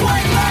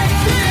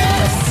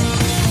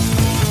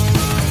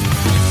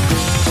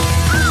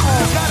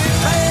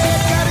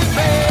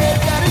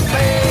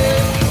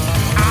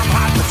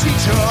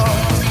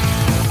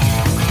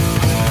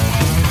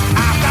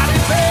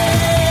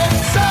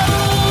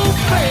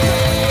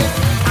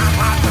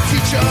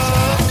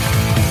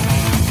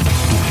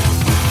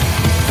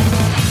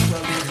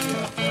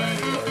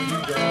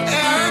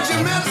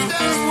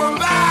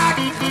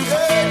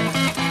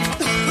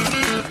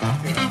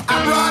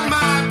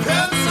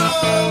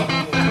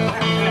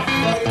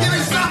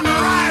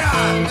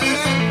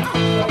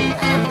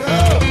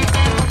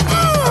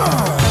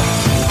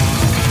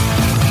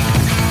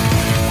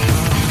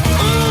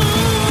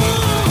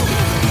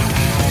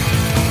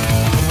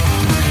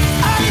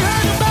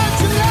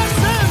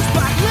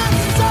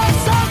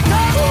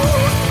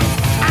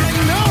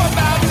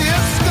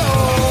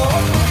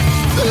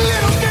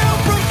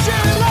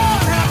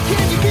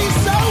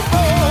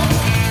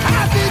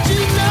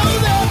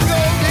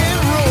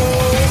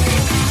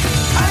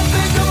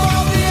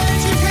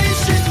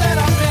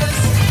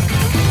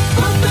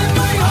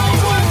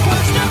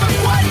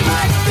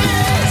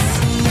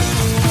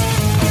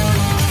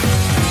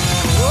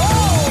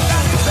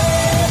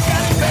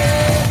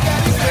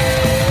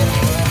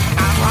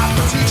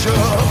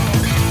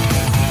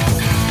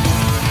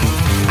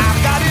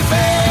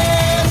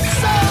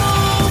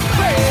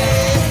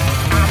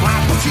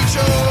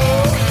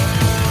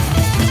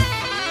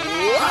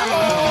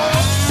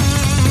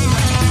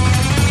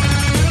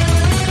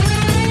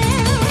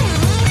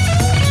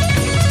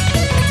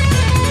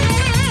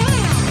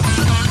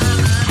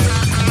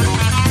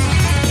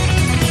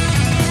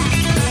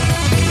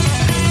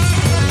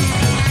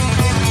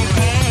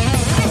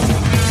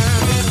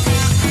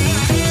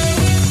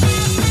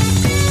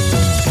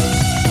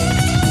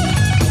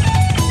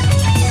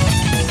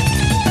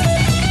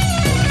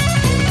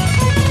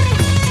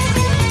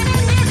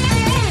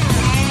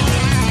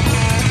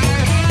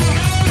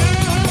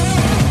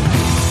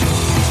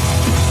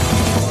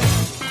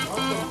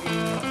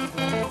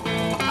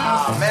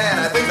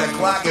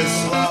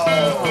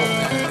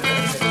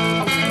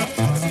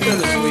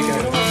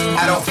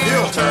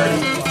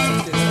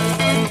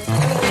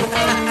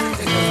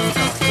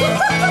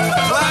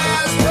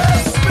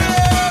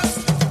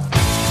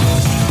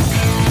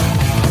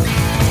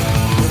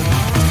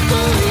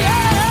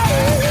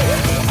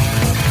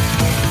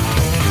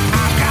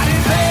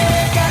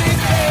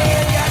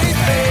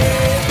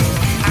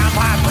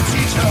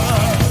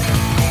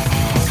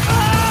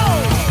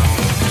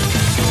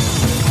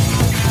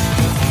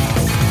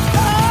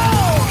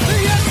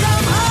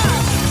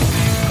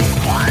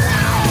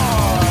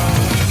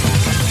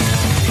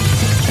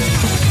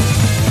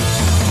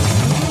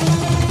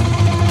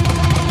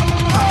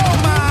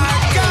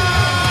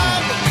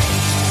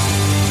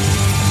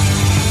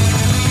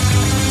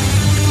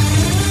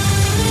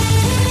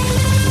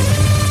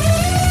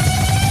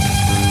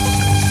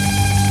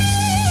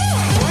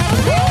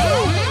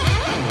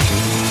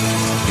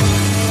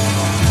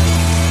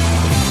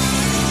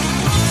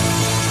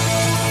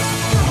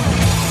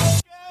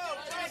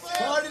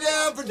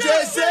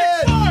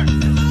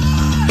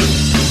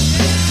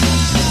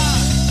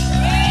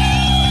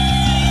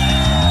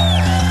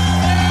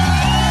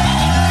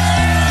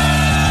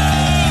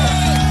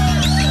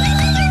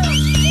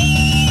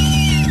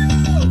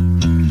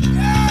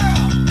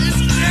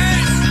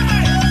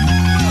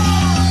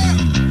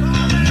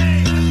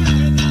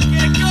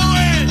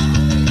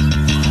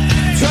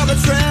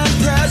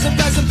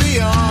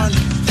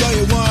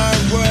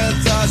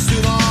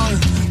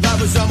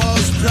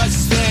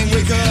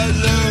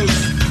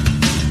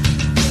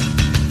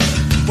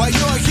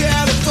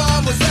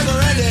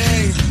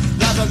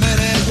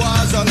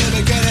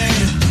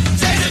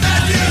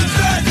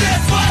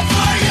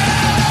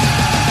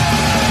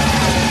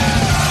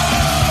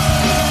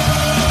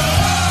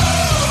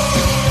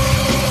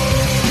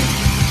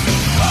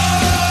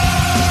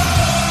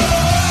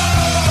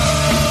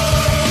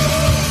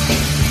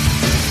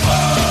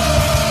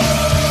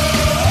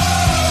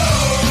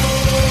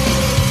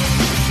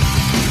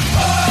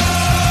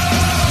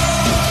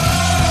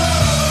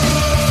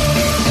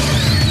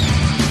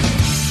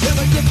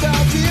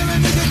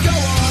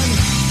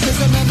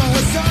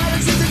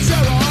silence is a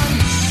show on.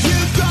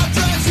 You've got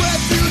friends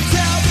with you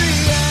till the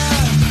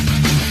end.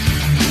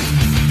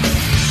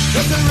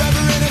 There's a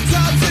rubber in a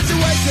tough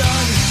situation.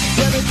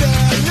 When it's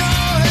there, no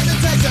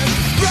hesitation.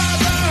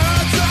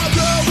 Brotherhood's all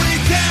good, we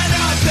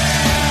cannot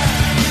stand.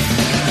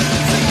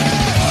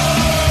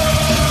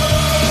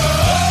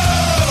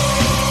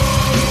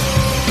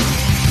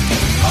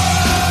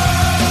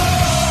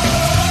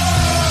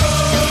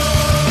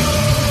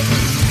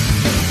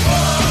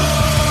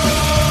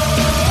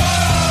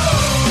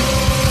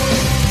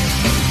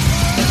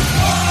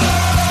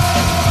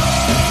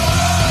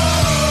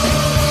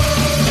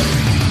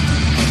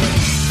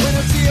 When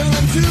it's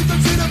feeling to go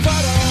to the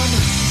bottom,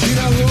 you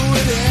know who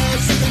it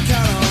is you can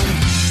count on.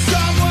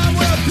 Someone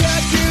will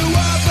pick you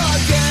up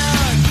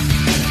again.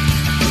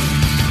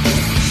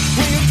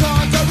 We can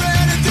conquer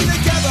anything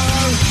together.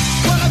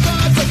 One of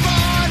us are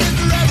born and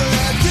forever.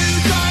 And to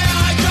die,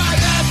 I die,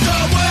 that's the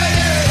way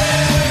it is.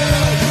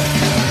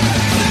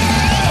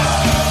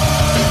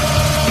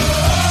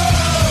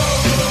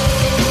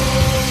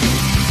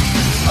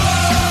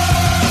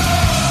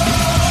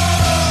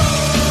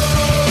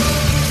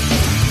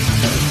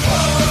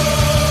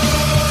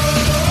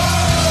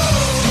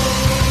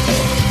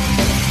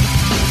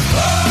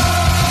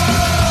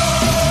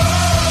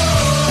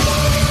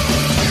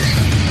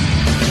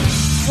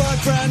 To our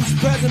friends,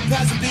 present,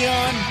 past, and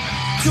beyond.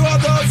 To all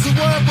those who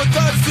weren't with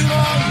us too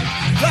long.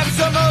 Life's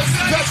the most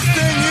precious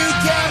thing you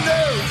can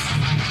do.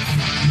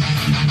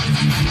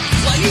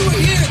 While you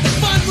were here, the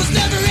fun was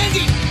never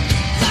ending.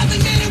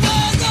 Laughing made it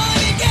all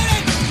going to get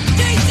it.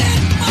 Jason,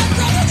 my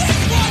brother, this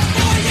one's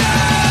for you.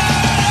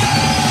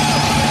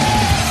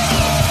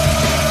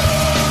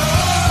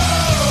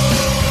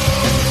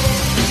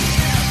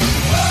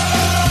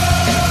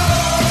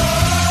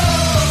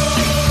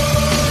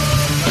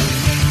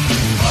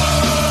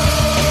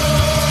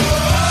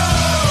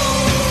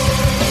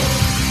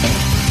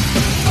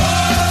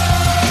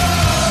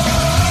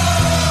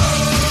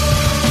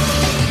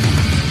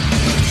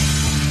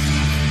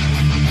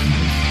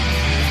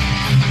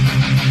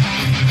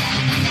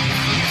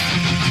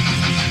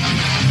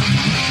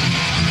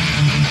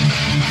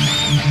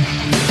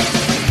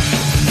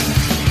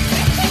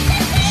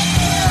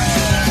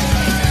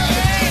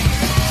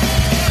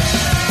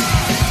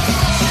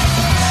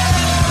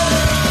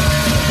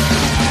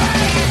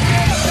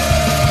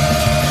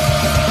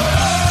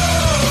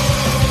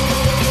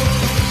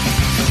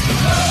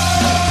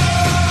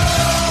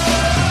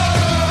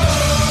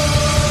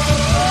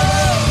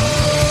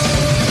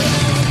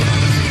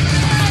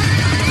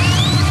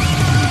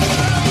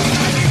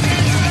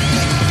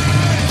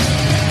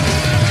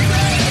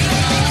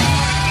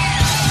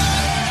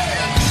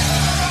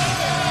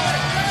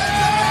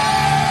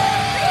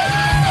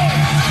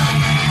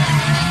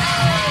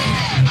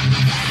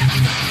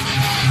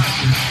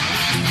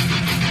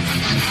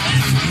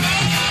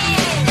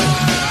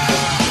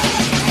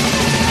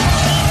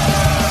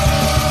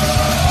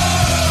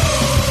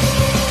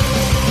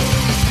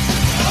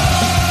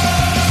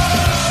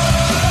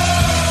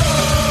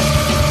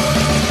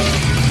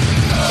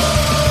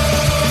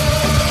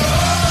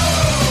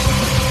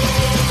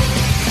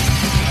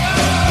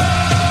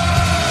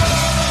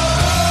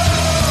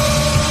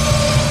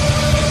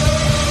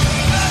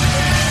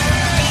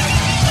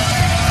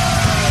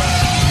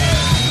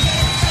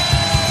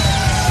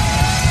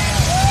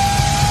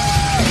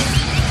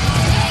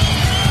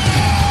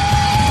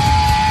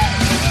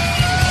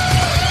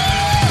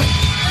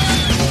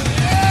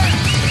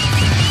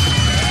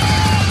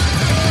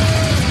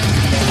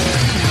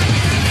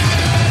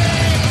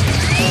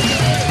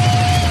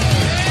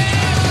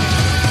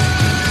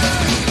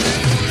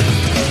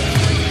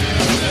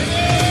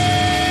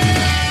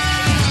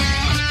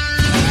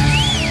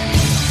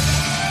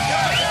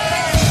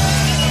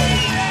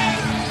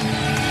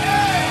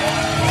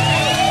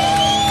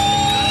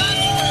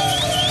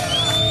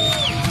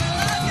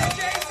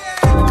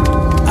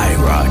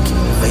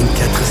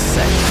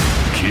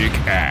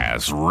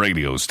 Kick-ass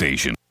radio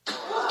station. Are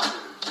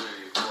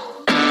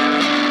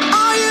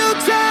you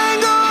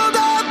tangled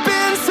up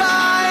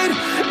inside?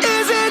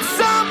 Is it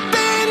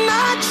something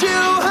that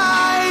you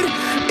hide?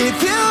 If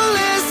you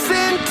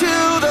listen to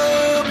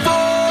the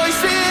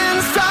voice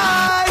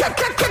inside,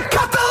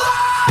 cut the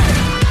line!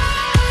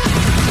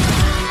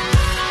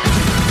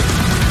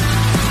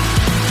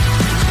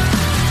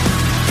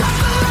 Cut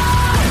the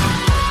line!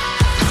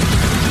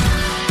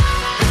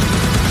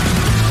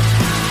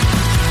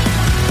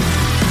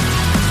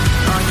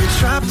 Are you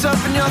trapped up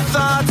in your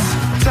thoughts,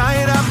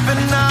 tied up in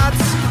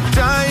knots,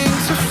 dying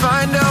to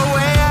find a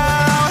way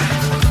out?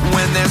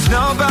 When there's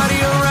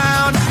nobody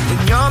around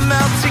and you're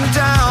melting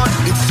down,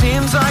 it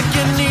seems like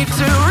you need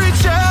to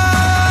reach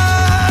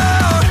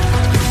out.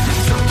 Is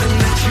there something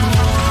that you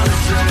wanna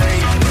say?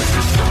 Is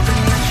there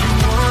something that you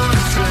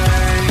wanna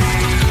say?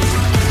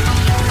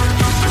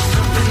 Is there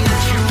something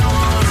that you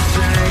wanna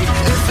say?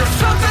 Is there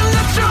something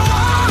that you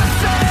wanna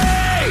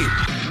say?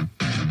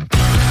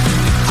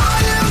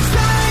 Are you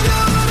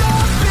tangled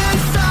up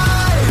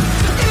inside?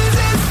 Is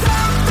it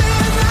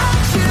something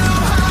that you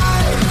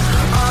hide?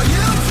 Are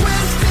you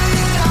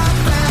twisted up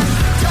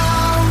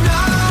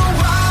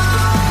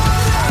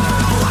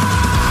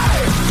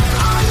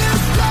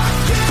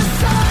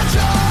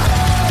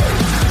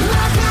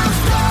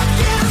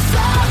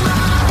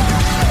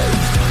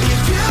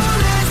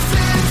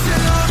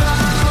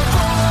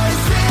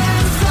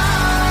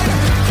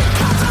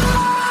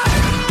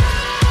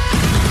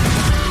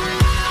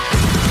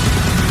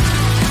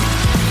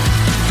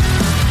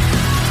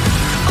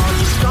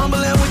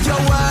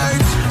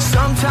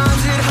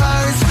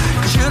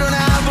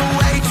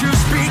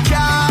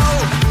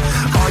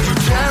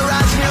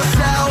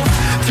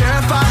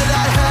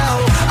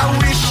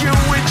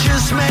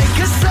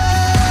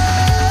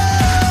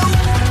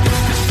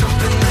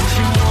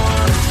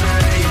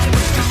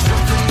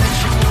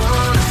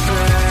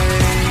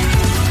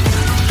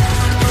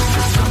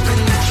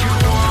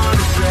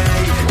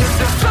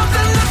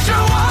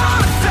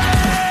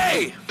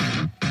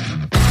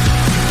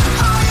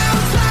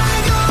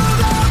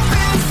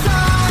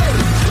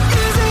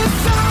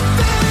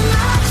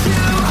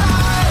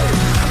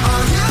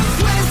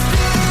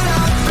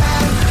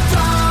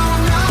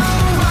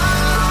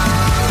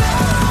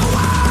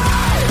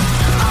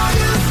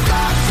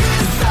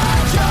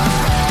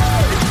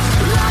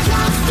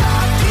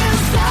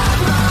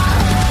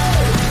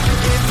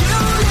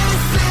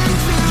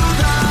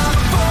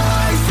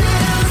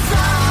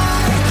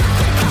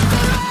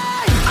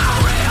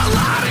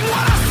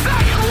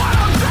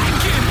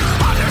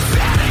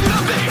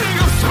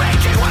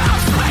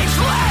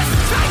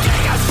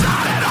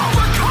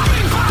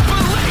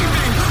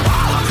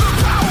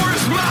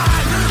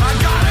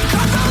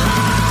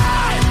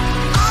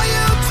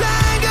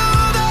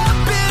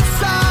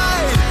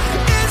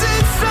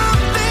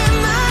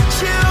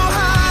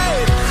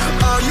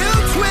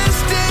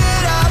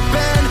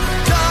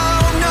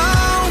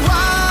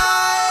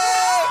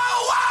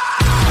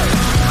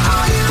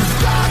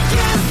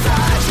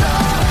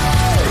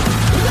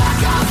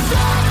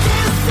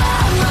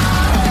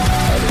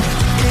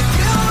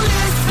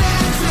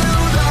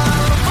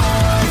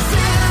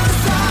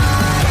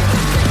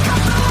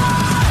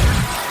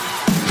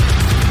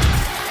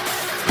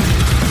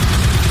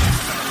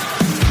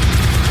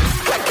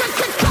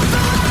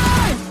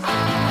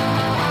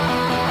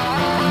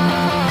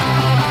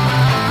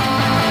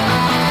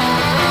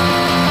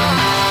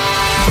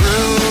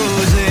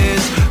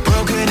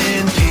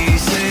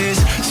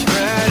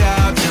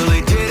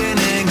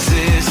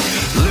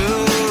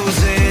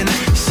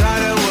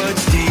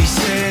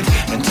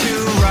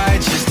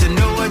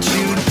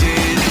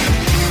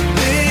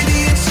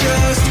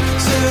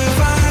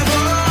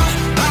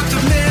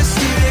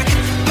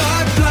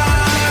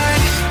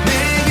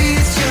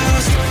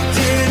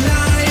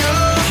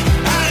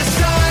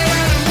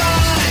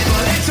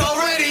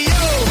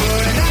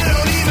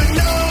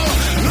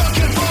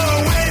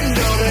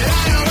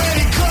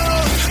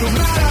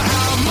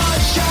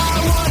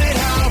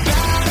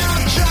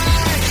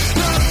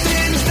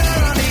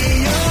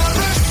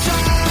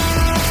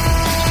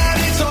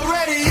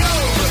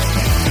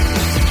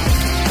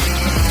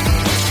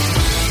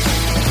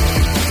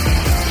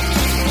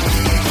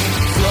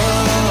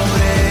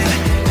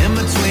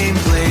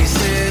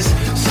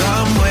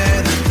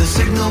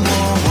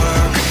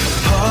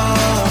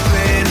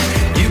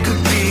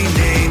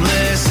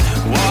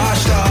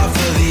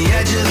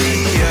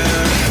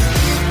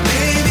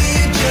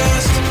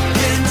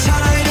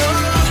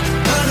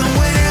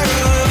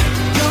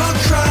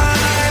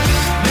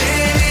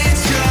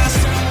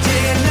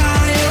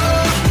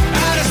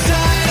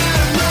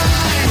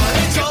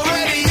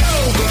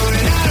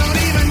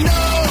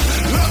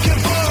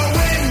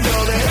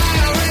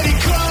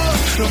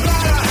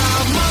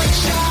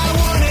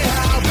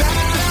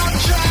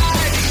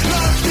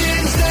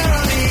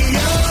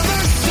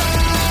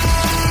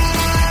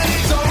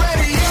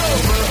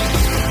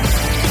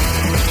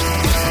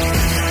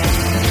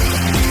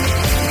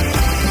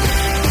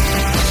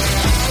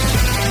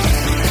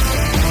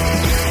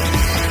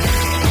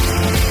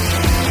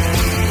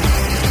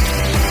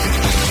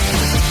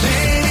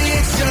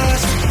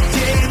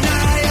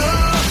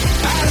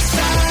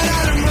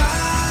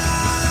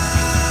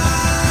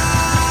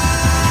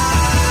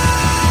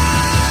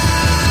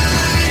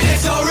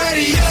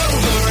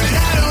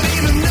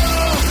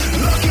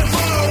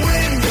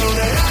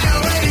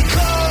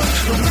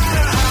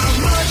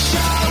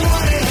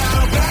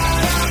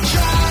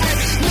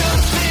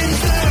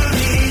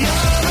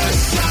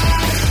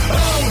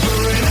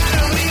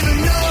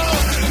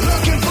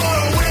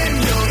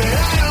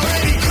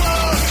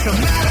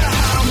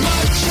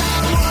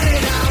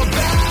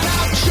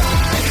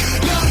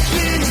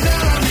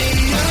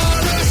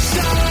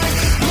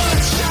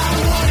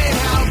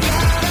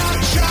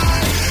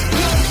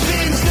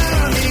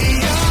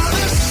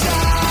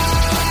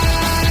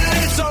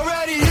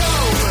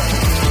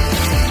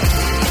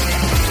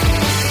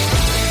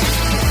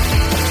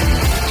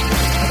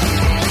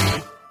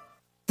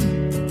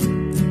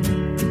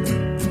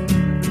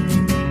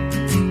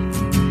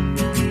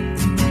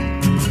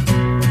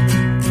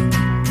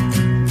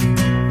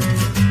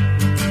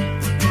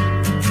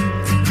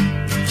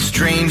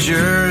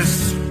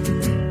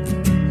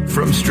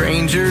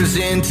strangers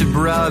into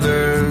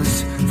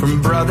brothers,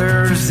 from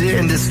brothers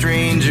into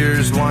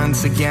strangers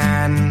once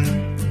again.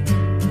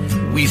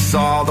 We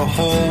saw the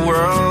whole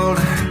world,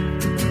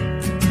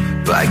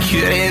 but I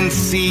couldn't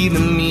see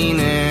the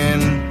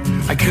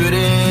meaning. I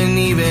couldn't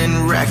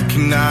even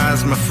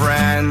recognize my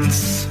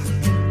friends.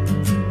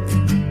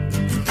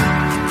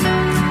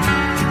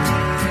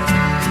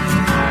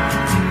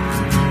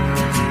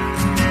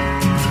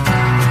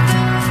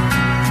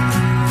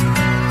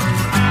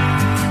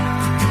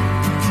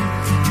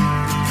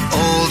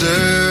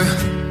 Older,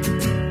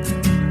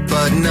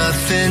 but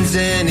nothing's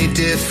any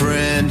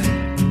different.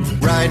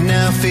 Right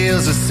now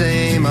feels the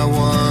same, I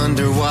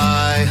wonder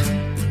why.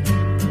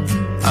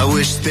 I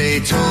wish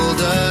they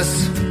told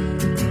us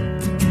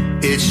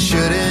it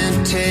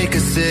shouldn't take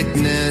a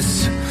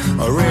sickness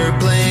or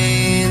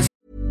airplanes.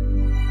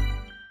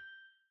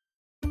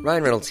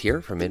 Ryan Reynolds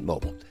here from Mint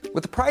Mobile.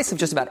 With the price of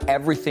just about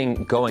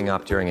everything going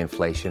up during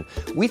inflation,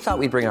 we thought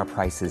we'd bring our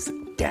prices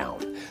down.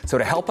 So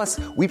to help us,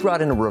 we brought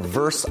in a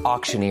reverse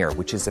auctioneer,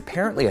 which is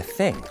apparently a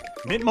thing.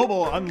 Mint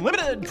Mobile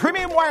Unlimited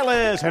Premium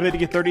Wireless. How to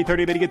get 30,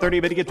 30, bit to get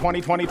 30, bit to get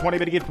 20, 20, 20,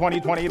 bit to get 20,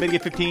 20, bit to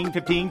get 15,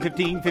 15,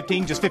 15,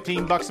 15, just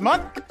 $15 a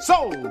month?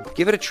 Sold!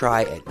 Give it a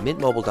try at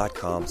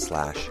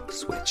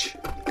mintmobile.com/switch.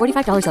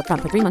 $45 up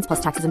front for 3 months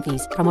plus taxes and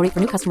fees. Promo rate for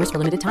new customers for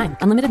limited time.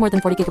 Unlimited more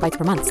than 40 gigabytes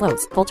per month.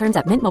 Slows full terms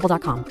at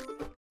mintmobile.com.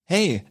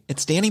 Hey,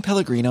 it's Danny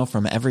Pellegrino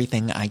from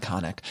Everything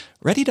Iconic.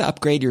 Ready to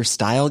upgrade your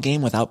style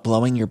game without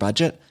blowing your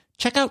budget?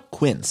 Check out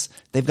Quince.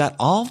 They've got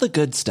all the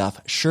good stuff,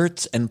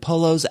 shirts and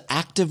polos,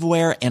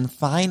 activewear, and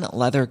fine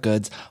leather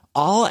goods,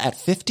 all at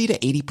 50 to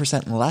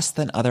 80% less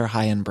than other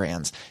high-end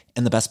brands.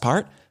 And the best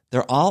part?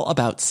 They're all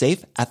about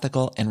safe,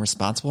 ethical, and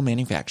responsible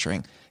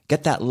manufacturing.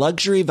 Get that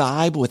luxury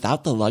vibe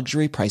without the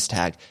luxury price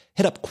tag.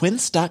 Hit up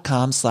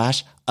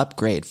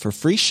quince.com/upgrade for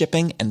free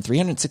shipping and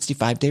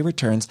 365-day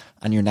returns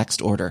on your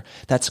next order.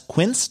 That's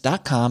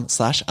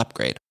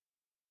quince.com/upgrade.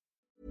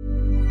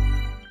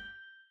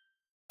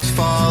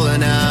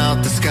 Falling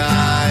out the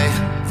sky.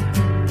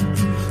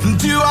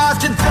 Do I have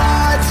to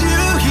die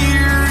to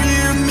hear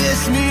you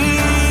miss me?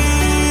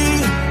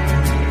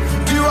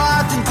 Do I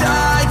have to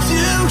die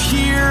to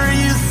hear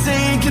you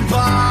say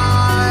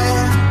goodbye?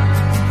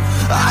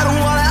 I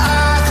don't wanna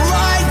act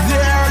like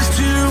there's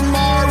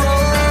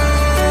tomorrow.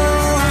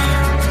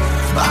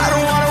 I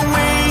don't wanna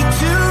wait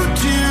to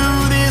do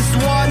this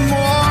one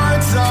more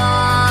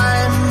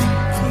time.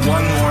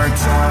 One more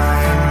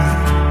time.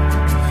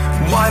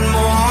 One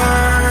more.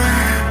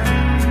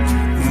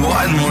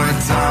 One more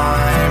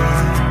time.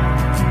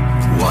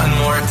 One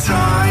more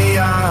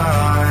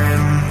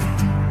time.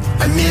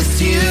 I miss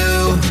you.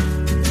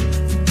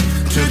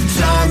 Took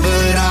time,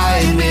 but I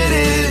admit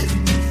it.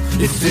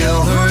 It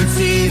still hurts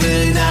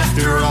even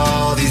after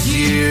all these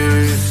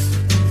years.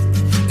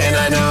 And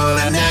I know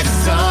that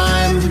next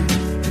time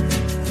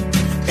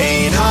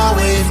ain't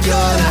always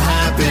gonna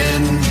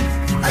happen.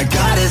 I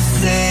gotta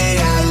say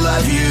I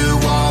love you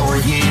while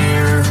we're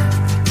here.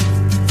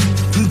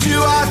 Do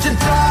I have to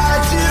die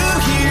to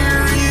hear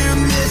you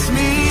miss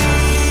me?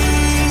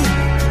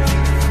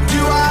 Do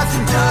I have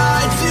to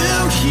die to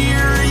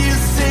hear you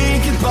say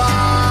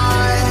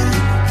goodbye?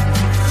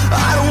 I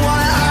don't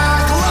wanna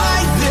act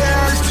like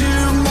there's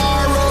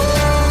tomorrow.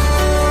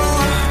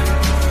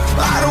 I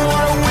don't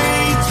wanna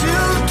wait to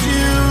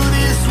do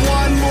this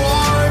one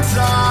more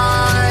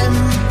time.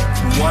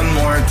 One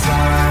more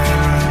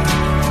time.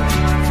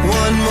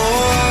 One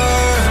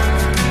more.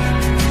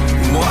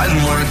 One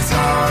more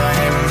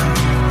time.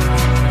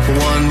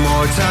 One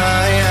more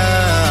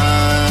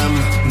time.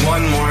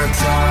 One more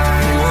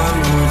time. One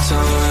more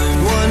time.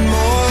 One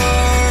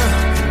more.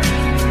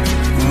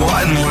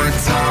 One more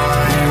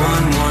time.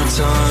 One more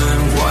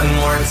time. One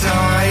more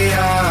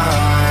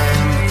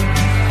time.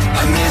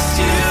 I miss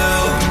you.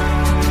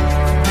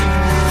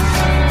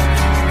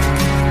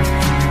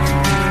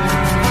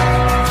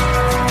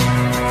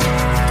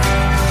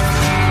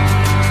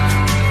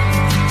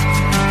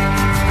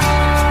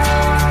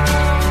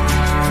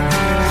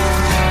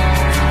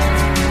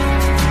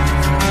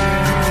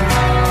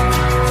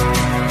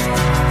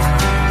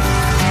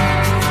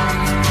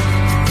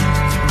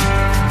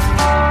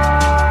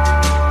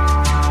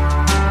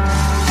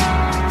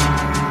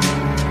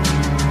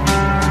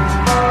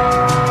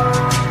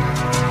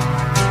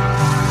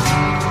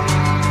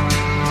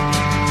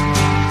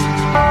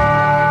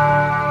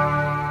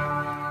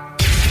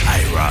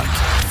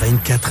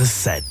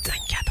 IROCK247.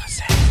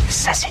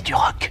 Ça, c'est du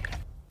rock.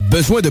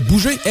 Besoin de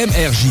bouger?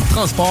 MRJ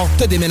Transport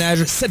te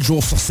déménage 7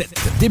 jours sur 7.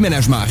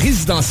 Déménagement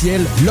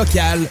résidentiel,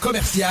 local,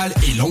 commercial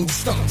et longue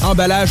distance.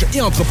 Emballage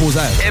et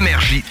entreposage.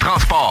 MRJ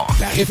Transport.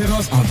 La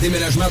référence en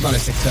déménagement dans le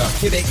secteur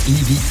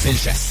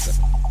Québec-Lévis-Felchasse.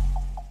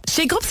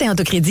 Chez Groupe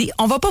Saint-Autocrédit,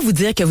 on va pas vous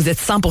dire que vous êtes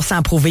 100%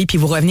 approuvé puis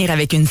vous revenir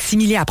avec une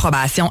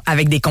simili-approbation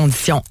avec des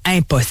conditions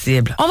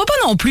impossibles. On va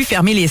pas non plus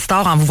fermer les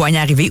stores en vous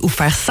voyant arriver ou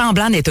faire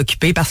semblant d'être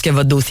occupé parce que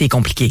votre dossier est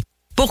compliqué.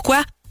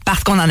 Pourquoi?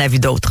 Parce qu'on en a vu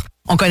d'autres.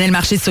 On connaît le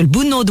marché sur le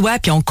bout de nos doigts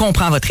puis on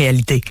comprend votre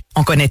réalité.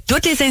 On connaît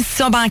toutes les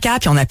institutions bancaires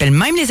puis on appelle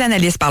même les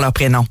analystes par leur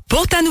prénom.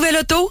 Pour ta nouvelle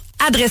auto,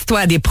 adresse-toi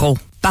à des pros.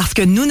 Parce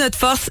que nous, notre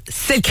force,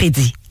 c'est le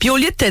crédit. Puis au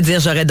lieu de te dire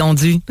j'aurais donc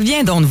dû,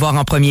 viens donc nous voir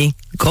en premier.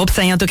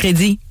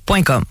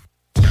 GroupeSaillantAucrédit.com.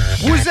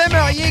 Vous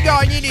aimeriez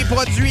gagner les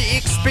produits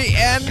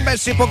XPN? Ben,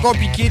 c'est pas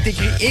compliqué.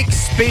 T'écris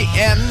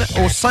XPN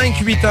au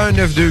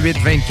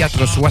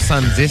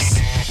 581-928-2470.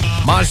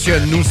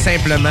 Mentionne-nous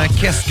simplement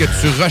qu'est-ce que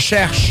tu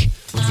recherches.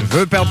 Tu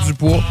veux perdre du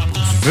poids?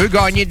 Tu veux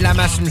gagner de la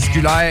masse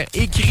musculaire?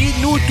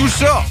 Écris-nous tout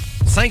ça.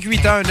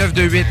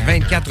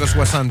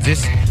 581-928-2470.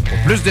 Pour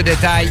plus de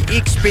détails,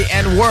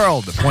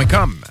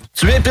 xpnworld.com.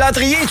 Tu es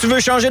plâtrier, tu veux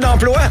changer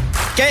d'emploi?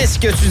 Qu'est-ce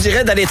que tu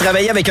dirais d'aller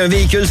travailler avec un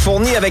véhicule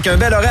fourni avec un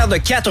bel horaire de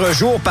 4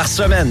 jours par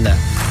semaine?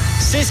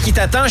 C'est ce qui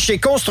t'attend chez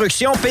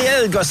Construction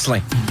PL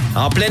Gosselin.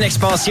 En pleine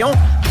expansion,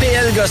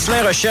 PL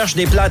Gosselin recherche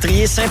des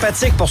plâtriers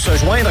sympathiques pour se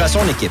joindre à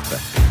son équipe.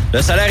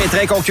 Le salaire est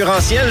très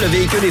concurrentiel, le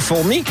véhicule est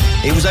fourni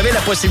et vous avez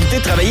la possibilité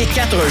de travailler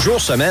 4 jours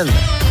semaine.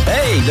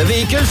 Hey, le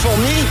véhicule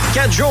fourni,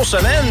 4 jours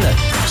semaine,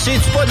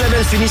 c'est-tu pas de la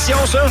belle finition,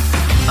 ça?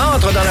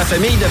 Entre dans la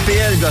famille de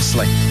PL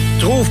Gosselin.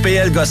 Trouve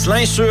PL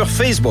Gosselin sur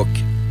Facebook.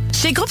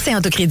 Chez Groupe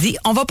Saillantaucrédit,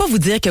 on va pas vous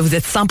dire que vous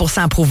êtes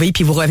 100% approuvé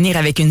puis vous revenir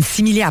avec une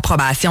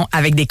simili-approbation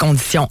avec des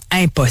conditions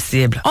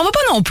impossibles. On va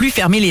pas non plus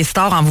fermer les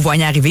stores en vous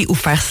voyant arriver ou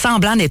faire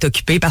semblant d'être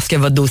occupé parce que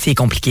votre dossier est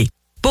compliqué.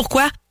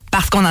 Pourquoi?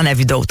 Parce qu'on en a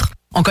vu d'autres.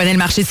 On connaît le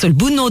marché sur le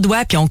bout de nos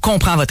doigts puis on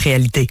comprend votre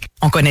réalité.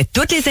 On connaît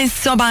toutes les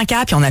institutions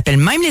bancaires puis on appelle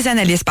même les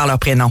analystes par leur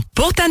prénom.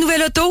 Pour ta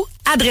nouvelle auto,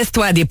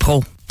 adresse-toi à des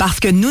pros. Parce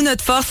que nous,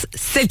 notre force,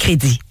 c'est le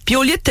crédit. Puis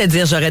au lieu de te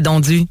dire j'aurais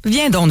donc dû,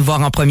 viens donc nous voir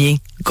en premier.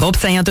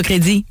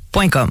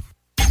 GroupeSaillantAucrédit.com.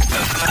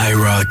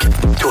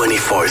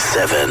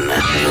 IROCK247.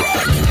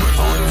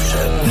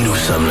 Nous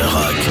sommes le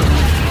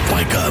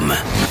rock.com.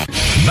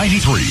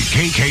 93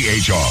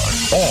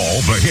 KKHR.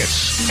 All the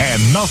hits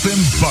and nothing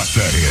but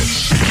the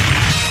hits.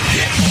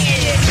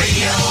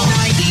 Radio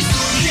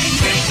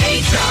 93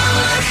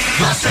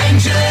 KKHR, Los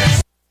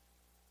Angeles.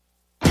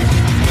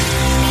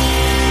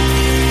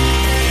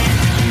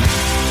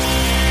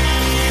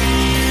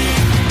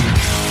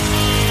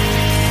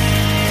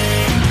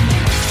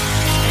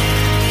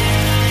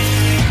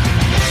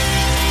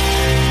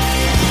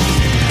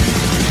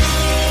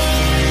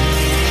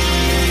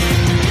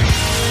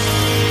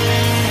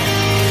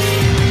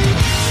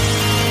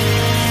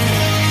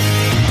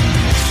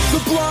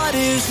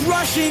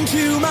 Rushing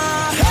to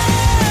my head.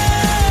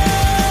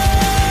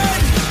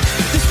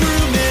 This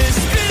room is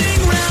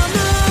spinning round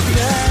the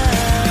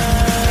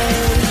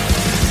bed.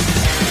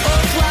 A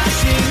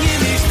flashing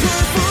image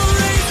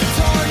perforates,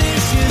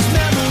 tarnishes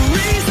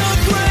memories of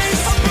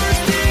grace. A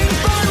bursting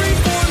fiery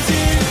forms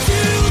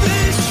into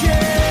this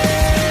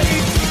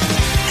shape.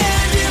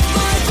 And if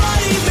my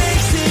body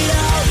makes it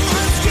out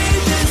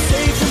unscathed and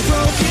safe from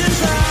broken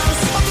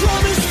house, a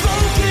promise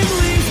spoken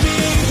leaves me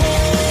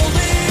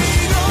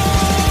holding on.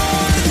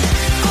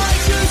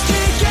 Just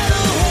can't get a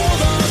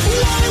hold of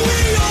why we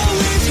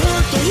always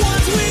hurt the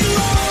ones we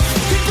love.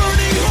 The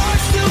burning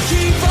hearts still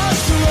keep us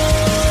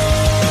strong.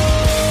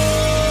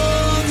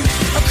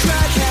 A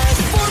crack has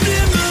formed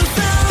in the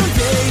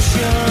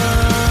foundation.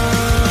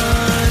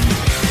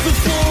 The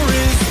floor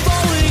is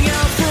falling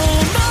out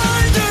from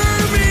under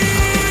me.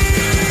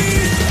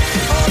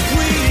 A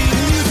pleading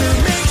loser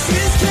makes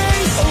his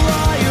case. A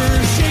liar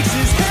shakes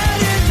his head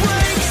and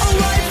breaks. A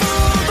life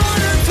of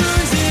honor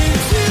turns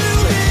into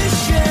his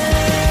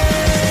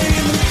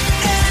shame.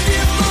 And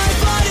if my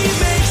body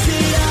makes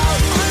it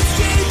out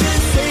unscathed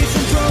and safe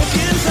from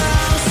broken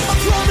house, a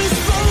promise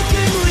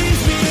broken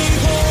leaves me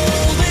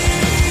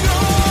holding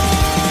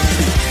on.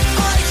 I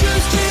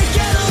just can't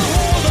get a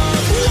hold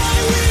of why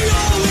we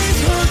always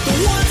hurt the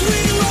ones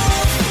we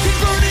love. The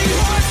burning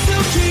hearts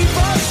still keep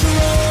us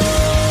strong.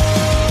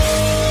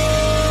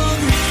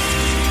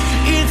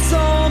 It's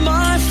all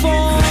my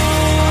fault.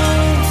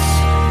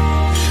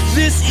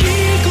 This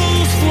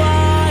eagle's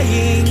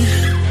flying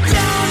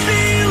down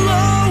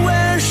below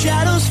where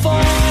shadows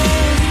fall.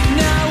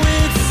 Now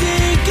it's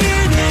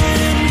sinking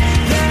in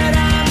that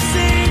I'm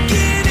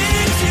sinking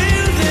into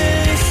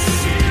this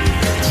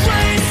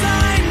place I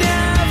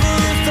never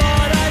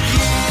thought I'd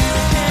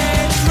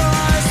get.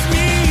 Trust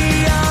me,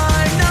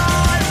 I'm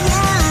not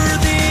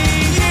worthy.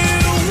 You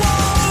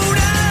won't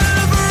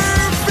ever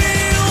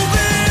feel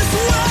this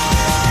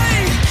way.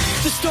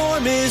 The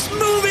storm is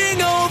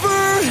moving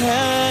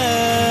overhead.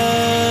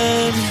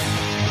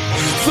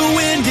 The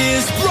wind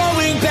is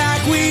blowing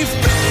back. We've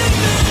been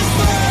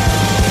misled.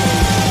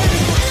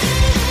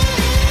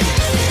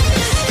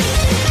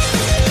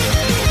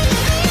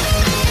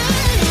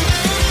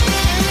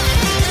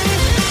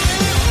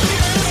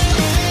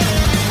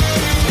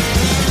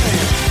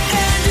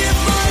 And if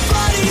my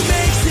body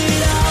makes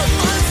it out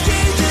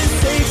unscathed and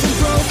safe from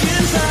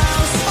broken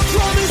house, a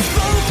promise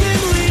broken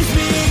leaves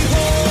me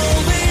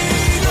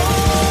holding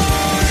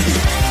on.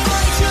 I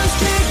just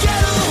can't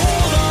get a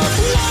hold of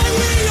why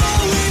we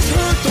always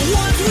hurt the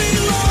ones we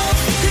love.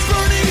 These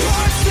burning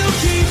hearts still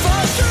keep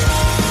us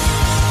strong.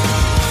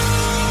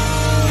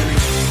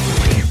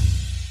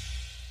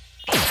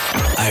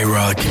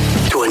 IROCK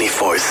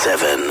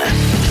 24/7.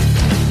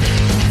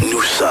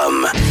 Nous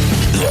sommes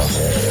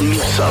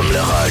le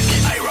rock.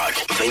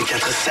 IROCK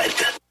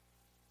 24/7.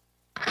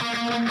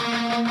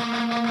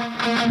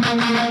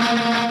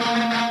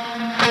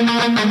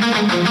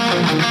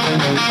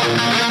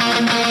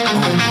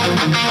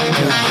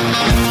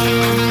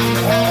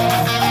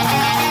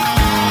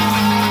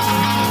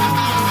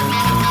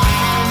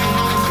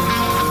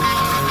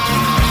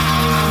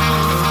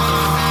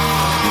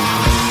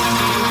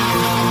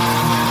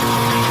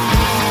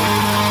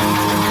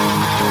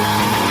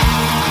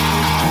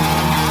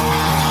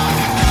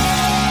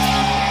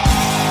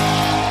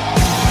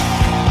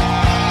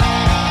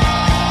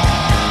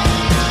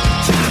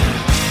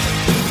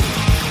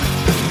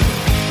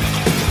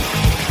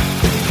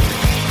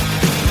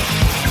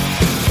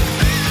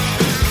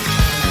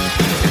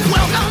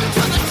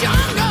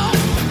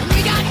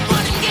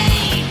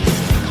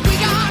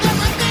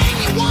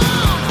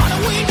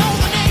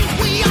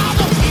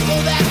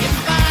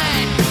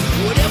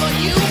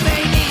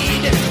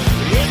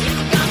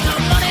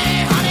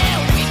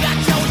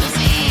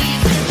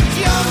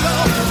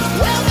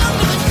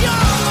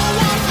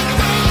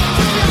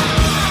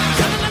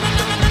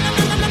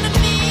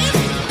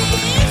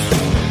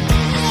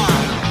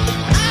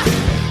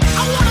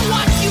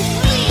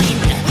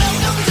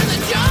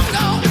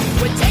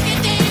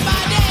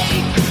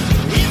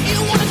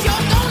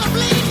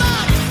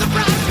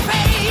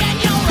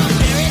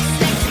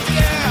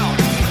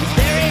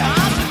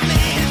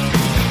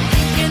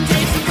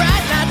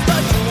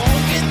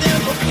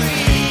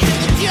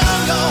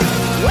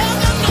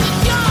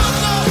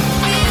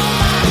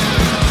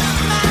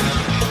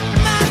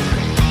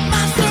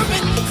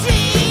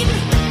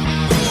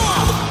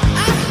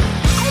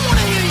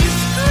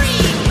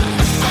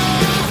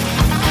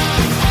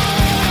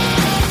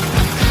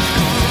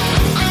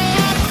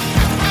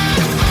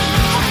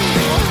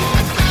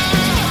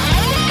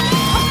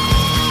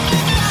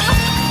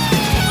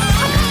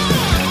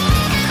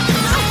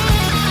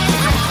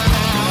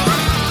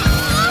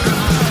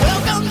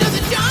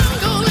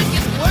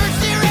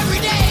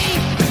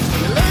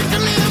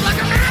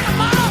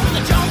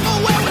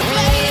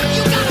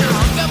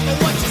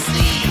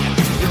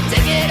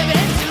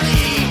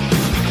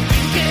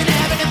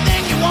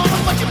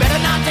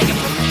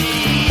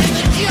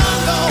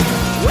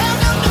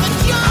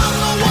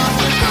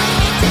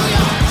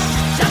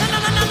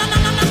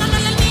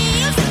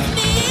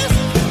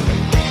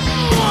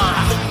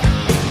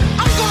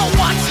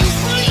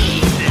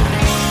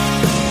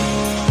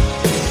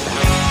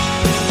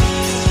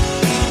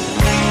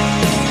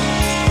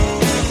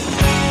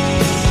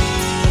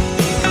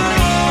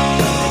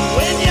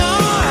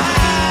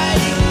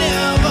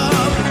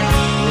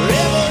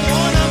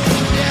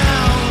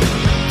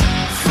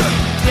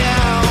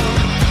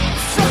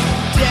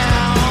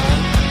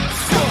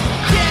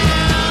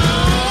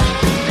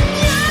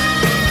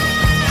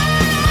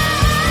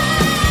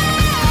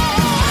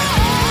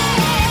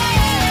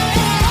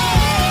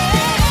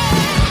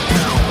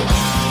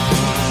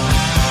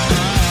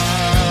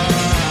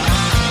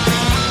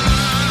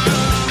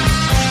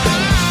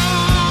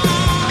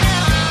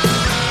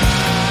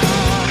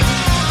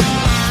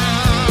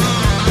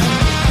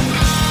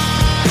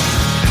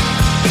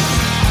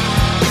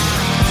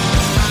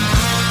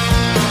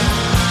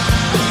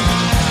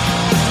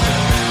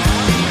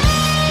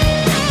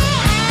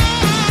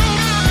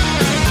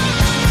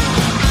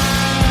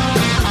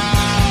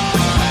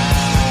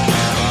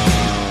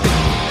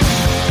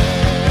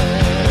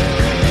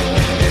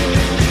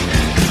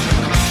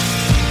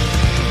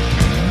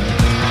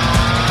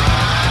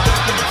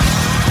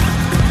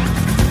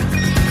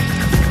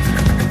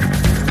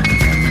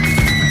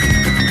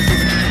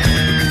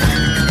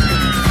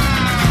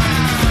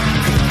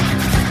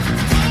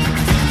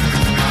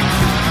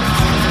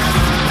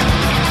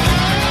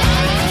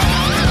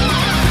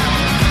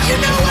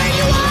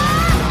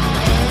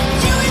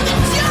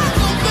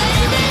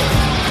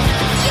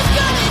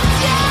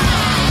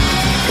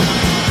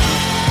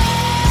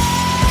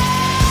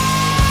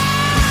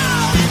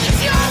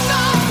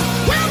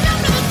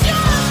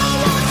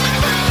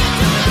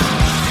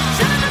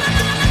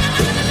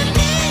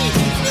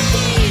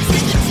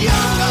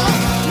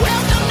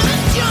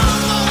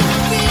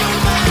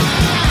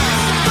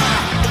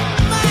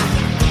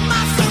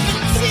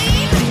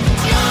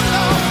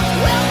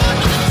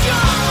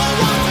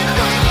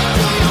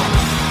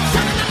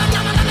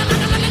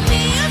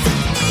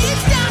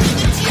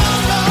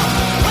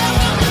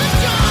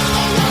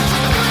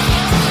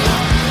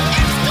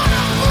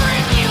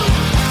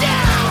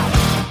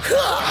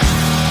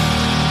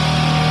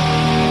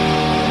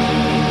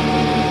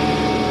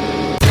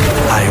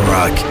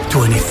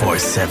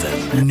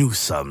 IROCK247. Nous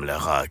sommes le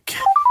rock.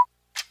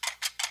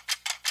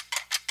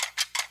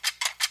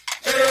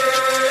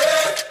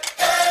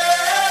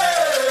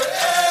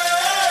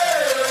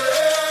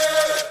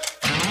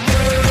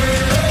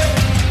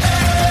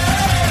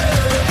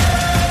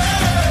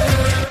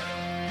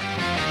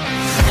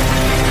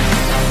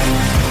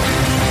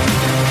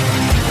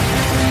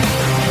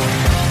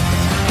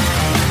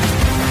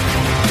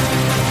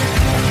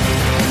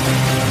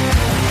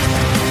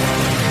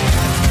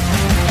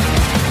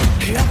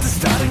 At the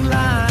starting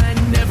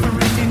line,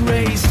 never-ending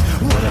race.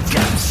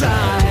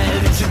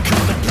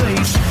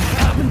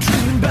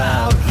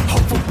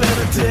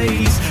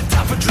 days.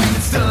 Time for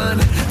dreaming, son.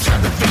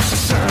 Time to face the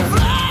sun.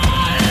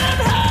 Flying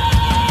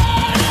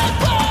high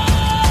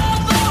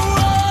above the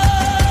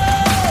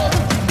world.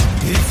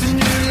 It's a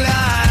new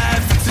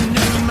life, it's a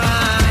new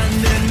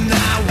mind, and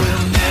I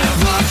will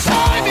never. The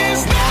time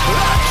is now.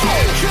 I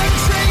can't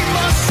contain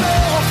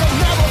myself. I've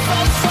never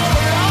felt so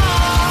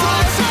alive. The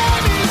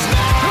time is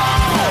now.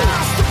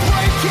 Past the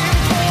breaking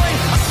point,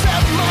 I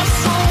set my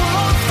soul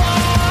on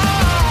fire.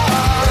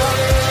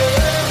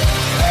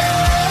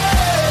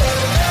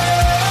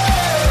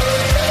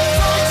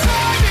 The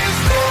time is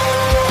now.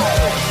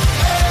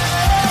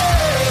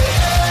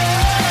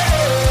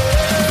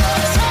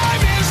 The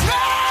time is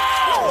now.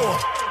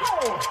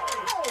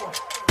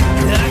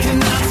 I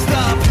cannot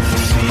stop,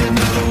 see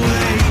another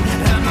way.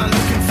 Am I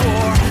looking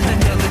for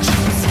another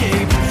cheap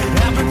escape?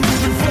 I've been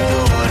moving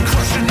forward,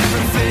 crushing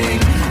everything.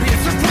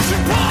 It's a push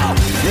and pull,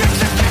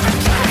 it's a give and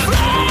take.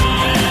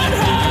 Flying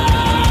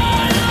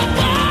high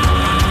above.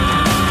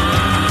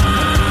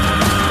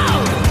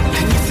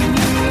 It's a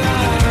new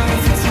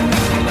life, it's a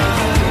new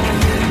life,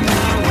 and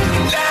I will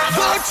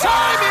never. The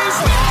time is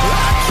now.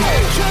 I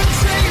can't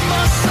contain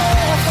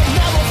myself. I've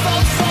never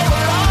felt so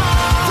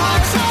alive. The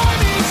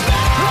time is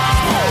now.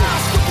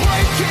 Past the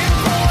breaking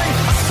point,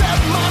 I set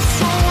my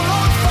soul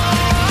on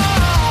fire.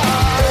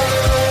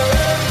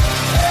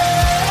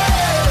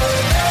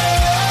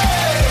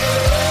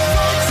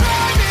 The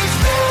time is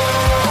now. The time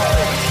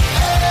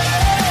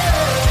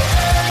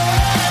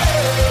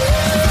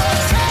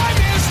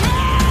is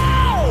now.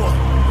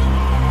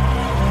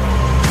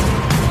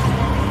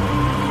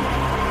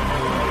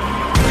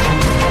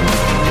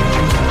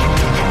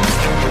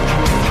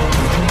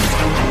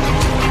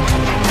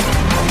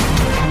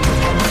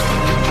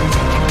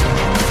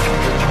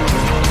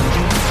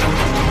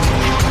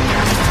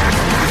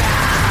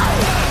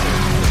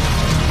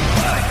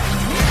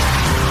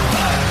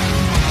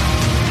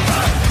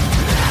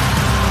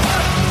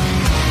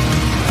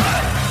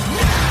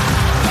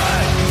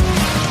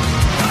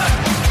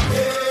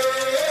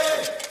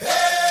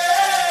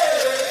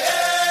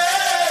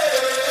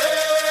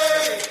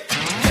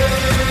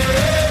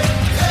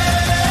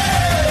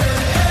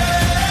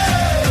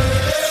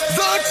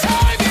 The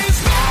time is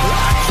now.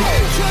 I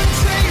can't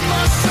contain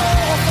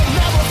myself. I've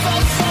never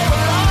felt so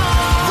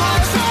alive. The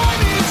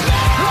time is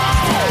now.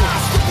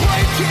 Past the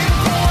breaking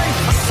point,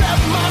 I set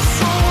my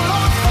soul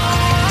on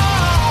fire.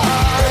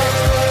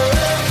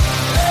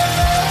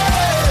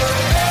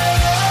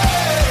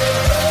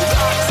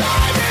 The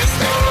time is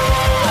now.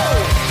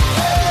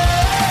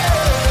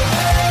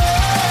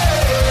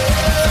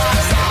 The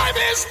time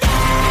is now.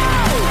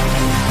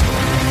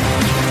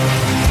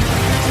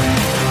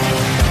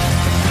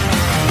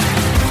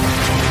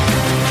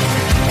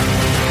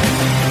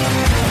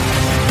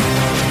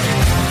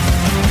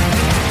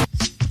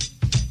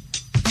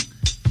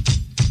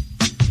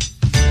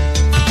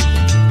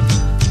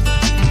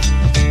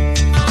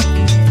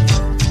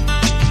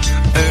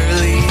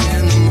 Early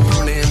in the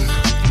morning,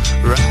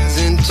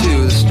 rising to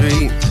the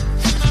street.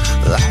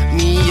 Light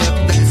me up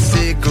that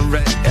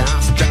cigarette,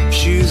 I'll strap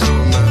shoes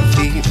on my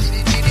feet.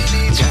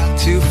 Got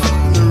to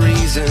find the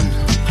reason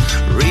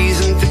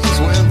things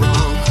went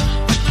wrong.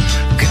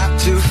 Got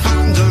to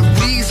find the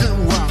reason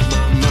why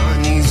my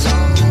money's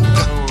all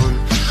gone.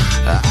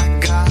 I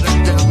got a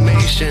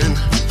Dalmatian,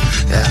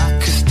 I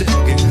can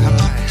still get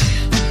high.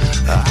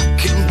 I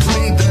can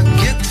play the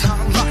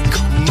guitar like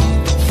a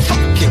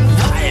motherfucking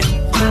riot.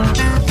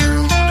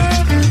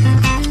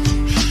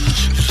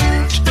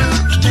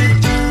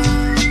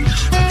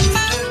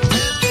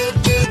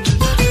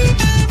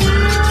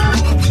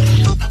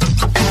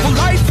 Well,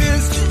 life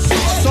is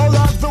so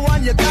love the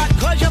one you got,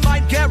 'cause you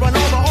might get run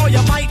over or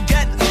you might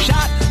get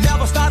shot.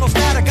 Never start no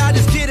static, I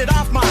just get it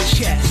off my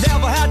chest.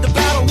 Never had to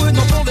battle with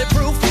no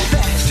bulletproof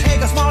vest.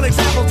 Take a small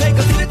example, take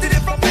a little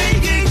bit from me.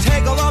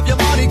 Take all of your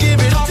money, give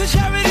it all to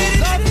charity.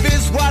 Love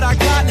is what I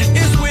got,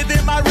 is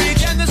within my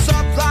reach. And the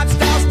subplot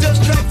styles still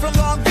straight from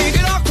Long Beach.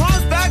 It all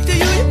comes back to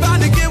you, you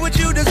bound to get what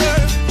you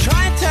deserve.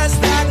 Try and test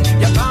that,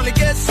 you bound to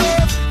get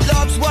served.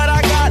 Love's what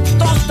I got,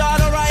 don't start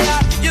a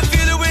riot. You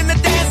feel it when the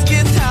dance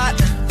gets hot.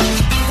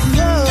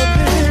 Love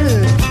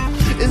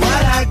is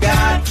what I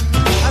got.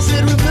 I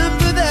said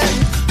remember that.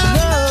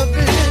 Love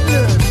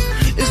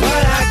is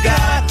what I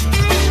got.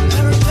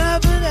 I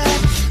remember that.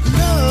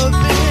 Love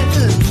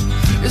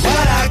is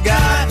what I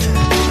got.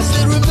 I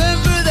said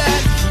remember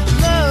that.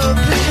 Love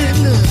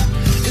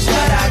is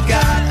what I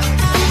got.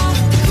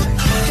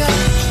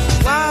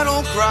 I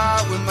don't cry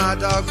when my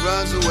dog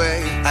runs away.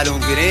 I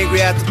don't get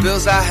angry at the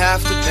bills I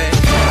have to pay.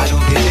 I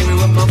don't get angry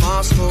when my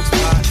mom smokes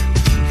pot.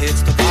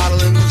 Hits the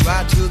bottle and goes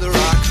right to the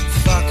rock.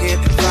 Fuck it,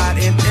 fight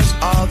it, it's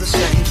all the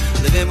same.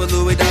 Living with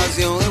Louis Dog's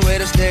the only way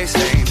to stay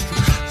sane.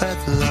 Let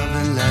the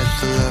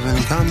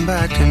loving come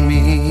back to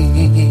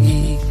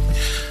me.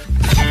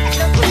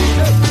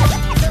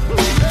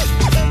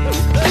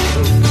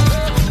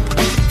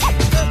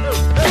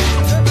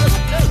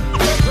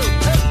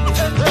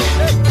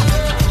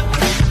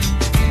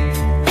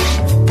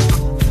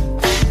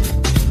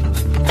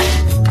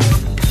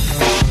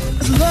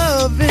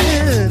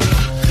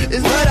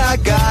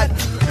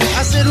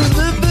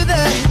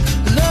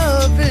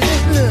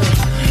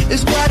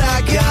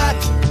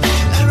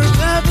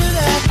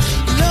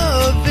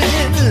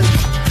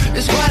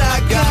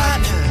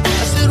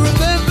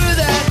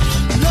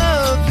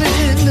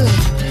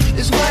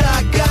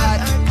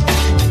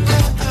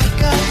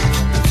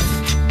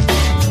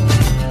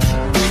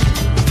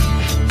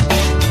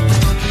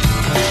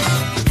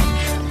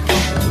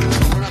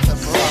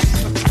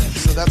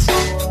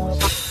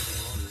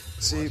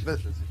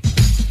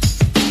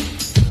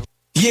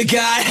 You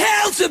got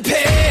hell to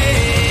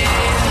pay,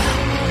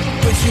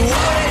 but you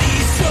already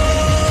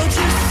sold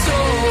your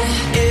soul.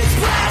 It's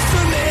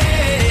blasphemy,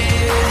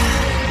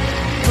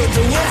 but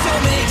the words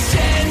don't make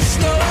sense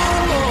no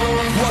more.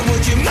 What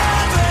would your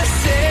mother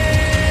say?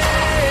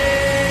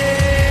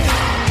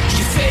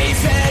 Your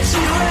faith has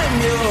you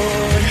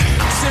immured,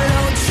 so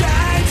don't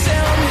try and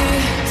tell me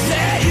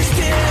that you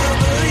still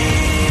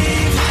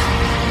believe.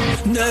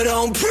 No,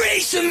 don't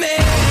preach to me.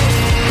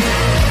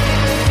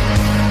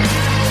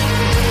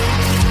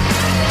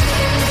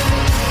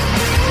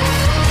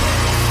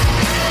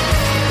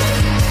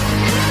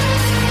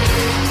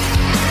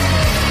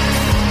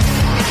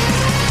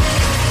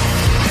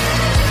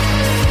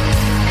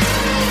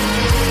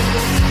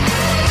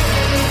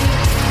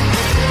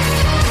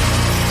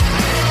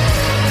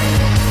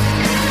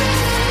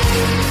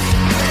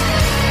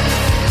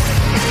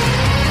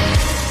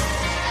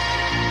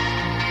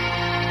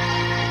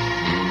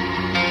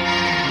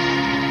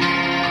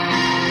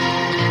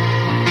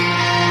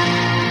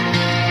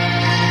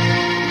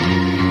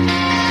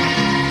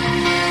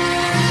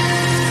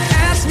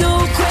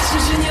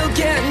 And you'll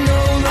get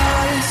no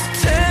lies.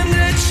 Turn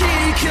the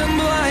cheek and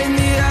blind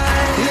the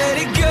eye. Let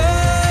it go.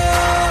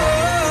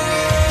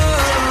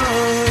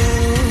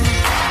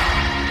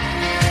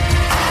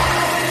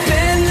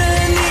 Bend the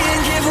knee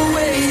and give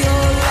away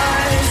your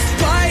life.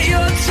 Bite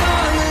your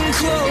tongue and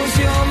close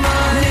your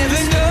mind.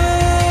 Never know,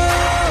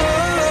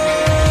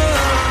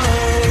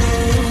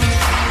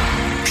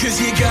 'cause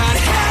you got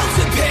hell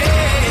to pay,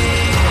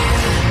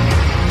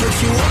 but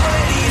you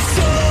already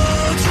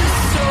sold your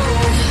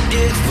soul.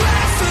 It's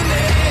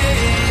blasphemy,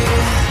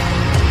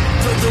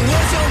 but the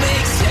words don't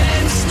make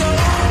sense no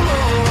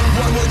more.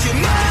 What would your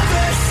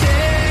mother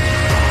say?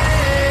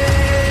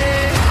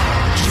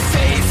 Your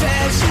faith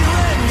has you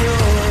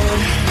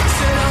immured,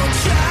 so don't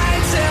try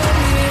and tell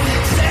me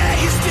that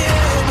you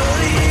still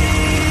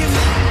believe.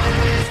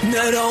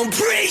 No, don't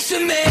preach to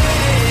me.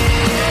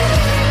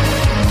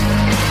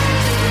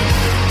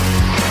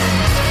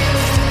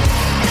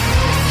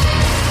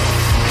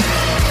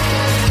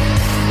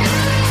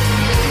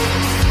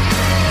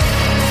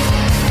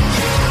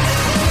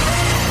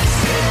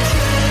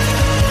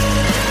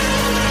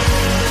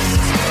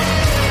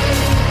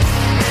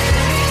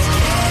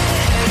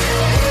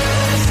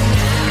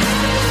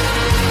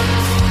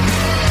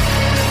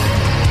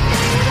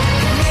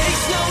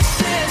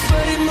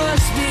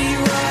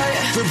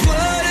 For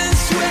blood and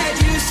sweat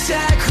you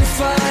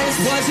sacrificed.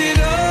 Was it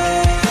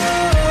all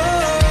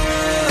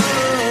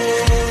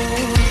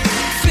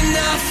for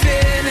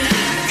nothing?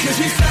 'Cause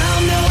we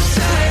found no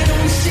sign,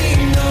 don't see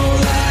no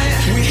light.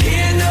 We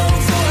hear no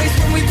voice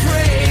when we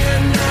pray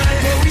at night.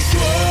 But we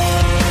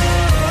swore,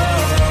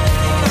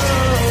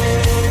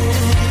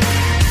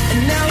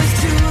 and now it's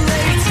too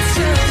late to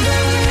turn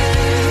back.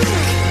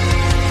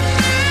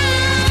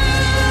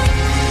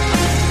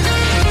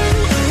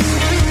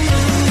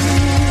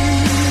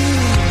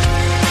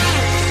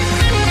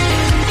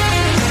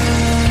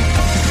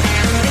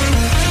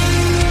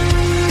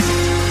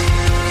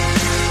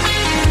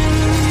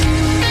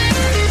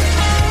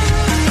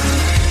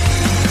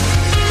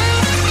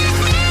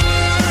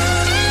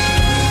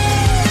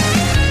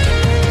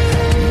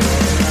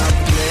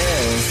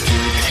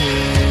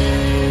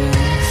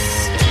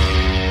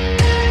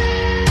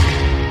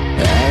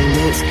 And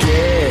it's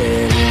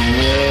getting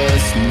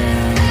worse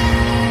now.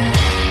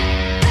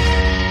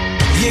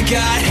 You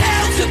got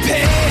hell to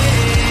pay,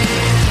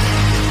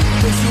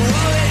 but you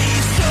already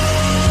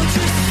sold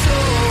your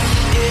soul.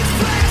 It's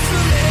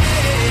blasphemy,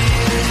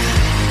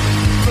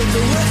 but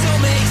the words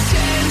don't make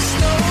sense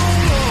no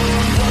more.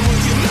 What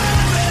would your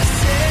mother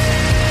say?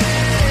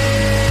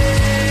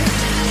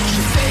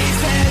 Your faith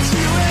has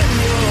you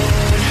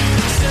immured,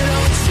 so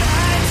don't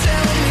try and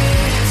tell me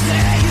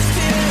that you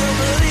still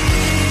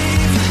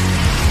believe.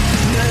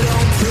 No,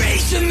 don't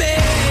preach to me.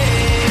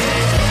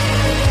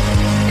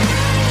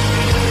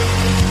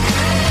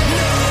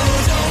 No,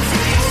 don't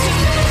preach to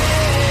me.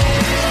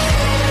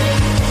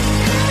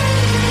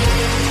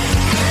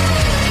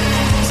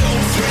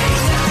 Don't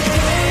preach to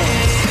me.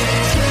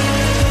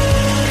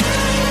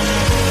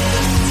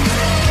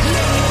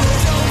 No,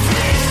 don't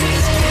preach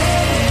this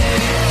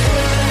game.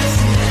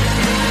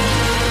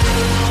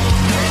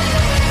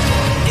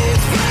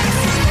 It's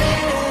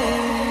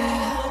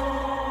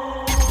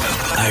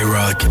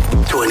IROCK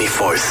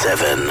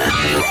 247.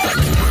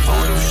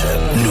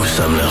 Nous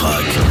sommes le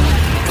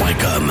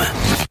rock.com.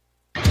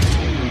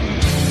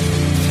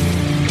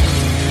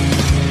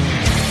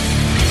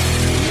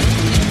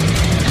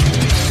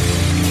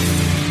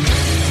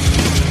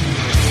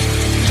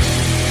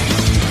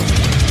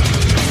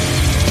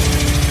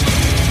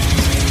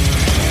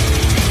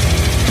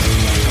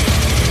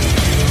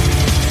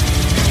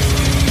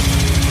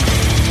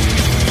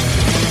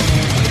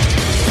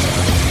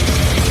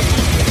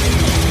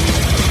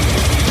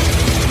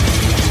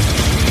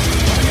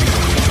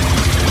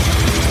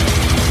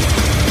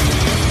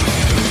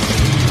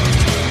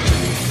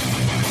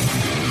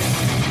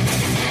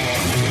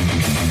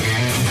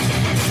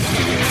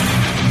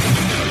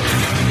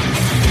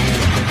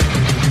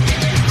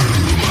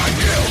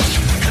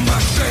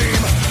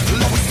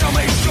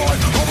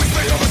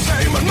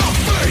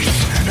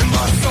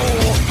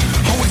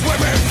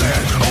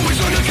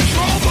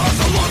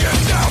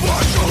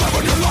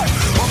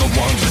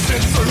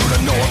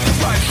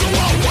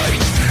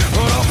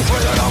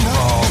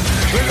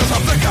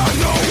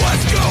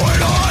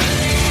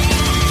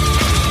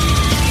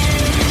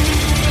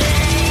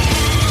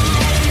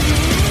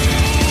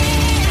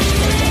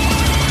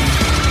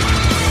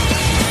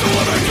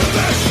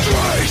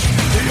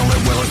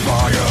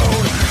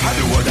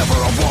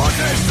 want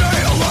to stay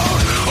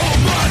alone. All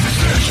my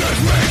decisions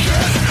make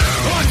it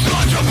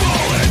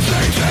untouchable and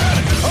tainted.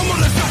 I'm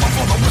gonna suffer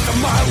for the rest of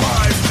my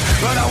life,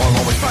 and I will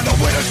always find a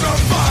way to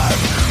survive.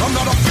 I'm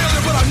not a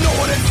failure, but I know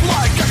what it's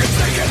like. I can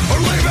take it or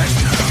leave it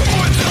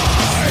or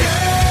die.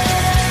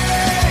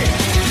 Hey,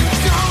 you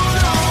don't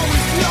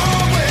always know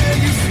where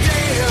you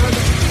stand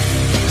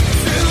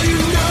till you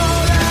know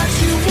that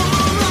you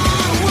won't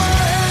run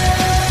away.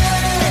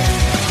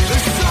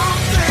 There's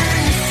something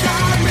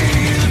inside me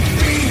that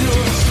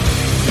feels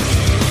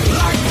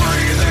like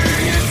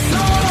breathing. It's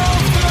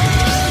over.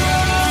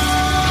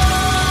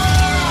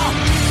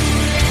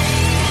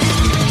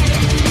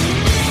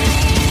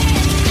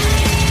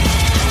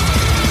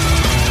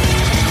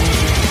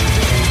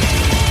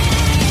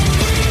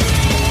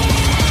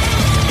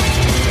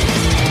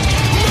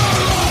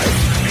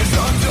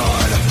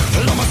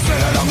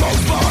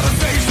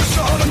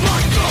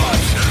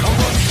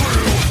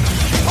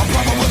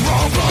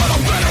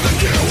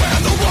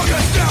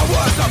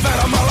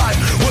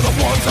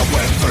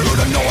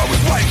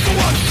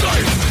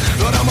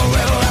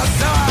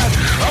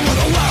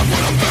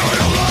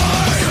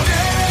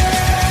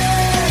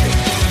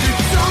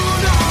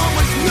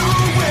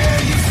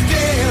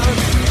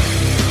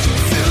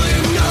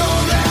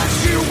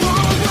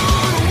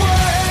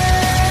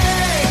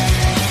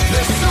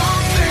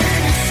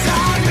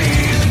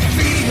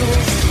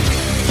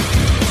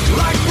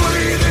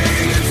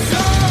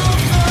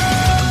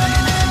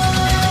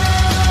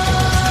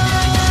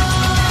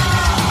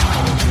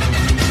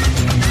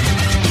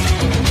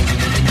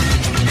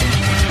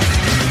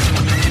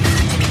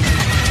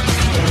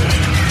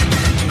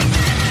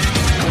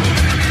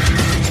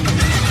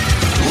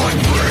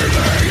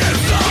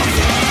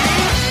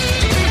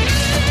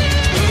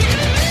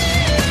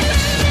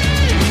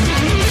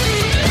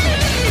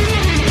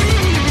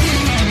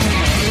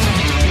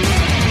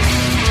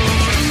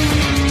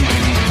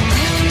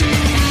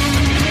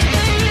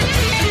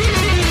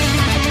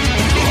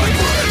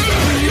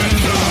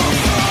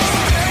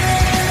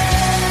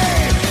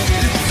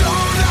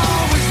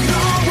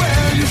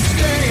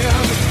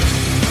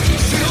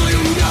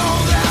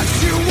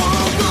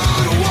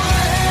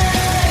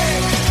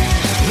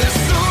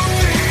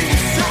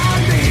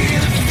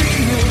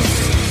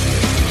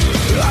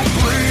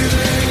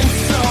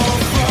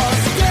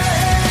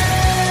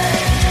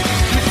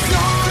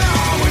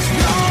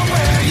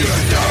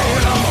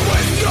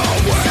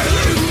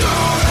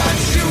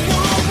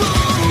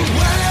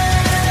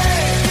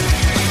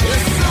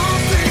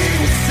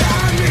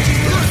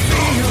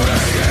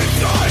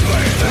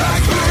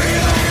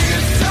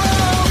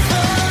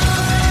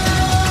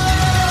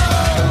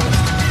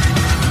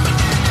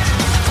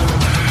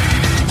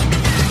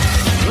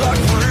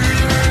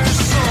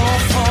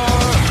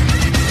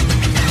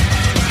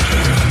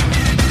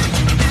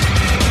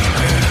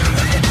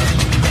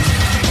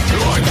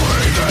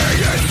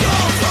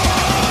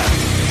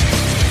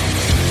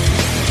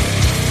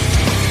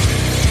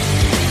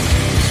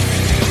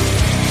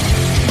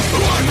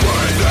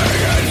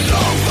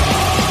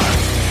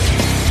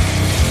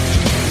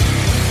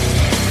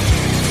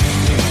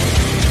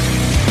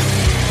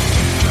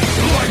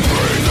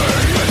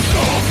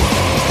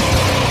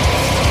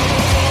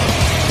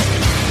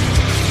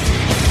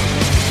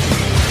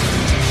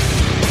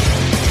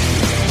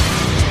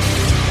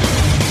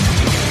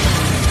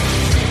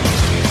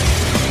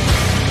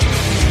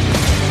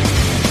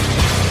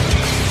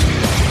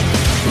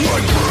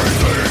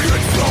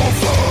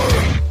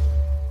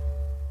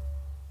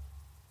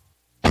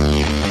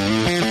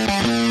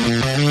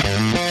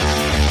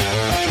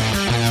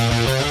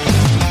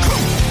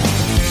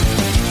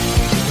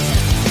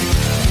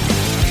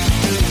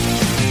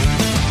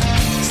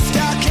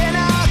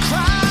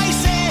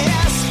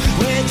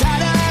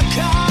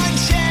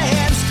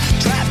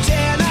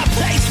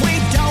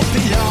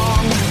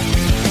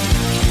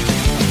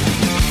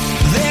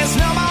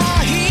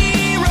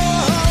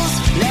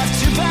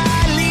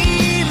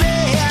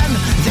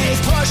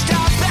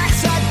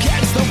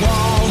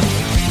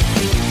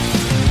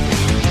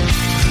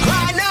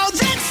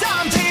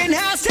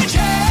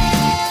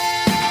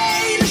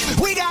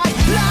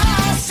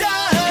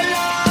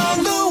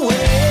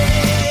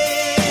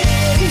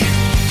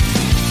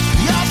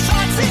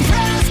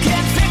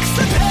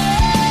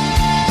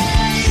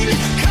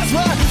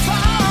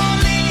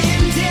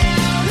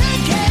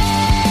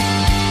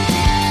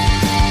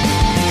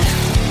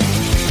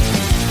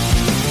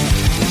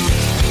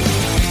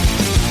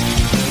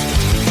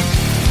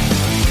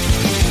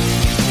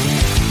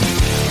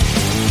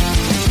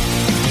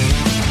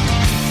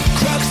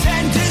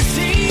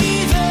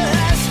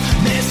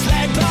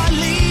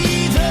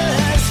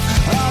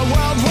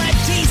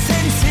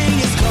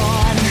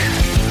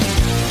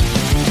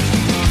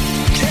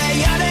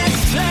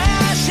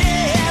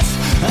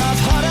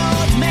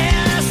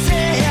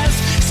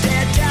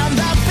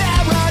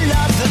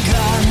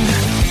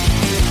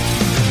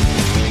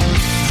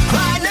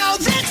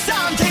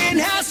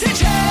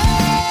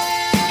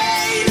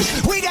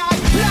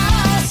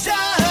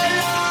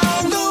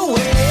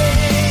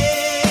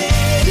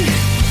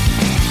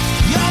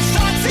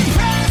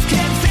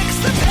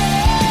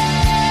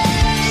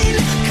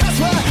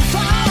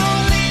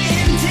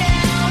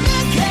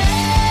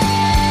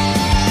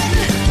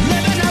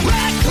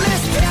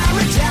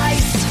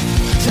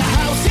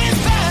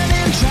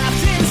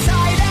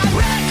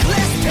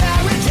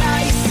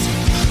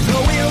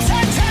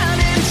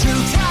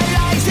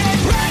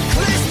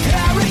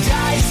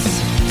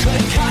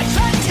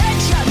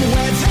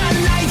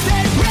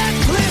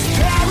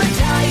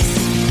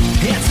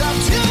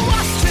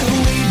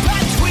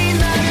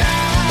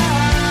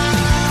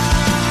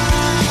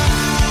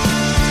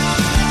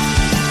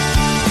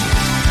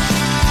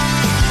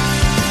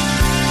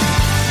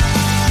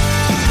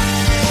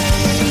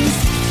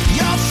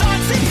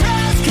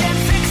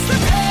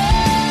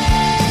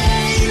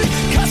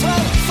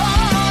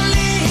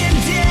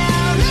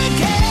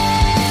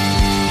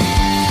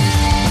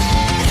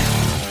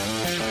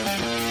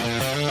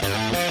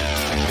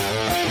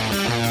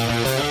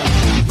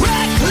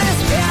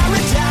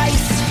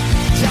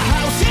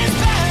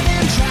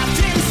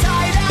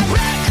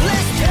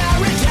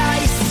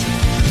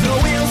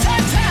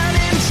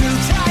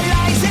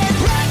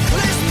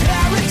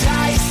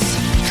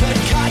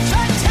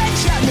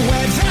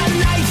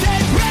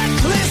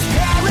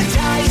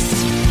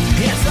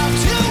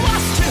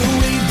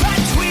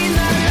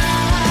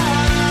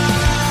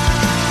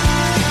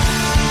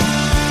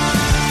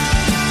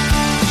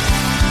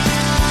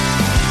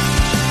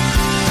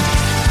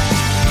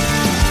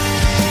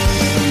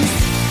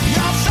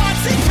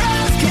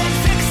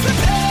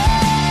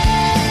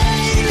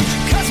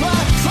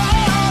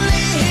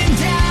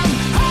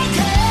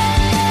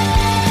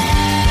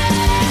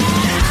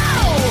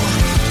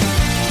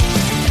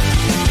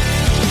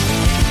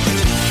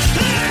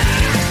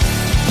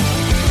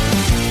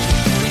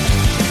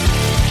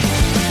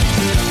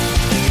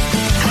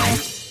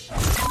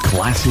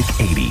 Classic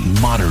 80s,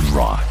 modern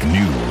rock,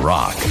 new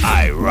rock.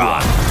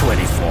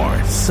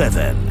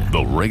 IROCK247.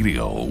 The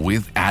radio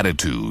with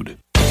attitude.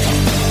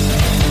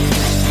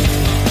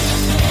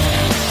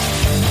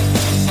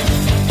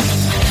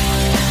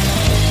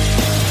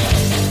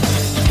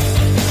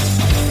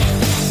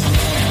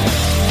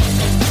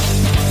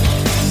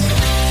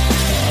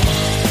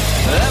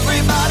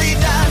 Everybody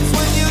dance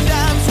when you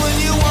dance, when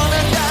you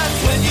wanna dance,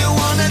 when you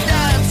wanna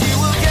dance, you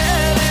will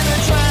get in a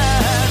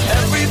trance.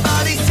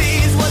 Everybody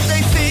sees what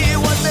they see,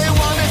 what they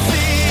wanna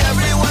see.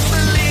 Everyone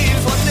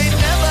believes what they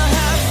never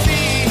have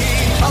seen.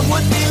 Come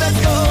with me, let's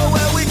go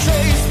where we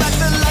trace back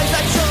the lights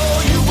that show.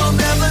 You will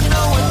never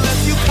know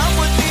unless you come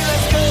with me,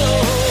 let's go.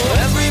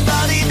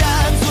 Everybody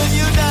dance when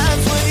you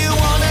dance, when you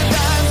wanna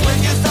dance, when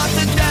you start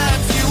to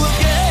dance, you will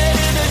get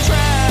in a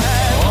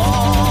trance.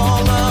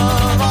 All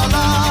of our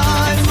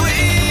lives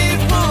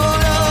we've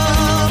put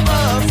up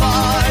a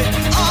fight.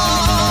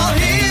 Our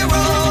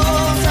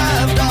heroes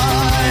have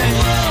died.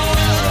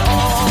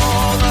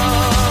 All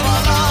of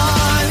our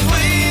lives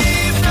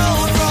we've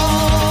known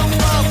wrong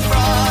from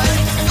right.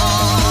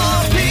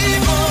 Our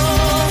people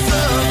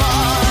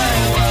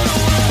survive.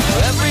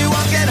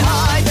 Everyone get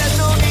high, there's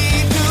no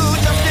need to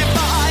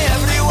justify.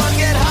 Everyone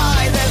get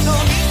high, there's no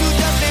need to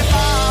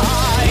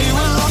justify. We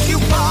will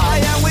occupy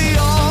and we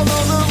all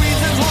know the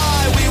reasons why.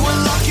 We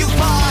will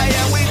occupy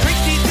and we drink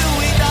tea till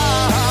we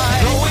die.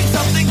 Knowing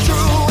something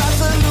true,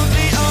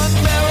 absolutely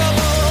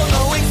unbearable.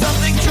 Knowing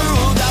something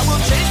true that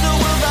will change the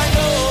world, I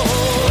know.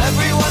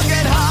 Everyone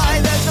get high,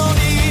 there's no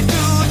need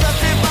to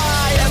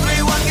justify.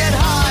 Everyone get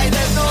high,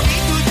 there's no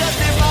need to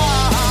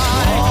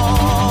justify.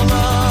 All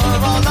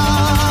of our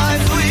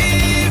lives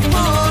we've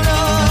put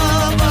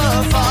up a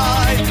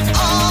fight.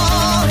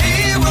 Our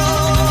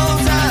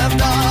heroes have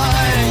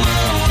died.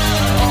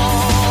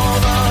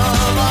 All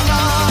of our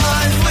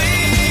lives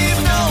we've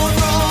known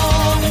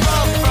wrong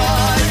from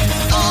right.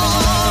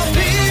 Our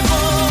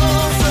people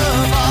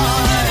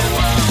survive.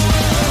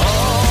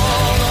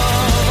 All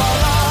of our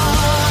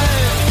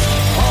lives,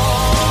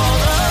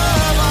 all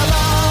of our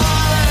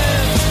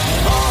lives,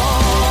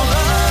 all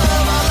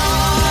of our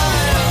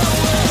lives,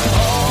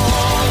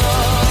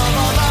 all of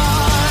our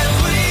lives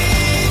we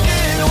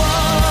did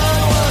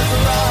what was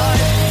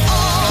right.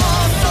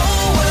 Our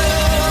soul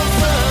will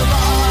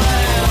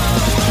survive.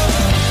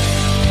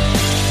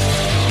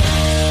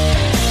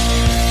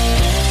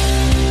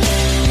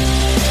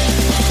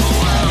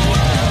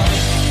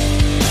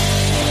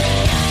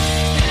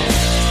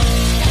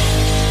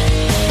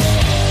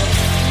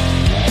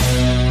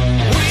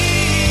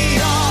 We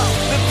are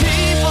the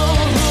people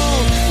who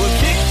were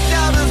kicked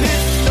out of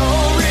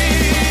history.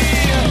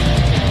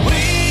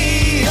 We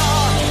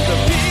are the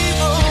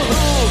people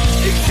who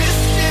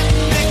exist in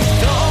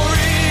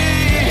victory.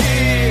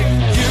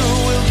 You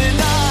will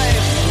deny,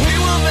 we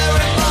will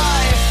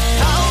verify.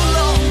 How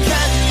long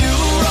can you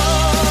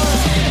run?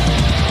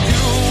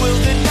 You will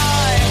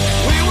deny,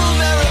 we will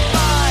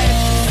verify.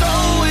 So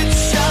it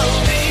shall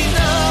be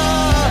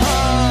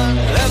done.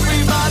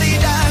 Everybody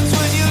dance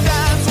when you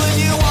dance, when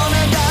you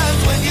wanna dance,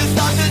 when you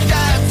start to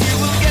dance, you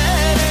will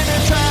get in a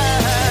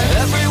trance.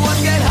 Everyone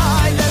get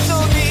high, there's no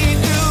need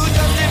to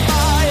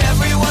justify.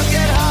 Everyone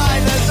get high,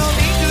 there's no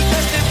need to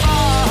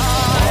justify.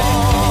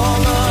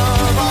 All of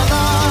our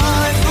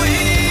lives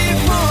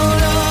we've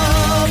put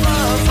up a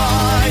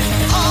fight.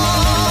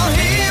 Our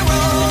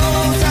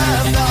heroes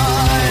have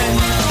died.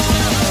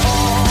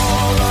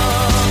 All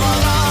of our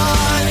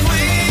lives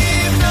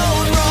we've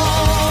known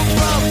wrong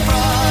from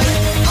right.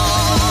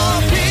 Our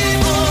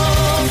people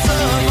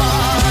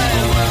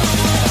survive.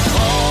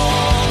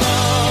 All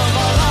of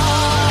our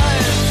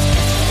lives,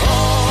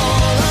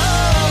 all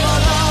of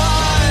our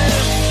lives,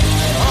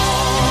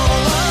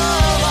 all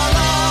of our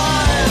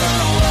lives,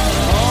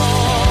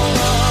 all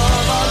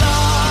of our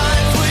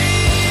lives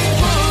we've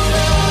put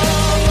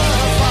up a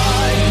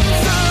fight.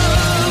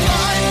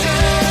 Survive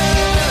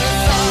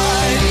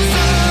genocide,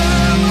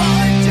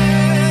 survive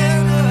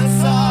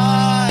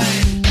genocide.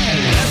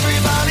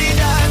 Everybody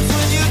dance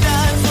when you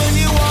dance, when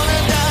you wanna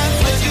dance,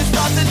 when you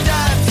start to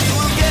dance, you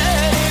will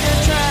get in a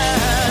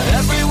trance.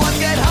 Everyone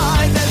get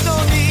high, there's no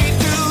need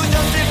to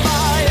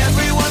justify.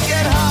 Everyone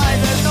get high,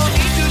 there's no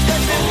need to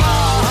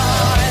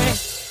justify.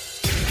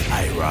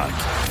 IROCK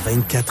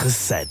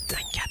 24-7.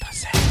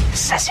 24-7.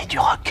 Ça, c'est du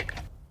rock.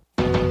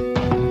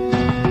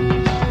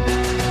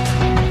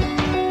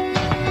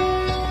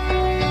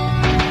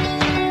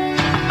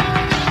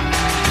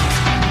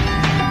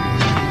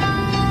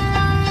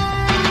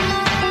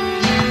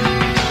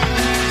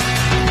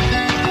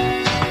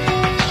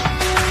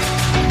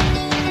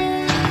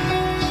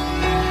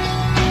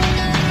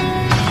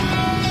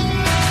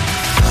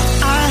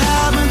 I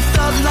haven't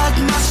felt like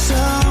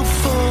myself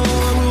for a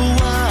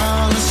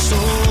while. It's so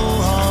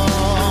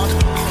hard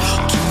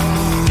to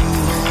move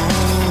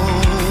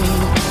on.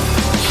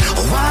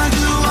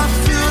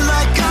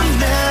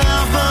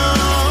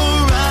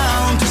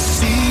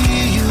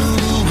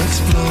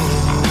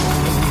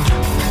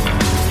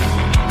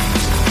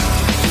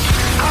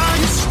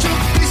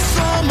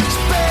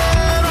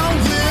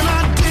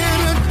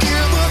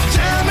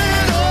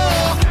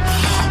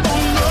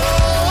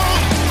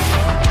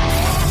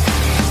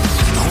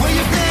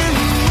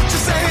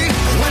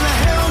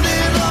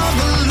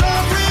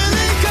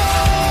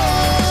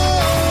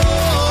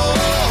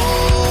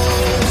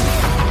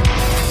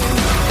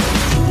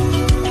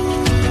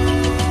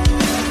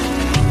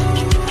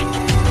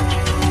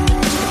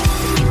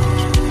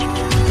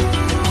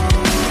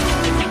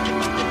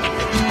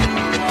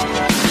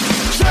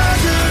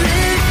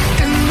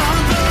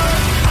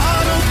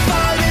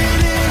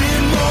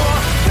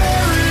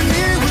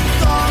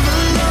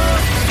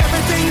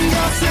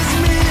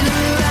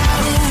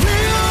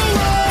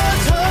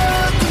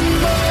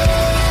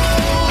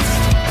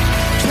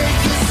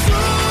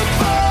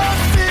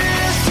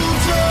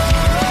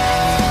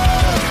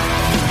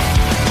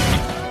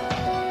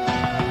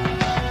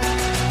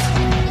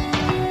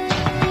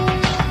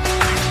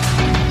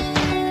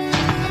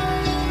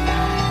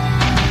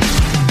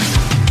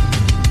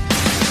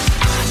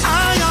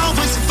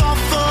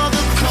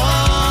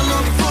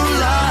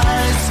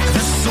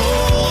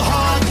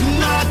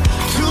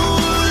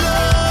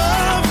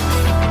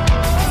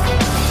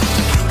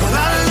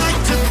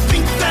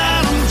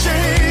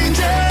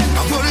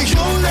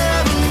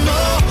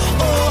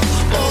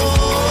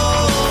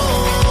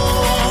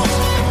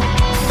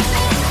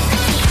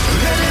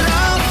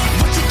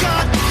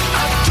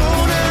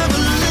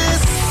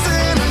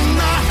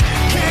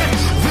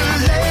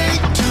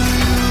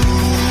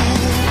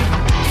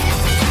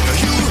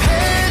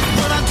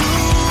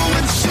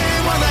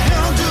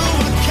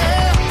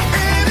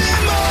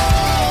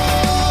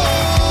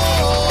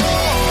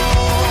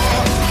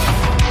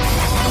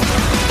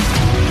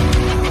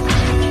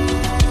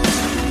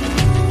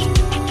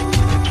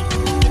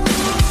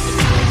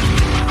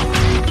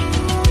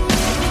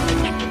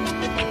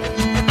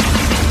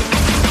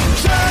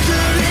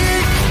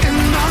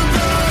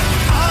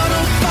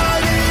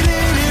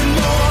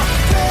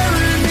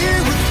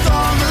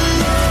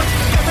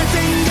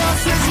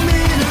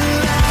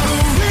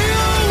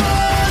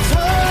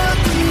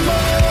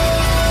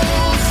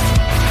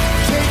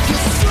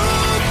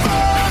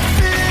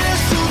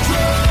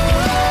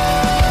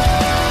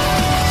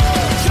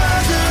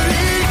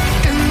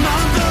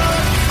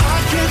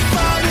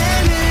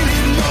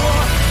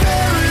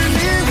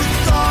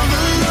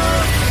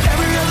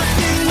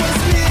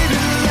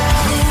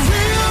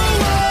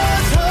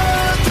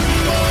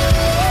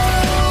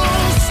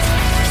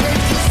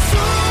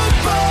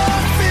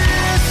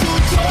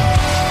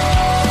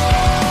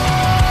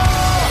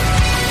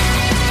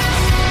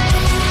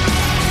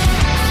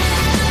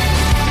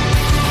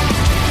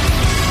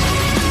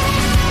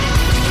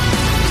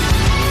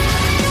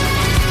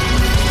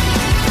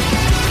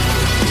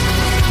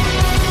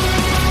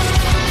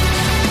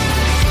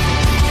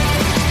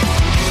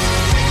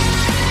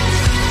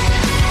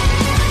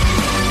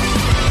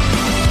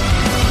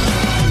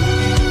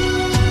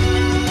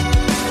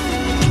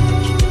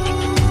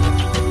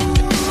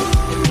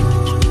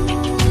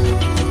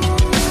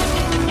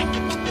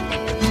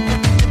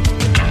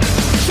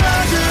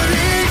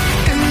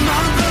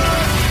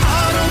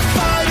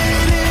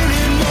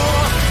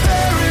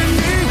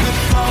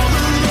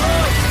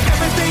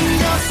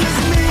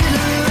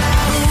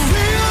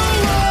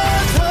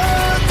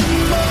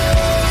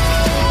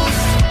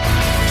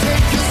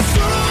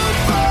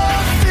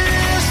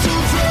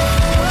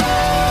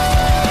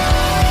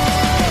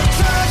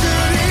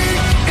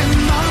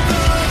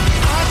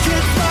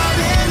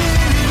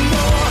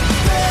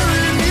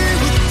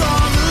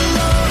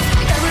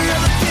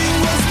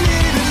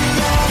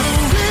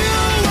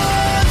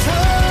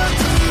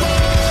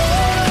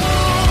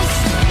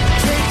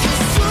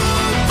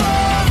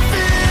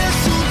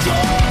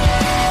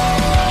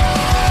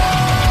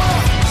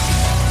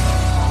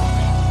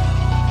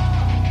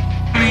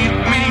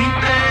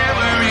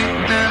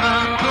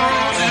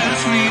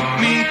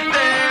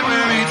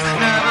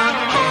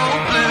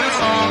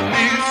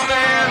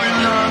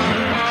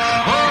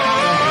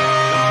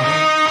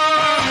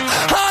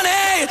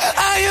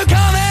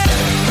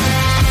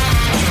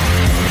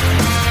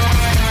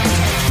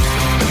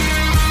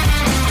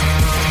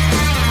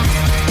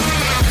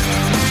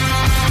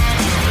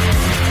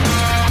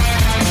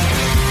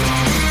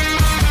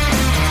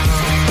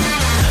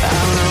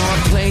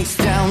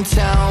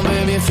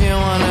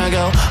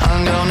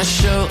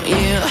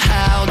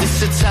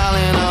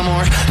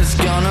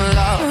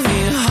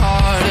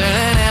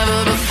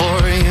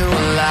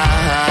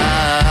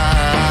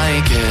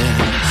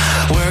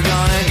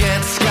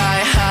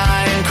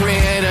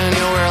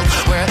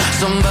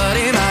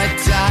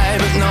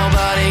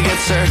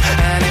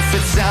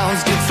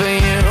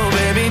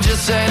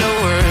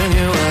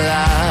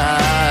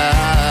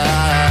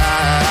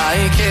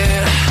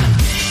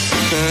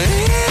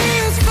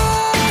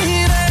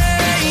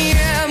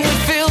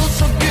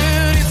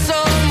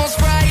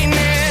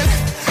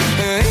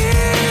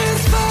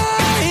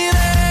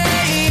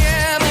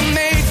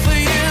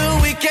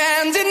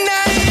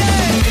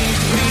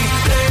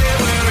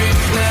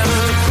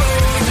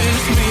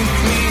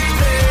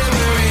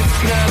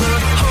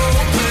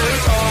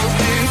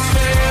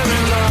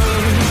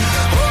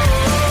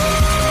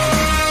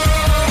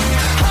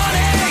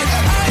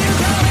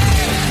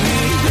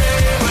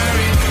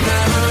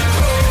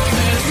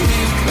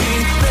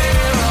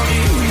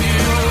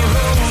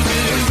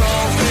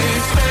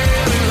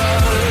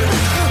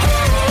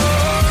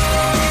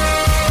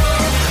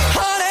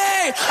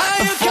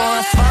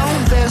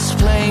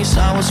 'cause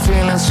I was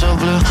feeling so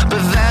blue.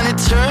 But then it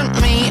turned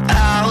me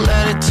out,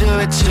 let it do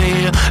it to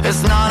you.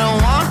 It's not a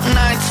one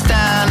night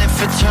stand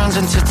if it turns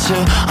into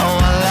two. Oh,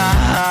 I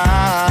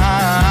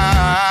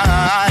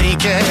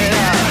like it.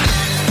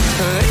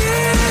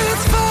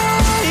 It's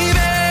 5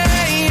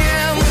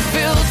 a.m. It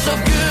feels so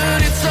good,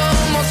 it's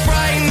almost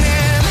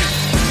frightening.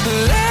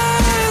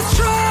 Let's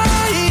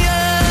try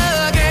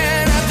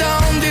again. I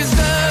don't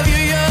deserve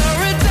you,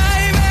 you're a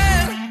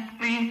diamond.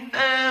 Meet me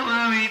there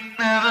where it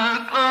never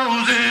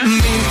closes.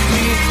 Meet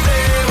me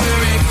there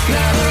where it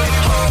never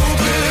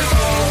opens.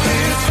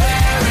 Always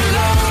very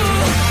low.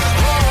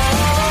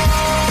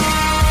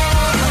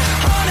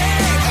 Honey,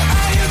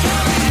 are you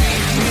coming?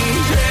 Meet me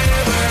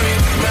there where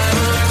it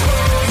never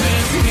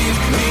closes. Meet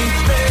me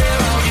there,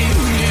 I'll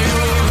give you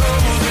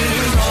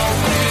roses.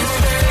 Always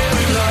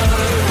very low.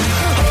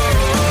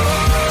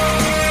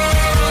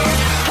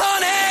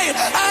 Honey,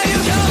 are you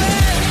coming?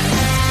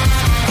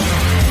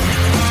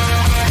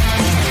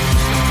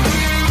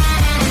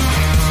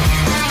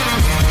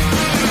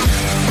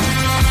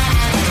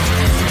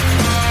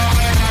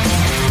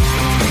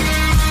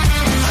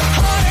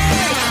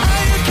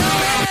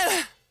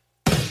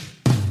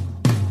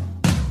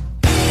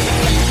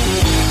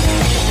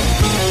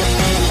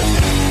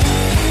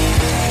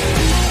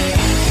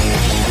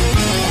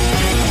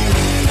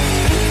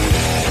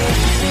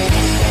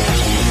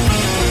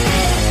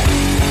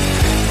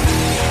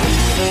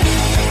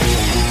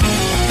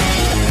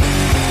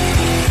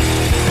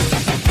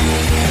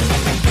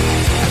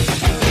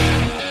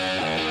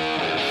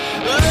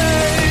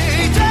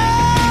 Lay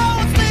down,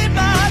 sleep,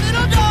 my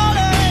little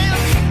darling.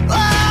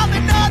 I'll be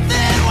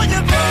nothing when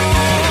you're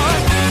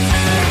gone.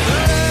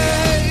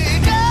 Lay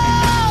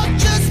down,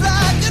 just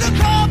like in a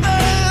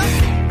coffin.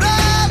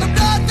 I'll have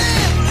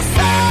nothing to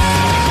say.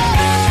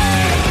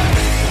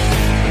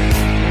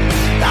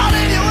 I'll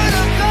leave you in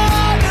a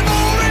garden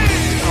for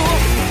real.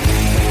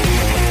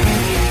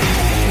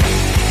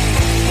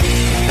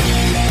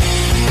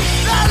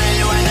 I'll leave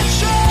you in a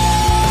tree.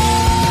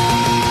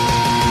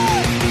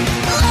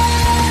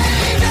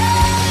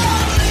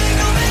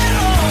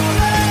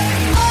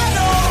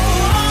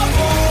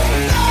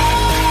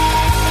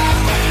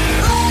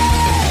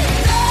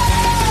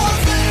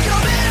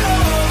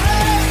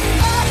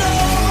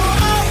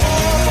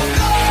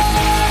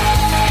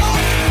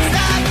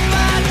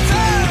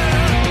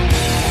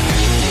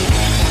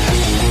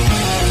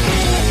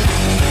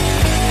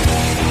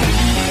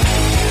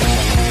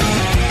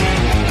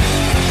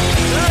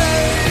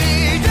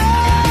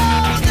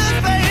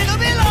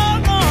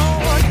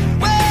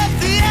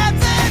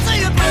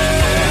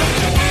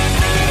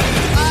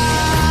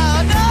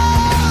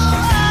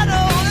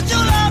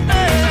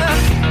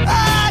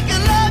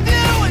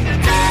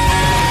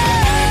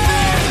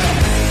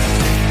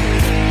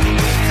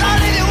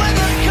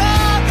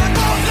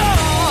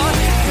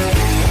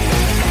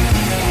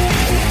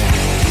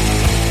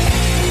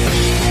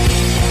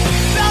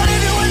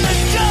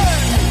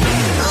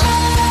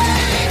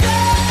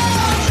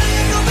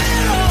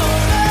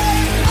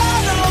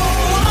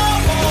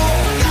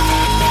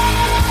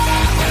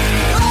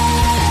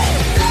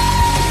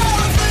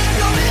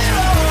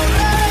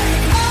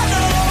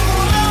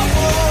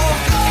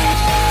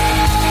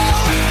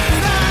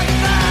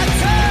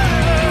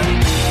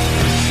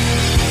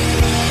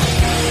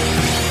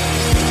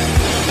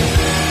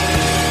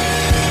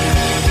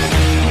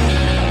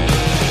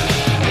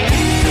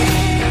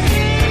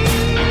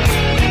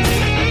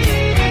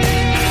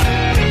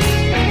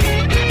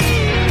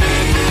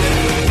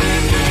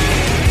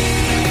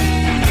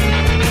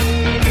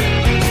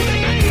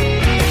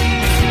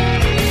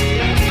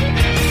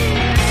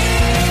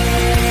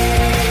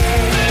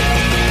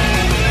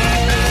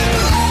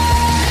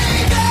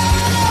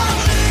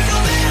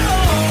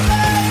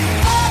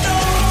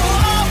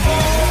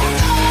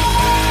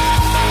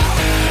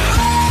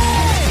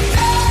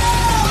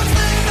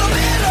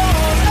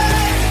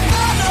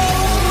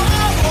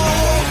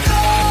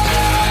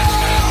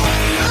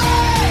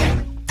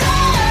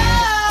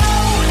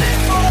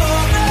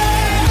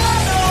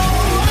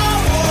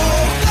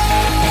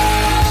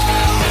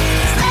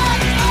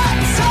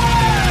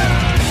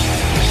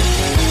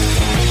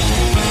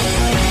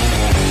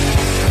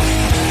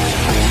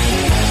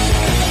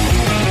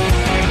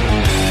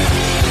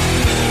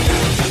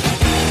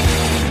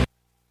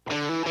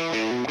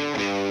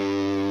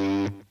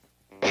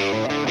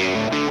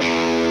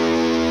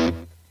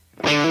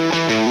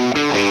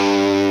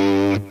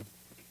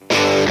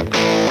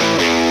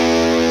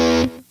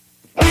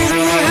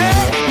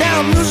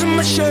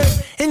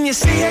 And you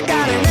see I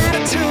got an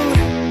attitude.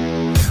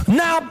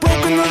 Now I've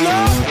broken the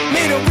law,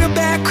 made a real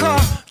bad call.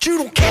 But you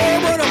don't care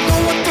what I'm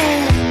going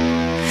through.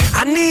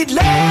 I need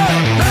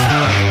love,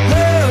 love,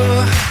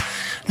 love.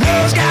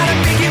 Love's gotta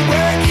make it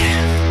work.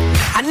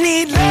 I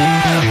need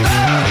love,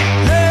 love,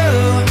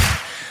 love.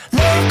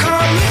 Love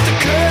come with the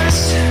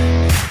curse.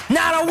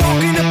 Not a walk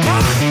in the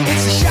park,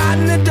 it's a shot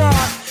in the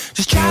dark.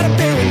 Just try to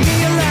bury me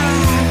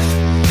alive.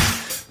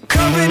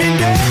 Covered in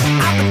dirt,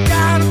 I've been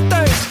down of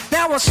thirst.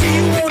 Now I'll see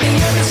you on the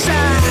other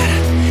side.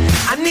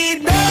 I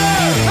need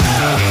love,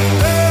 love,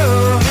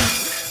 love.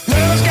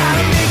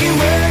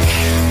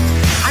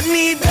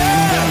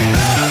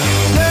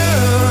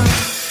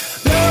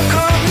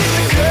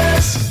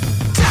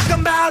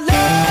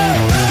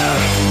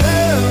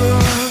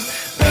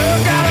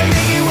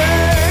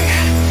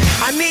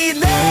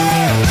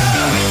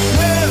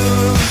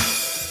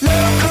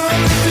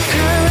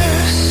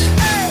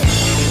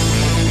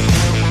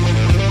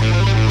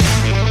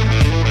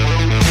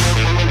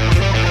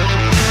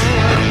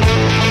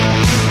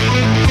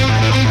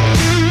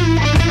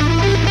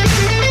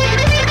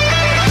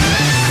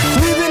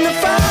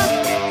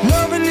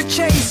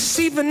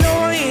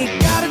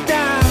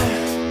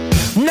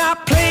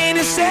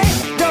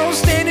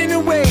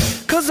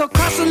 I'll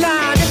cross the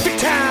line every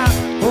time.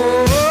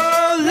 Oh,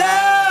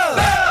 love,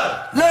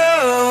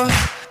 love,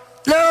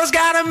 love's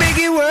gotta make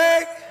it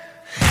work.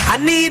 I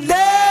need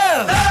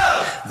love,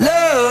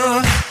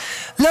 love,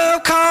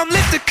 love, come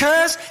lift the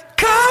curse,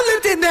 come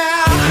lift it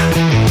now.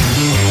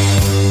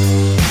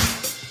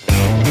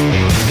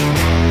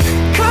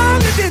 Come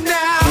lift it now.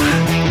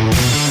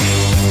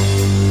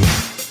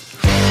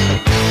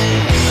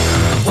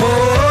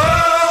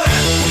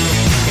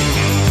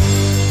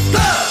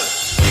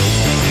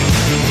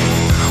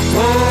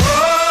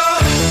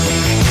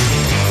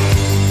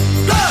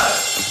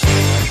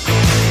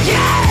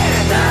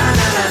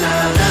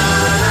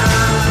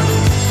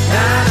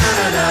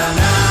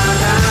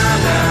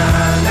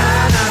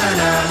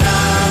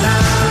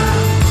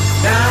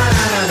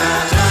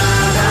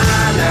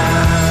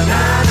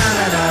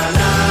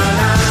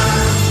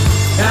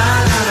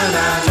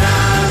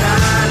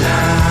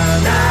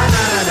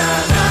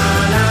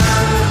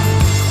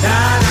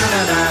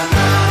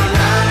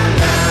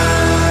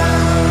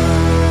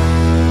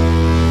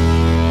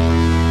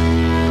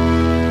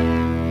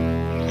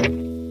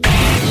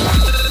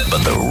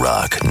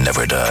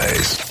 Never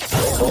dies.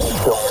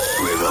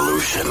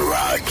 Revolution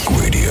Rock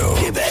Radio.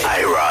 Québec.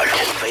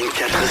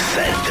 IROCK247.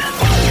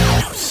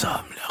 Nous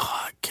sommes le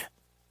rock.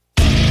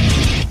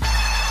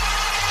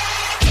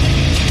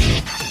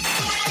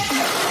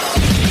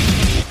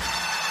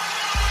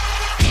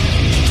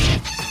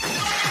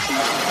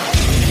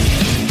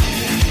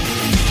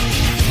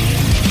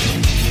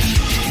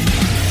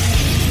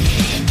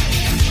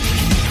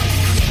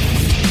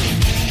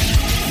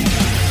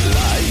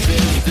 Life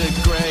is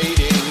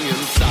degrading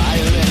and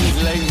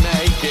silently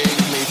making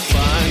me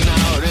spun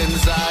out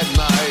inside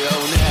my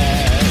own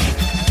head.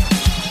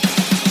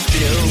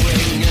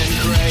 Spewing and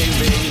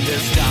craving,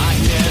 this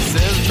darkness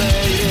is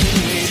leading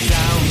me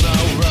down the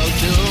road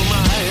to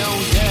my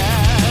own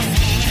death.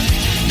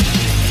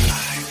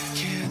 I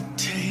can't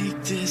take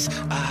this,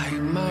 I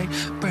might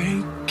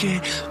break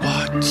it.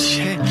 Watch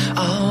it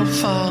all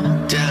fall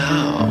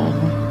down.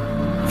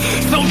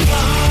 So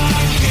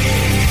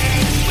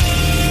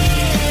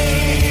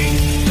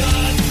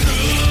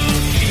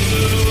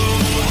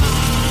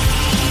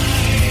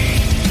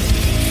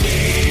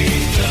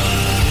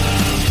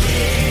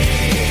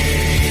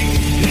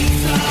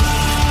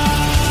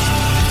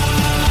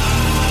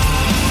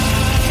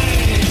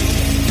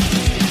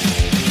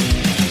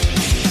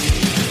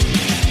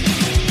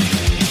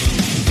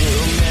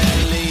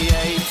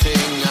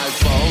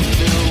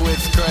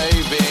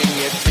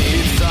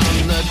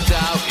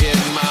doubt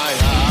in my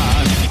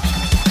heart,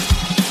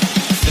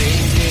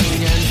 sinking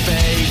and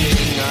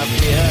fading, our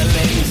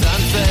feelings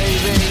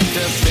unsaving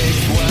to fix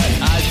what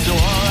I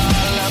tore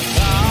all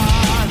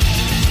apart.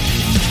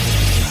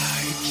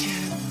 I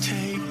can't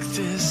take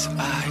this, I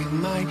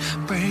might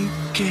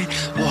break it,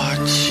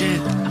 watch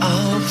it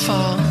all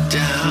fall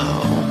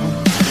down.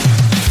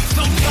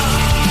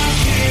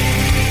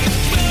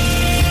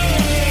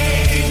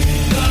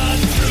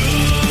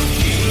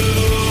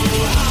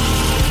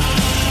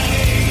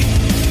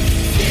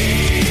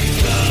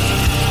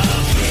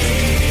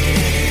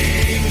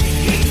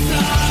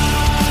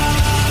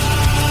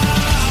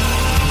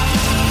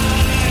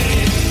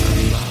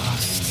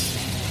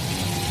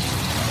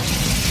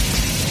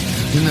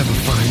 You'll never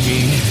find me.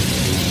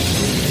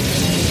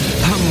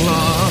 I'm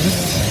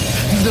lost.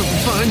 You'll never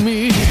find me.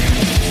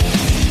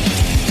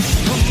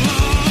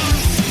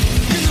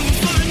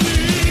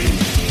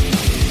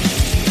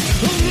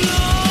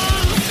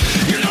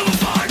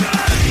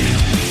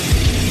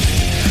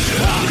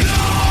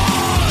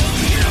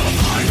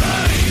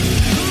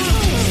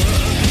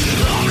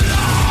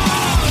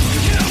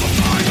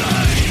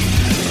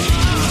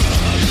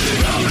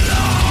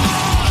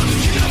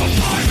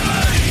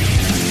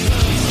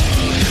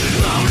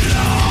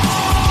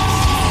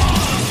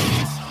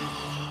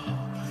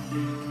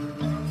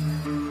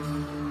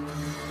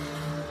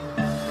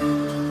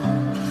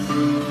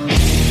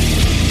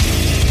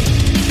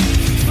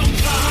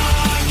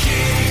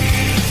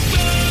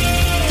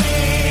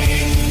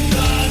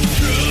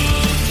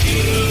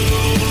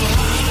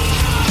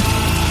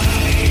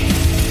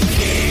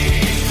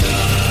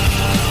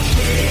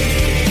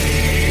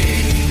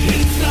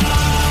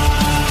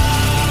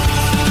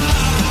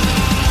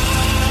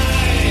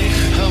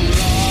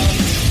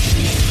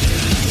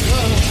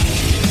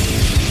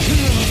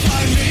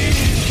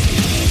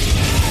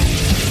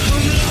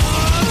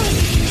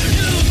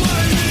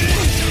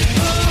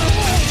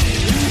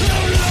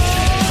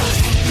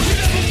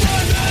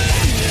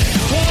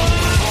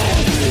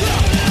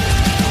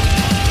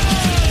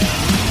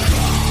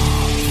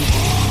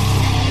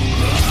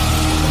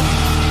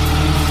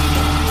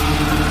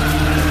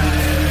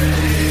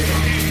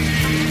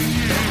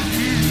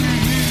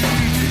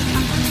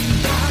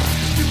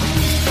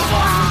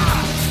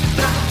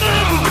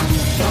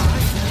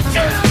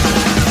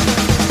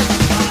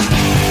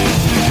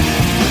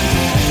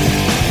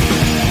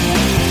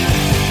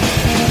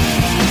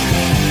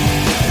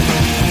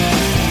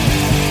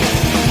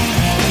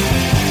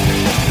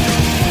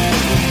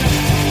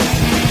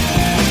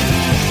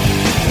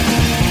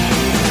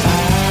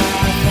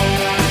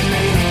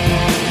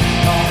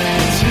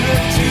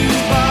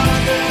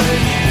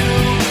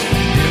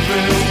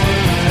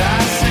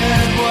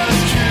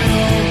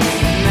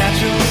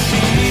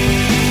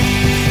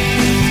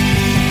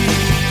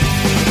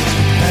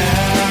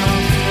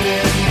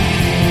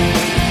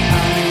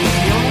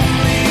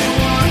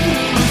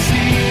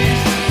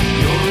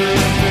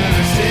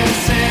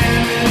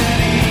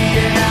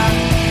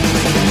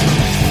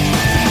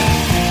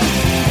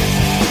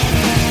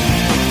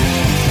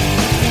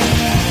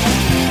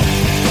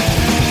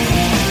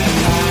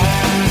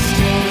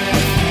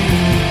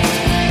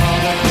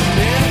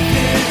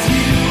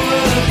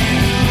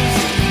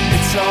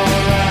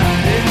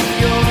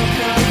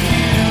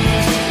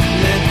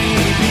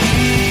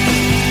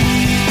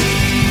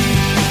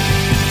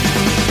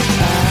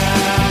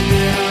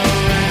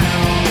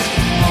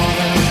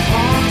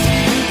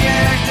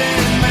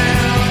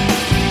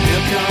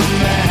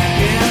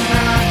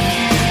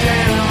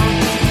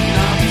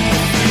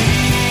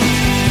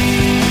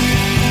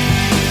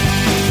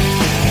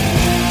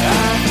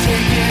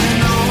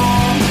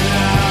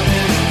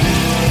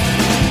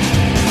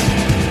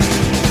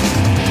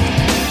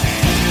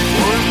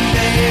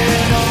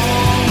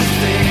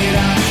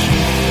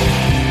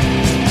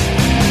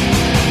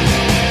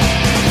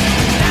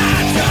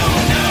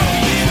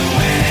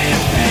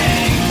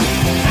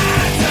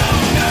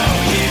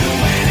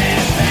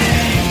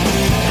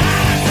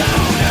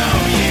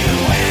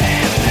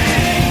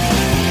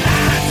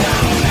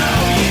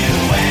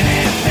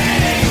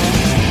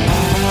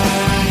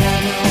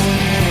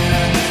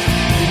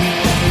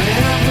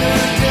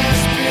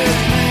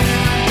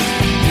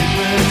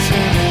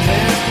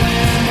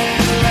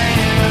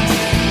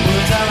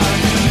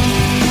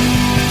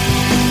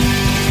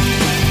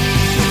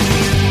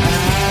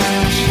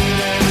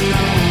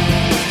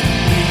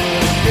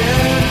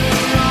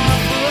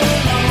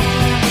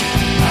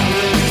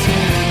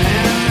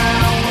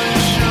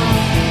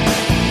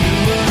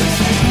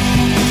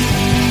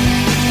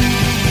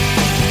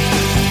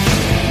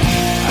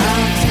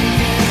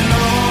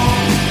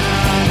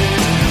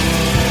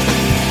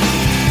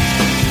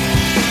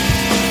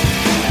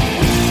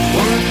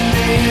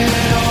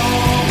 can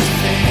always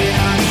say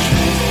I'm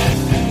sure.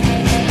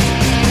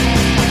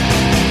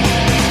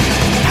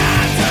 I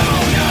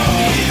don't know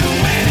you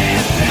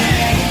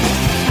anything.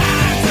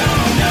 I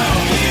don't know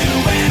you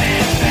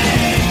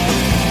anything.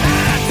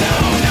 I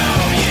don't know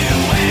you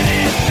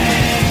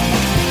anything.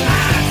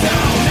 I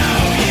don't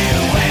know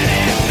you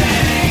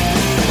anything.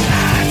 I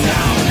don't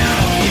know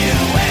you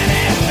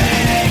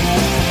anything.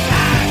 I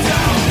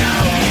don't know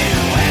you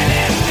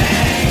anything.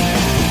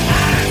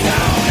 I don't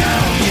know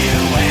you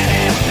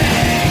anything.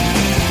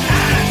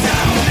 I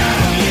don't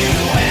know you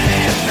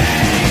anything.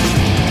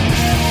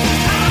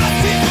 I'll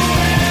stick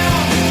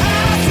around.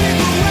 I'll stick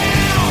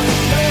around.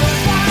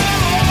 If I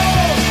keep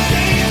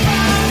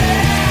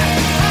running,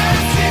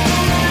 I'll stick around. I'll stick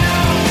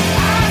around. If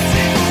I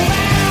keep running, I'll stick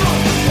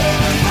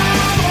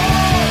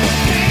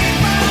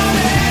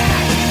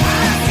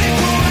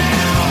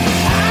around.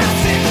 I'll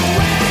stick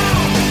around.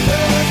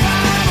 If I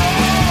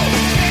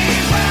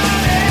keep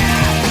running,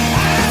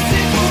 I'll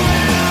stick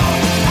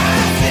around.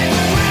 I'll stick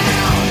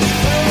around.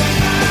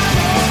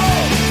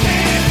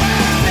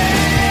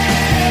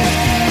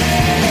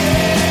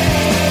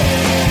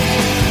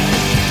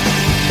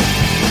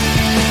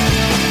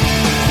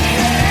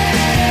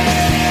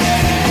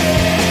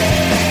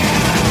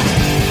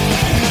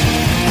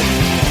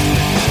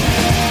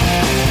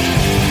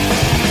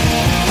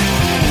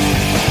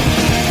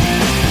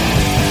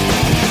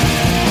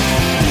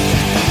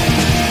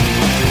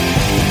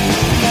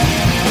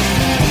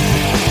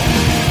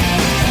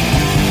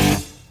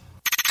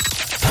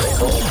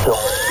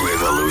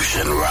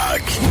 Revolution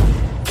Rock.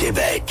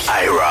 Québec.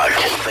 IROCK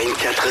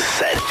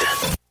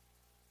 247.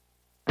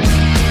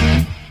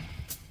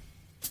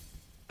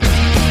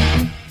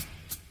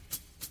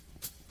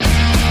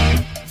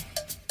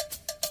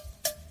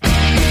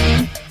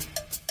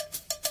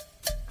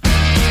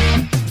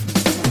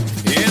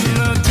 In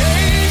the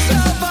days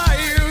of our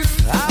youth,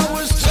 I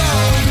was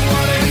told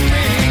what it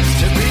means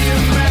to be a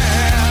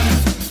man.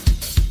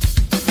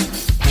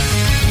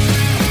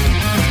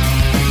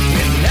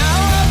 And now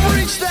I've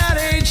reached that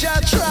age, I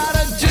try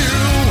to do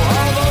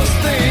all those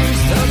things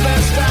the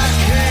best I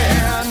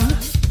can.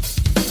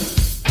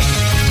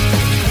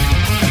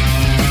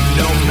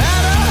 No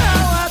matter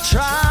how I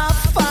try, I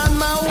find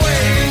my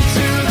way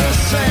into the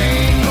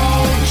same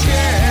old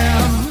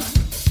jam.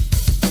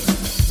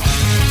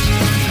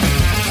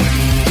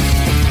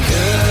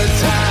 Good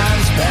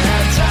times,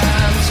 bad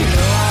times, you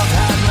know I've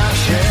had my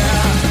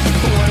share.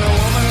 When a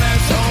woman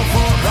left home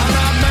for a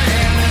run-out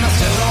man, and I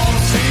still don't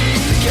seem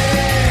to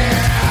care.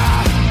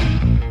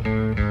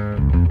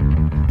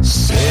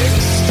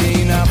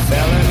 16, I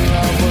fell in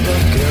love with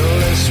a girl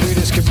as sweet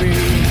as could be.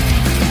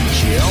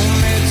 She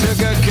only took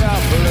a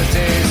couple of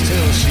days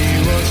till she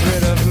was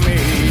rid of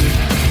me.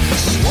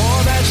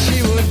 Swore that she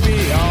would be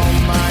all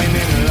mine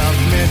and love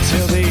me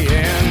till the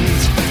end.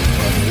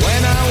 But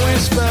when I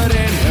whispered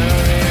in her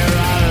ear,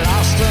 I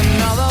lost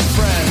another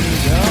friend.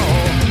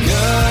 Oh,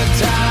 good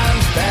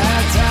times,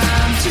 bad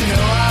times, you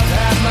know I've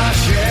had my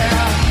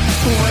share.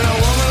 When a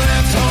woman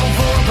left home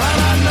for a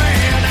brown-eyed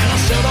man, and I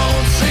still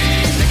don't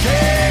seem to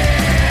care.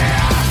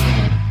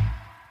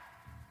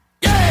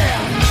 Yeah!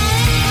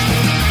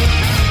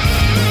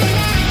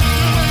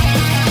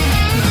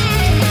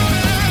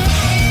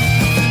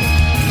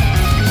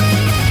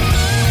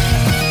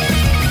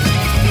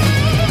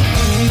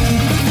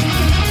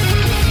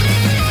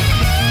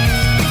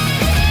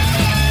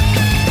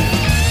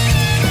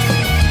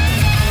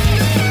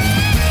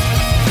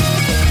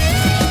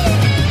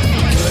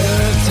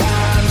 Good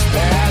times,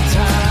 bad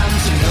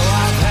times, you know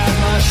I've had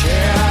my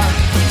share.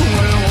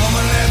 When a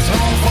woman left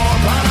home for a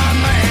brown-eyed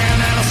man,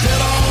 and I still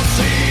don't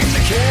seem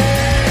to care.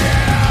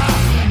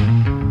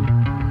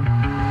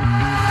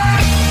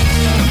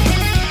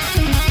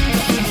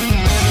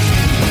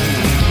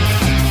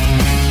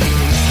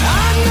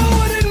 I know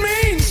what it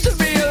means to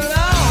be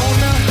alone.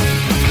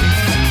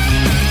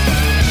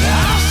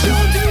 I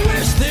sure do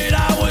wish that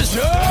I was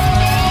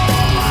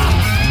home.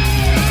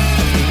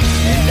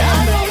 And I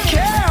don't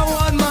care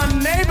what my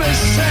neighbors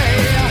say.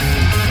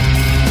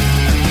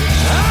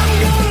 I'm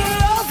gonna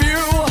love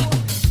you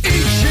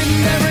each and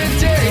every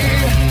day.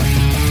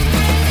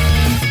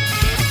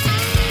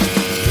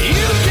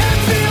 You can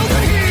feel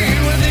the heat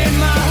within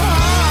my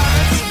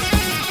heart.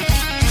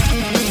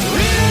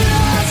 Real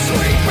love,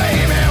 sweet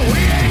baby, we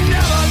ain't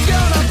never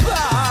gonna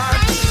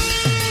part.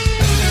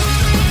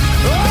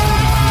 Oh,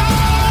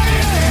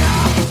 yeah.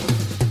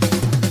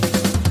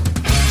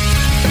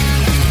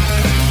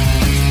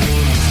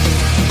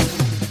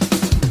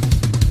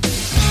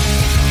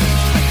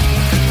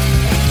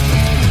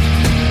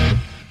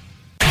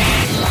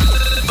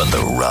 But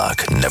the rock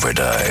never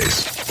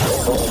dies.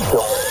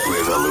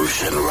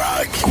 Revolution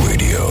Rock.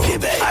 Radio.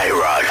 Québec.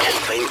 IROCK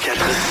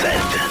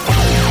 247.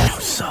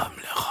 Nous sommes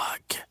le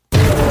rock.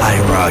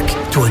 IROCK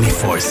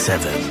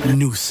 247.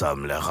 Nous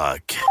sommes le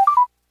rock.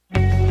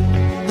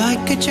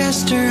 Like a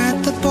jester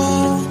at the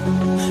ball,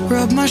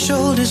 rub my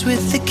shoulders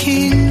with the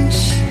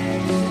kings.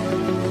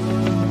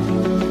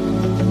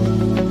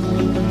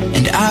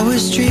 And I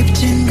was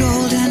draped in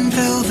gold and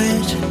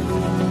velvet,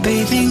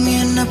 bathing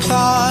in a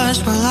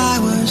applause while I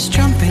was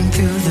jumping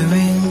through the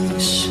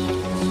rings.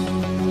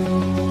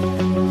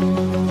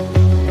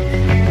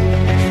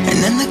 And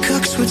then the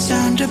cooks would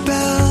sound a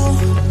bell,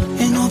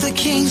 and all the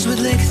kings would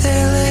lick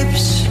their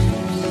lips.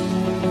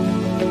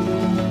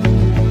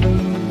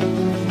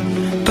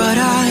 But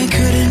I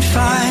couldn't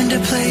find a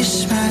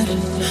placemat.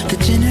 The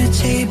dinner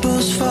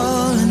table's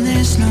full and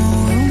there's no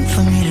room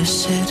for me to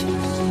sit.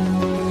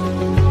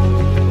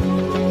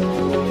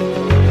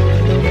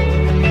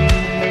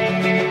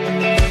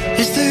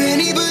 Is there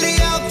anybody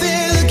out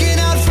there looking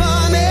out for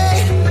me?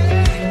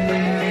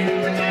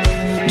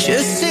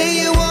 Just say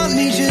you want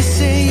me, just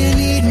say you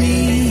need me.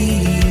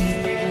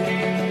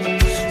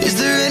 Is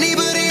there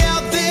anybody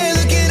out there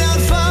looking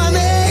out for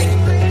me?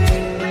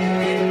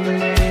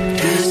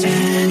 Does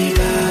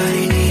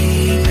anybody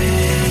need me?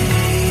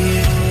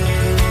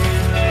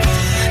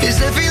 Is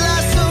every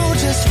last soul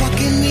just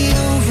fucking me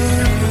over?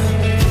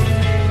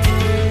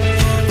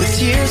 With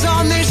tears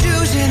on their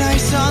shoes and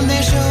ice on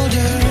their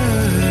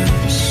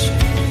shoulders.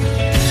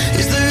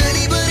 Is there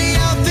anybody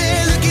out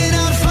there looking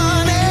out for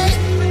me?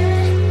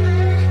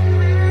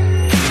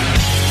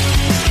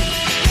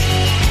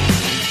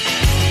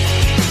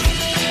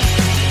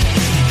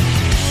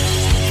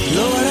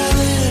 Lord, I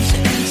live to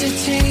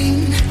entertain.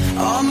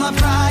 All my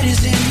pride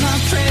is in my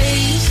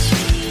praise.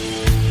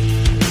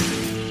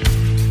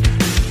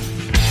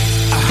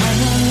 I hum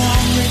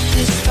along with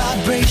this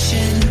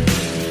vibration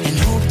and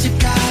hope to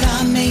God I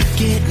make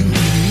it.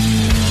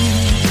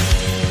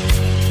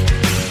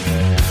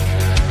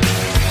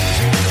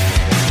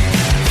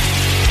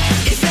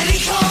 If any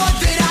chord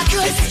that I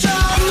could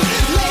strum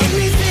made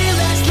me feel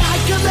less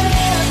like a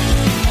man,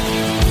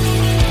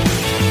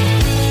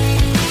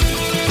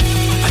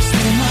 I'd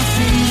snap my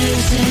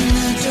fingers in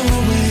the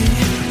doorway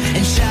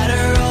and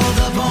shatter all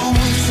the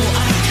bones so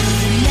I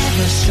could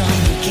never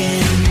strum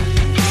again.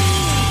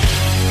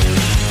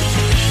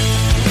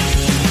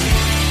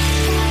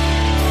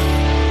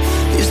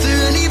 Is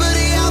there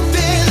anybody out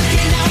there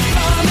looking out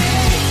for me?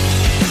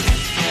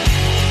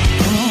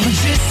 Oh,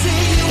 just say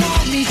you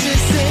want me,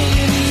 just say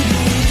you need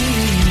me.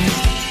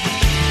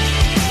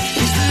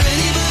 Is there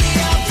anybody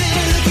out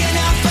there looking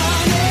out for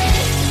me?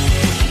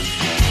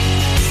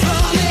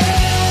 For me?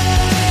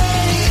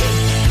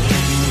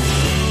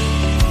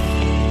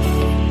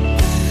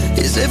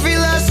 Is every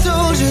last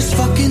soul just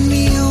fucking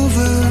me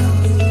over?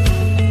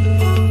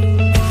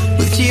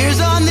 With tears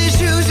on their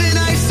shoes and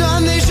ice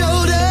on their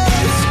shoulders.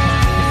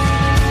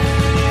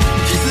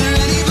 Is there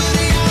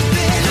anybody out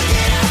there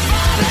looking out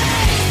for me?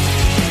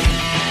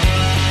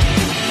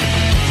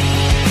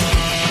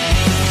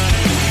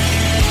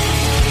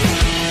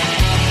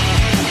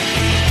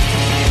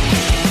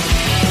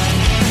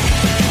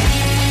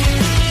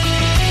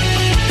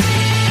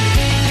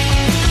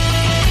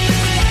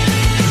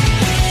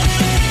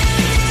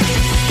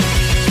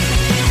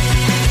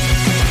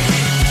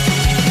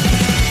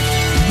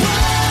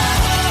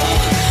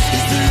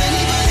 Is there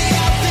anybody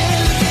out there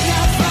looking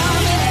out for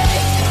me?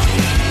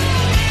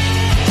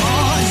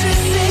 Oh,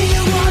 just say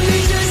you want me,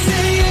 just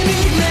say you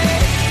need me.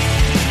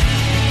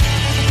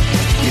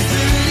 Is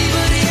there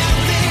anybody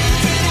out there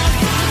looking out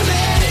for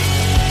me?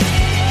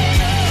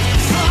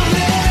 For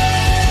me?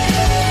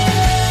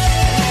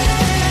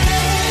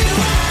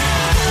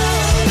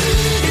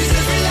 Is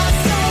every last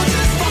soul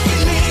just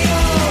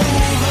fucking me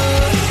over?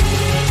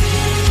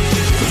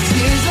 With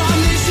tears on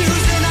their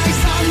shoes and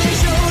ice on their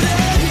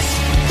shoulders.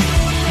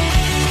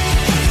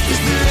 Is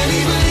there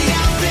anybody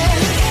out there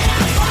looking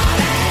out for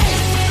me?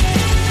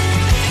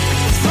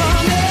 For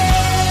me?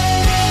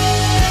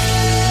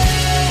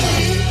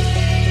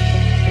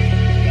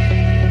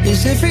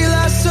 Is every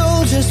last soul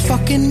just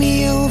fucking me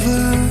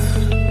over?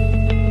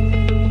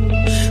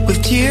 With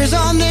tears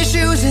on their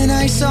shoes and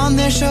ice on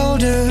their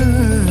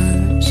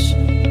shoulders.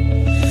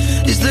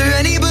 Is there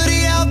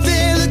anybody out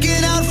there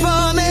looking out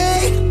for me?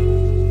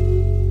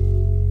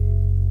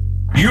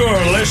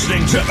 You're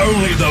listening to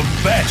only the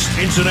best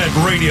internet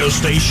radio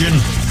station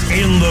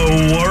in the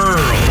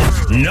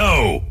world.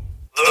 No,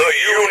 the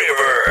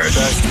universe.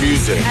 Best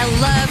music. I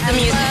love the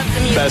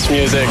music. Best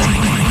music.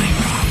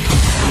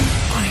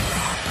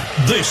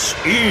 This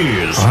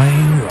is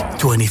IROCK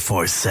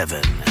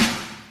 24/7.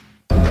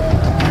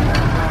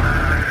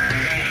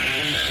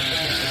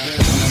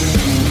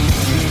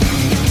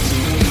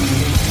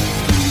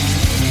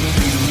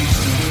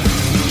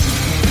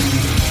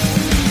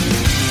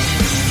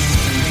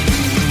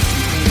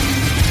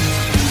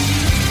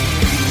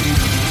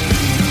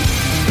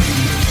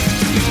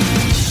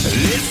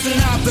 Listen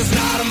up, there's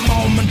not a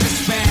moment to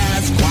spare.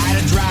 It's quite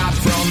a drop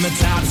from the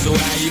top, so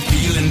how you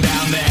feeling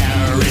down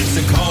there? It's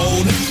a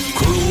cold,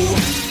 cruel,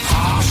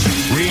 harsh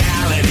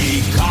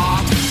reality.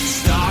 Caught,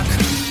 stuck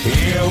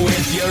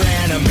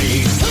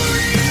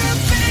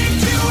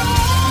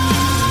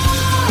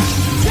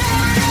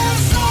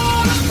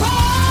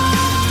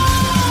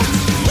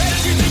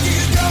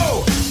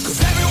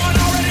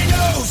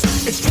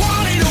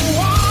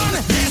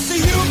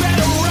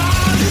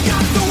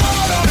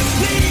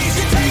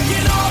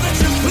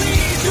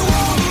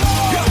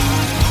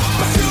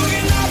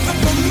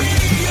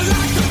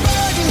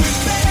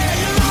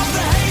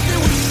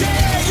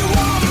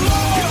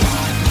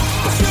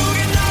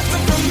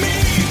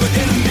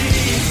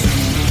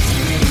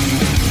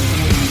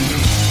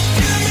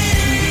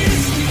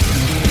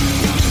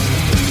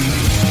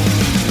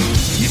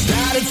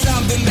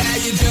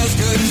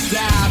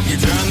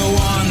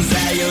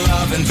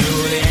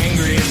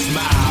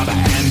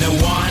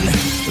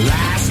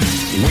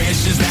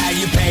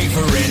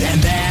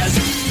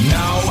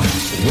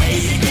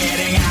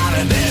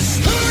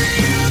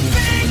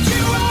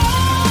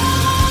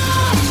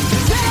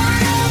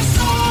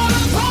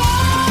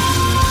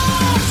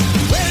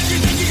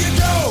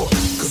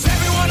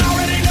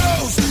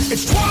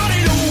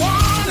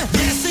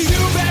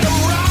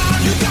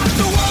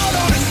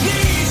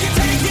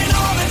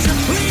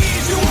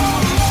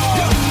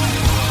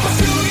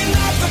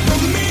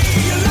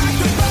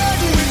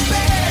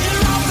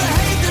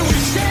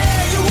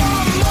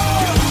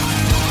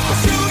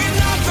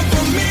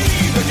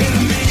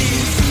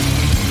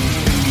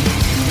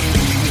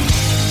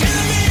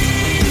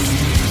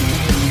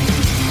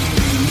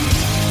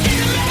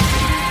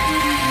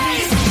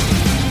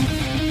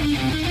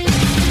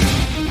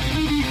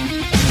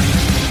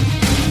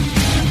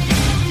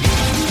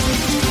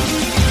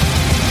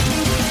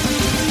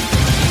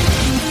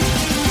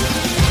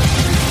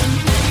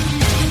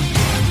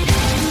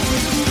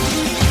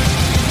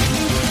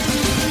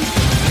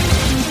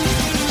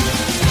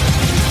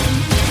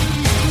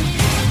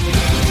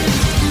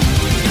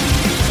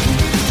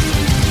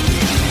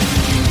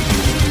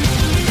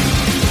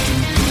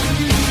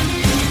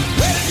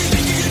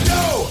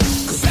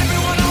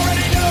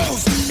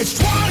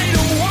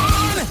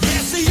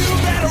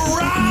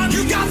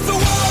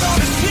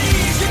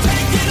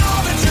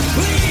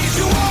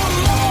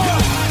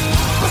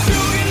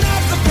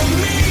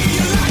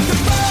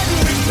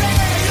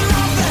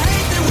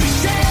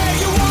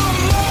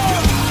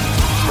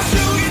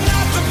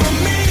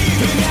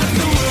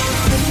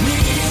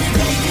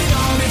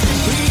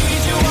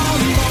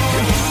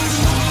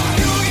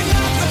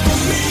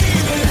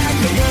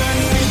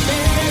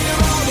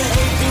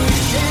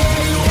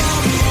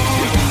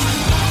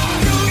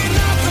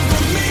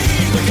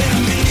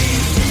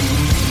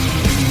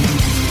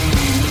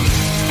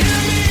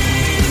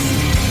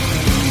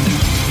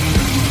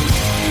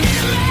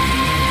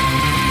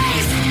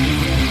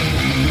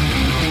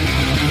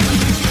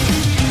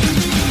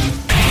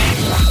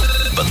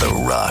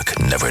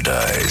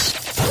Paradise.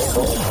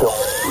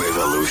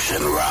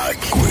 Revolution Rock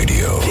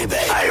Radio.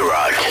 Québec.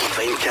 IROCK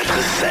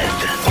 247.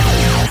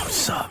 Nous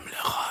sommes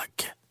le rock.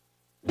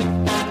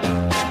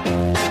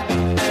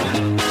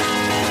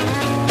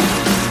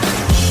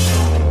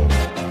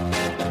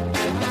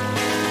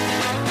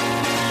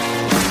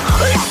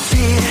 I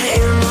see it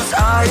in those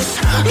eyes.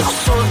 You're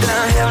so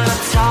damn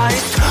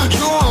hypnotized.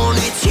 You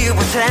only to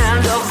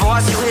pretend the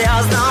voice you hear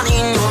is not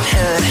in your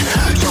head.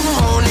 You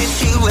only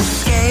to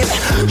escape.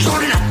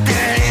 You're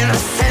nothing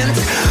innocent.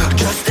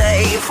 Just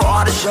stay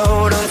for the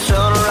show. Don't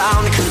turn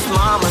around 'cause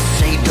mama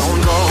say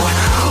don't go.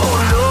 Oh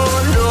no,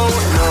 no,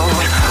 no.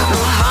 No,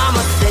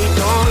 mama say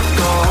don't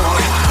go.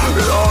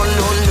 No,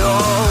 no, no.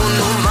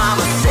 No,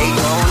 mama say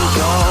don't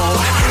go.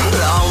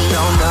 No,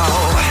 no, no.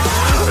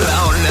 No,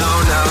 no,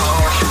 no.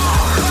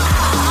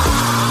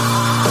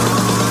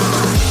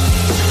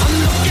 I'm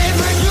looking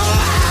for you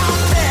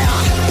out there.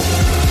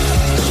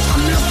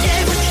 I'm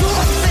looking for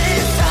truth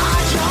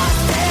inside your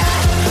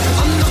head.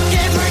 I'm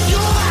looking for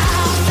you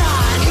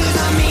outside 'cause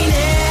I mean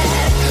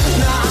it.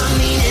 No, I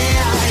mean it.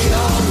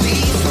 You'll be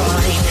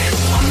fine.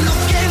 I'm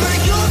looking for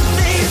you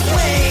this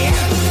way,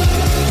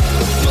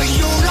 but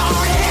you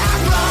don't hear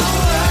a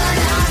word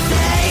I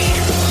say.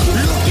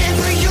 Looking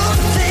for you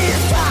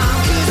this time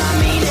 'cause I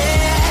mean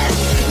it.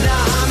 No,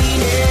 I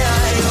mean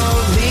it.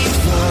 You'll be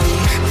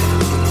fine.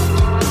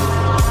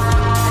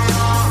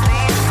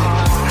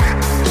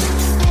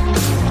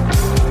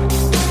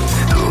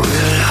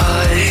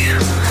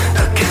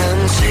 I can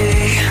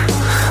see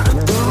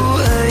the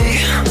way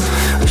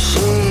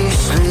she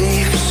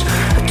sleeps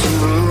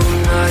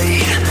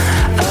tonight.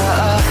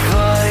 I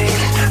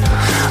find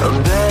a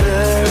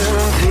better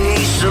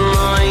peace of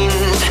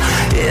mind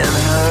in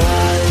her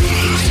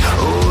eyes.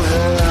 Oh,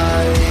 her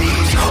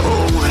eyes.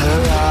 Oh,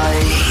 her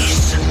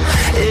eyes.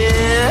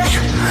 Yeah,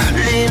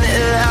 in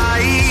her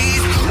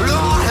eyes.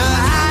 Lord, her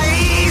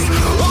eyes.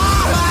 Oh,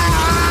 her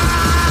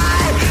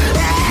eyes.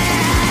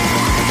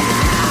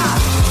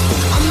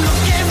 I'm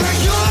looking for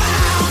you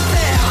out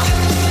there.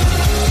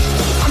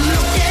 I'm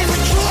looking for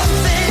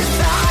truth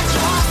inside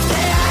your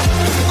head.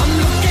 I'm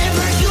looking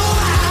for you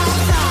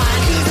outside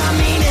 'cause I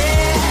mean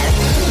it.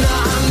 No,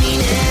 I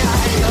mean it.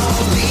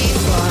 You'll be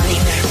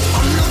fine.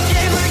 I'm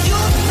looking for you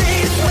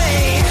this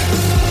way,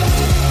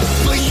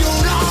 but you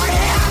don't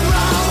hear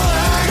a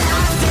word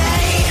I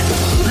say.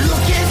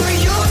 Looking for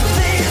you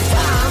this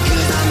time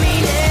 'cause I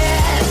mean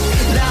it.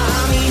 No,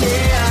 I mean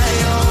it.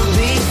 You'll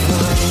be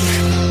fine.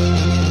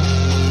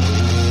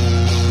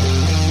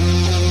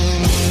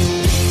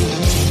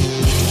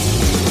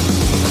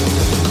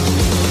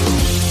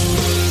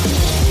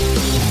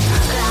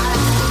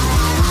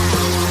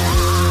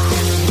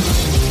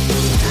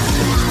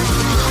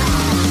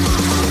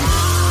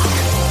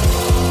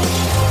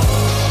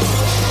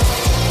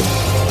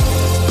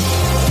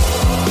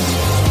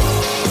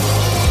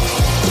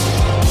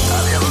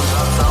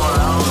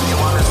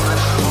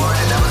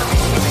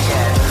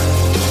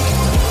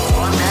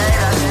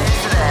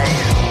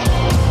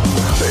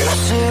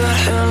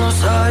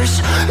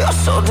 You're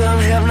so damn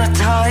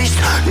hypnotized.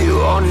 You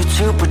only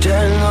to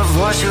pretend the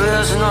voice you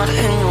hear is not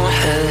in your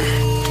head.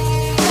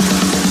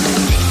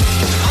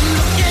 I'm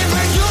looking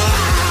for you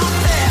out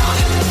there.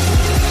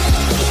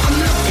 I'm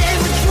looking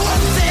for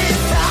truth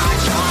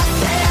inside your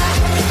head.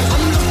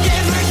 I'm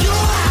looking for you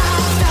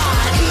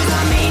outside 'cause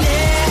I mean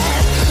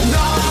it.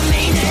 No, I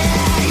mean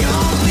it.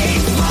 You'll be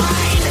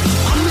fine.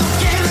 I'm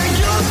looking for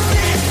you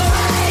this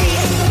way,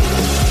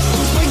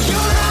 but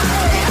you don't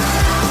hear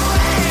a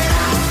word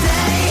I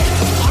say.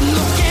 I'm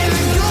looking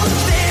for you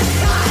this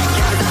time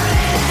 'cause I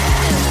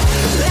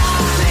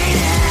mean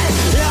it.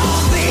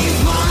 You'll be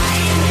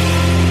fine.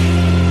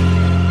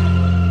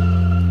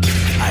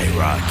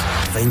 IROCK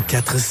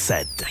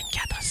 247.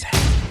 247.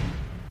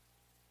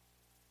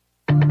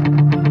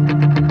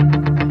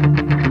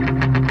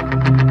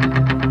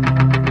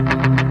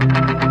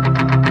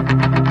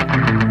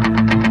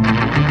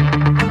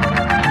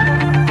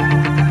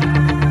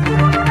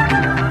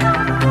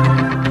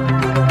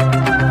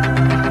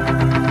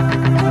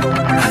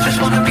 I just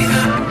wanna be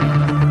the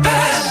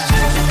best.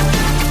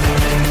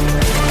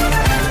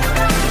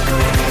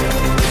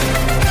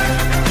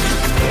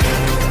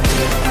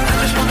 I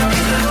just wanna be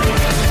the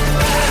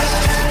best.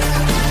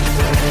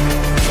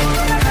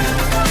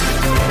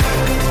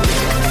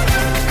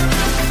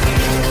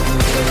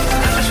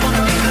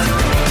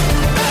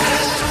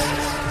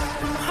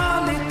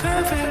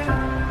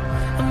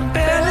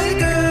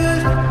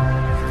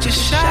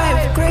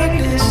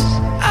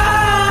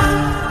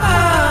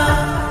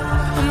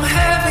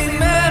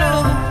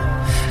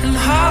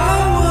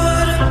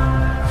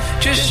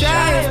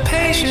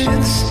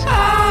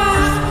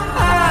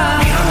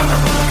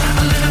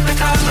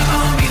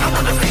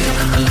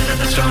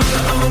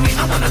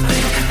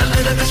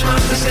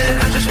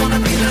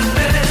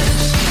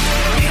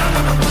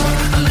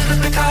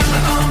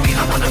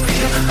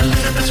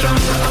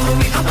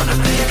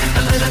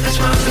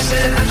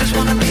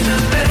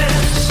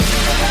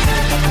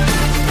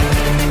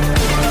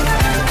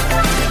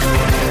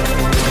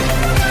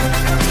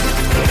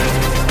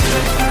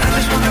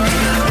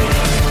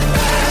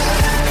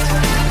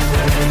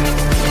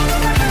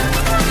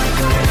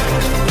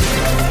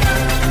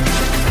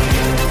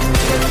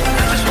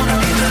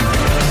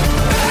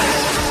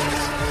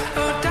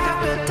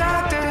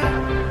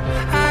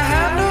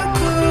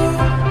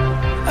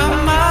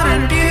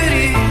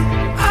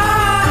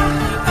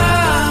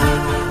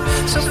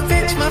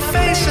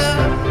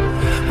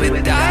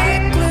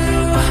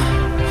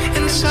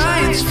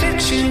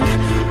 reaching. Me, I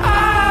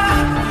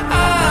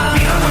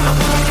wanna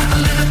walk a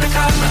little bit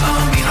taller.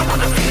 Oh, me, I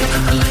wanna feel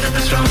a little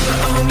bit stronger.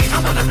 Oh, me, I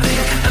wanna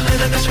think a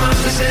little bit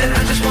smarter. Said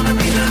I just wanna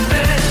be the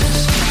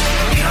best.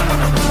 Me, I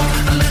wanna walk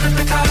a little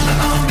bit taller.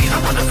 Oh, me, I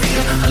wanna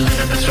feel a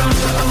little bit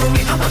stronger. Oh,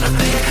 me, I wanna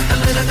think a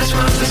little bit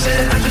smarter.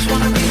 Said I just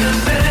wanna be the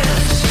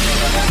best.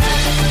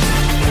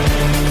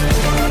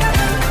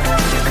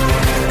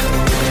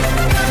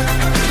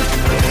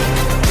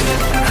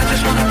 I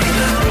just wanna be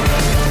the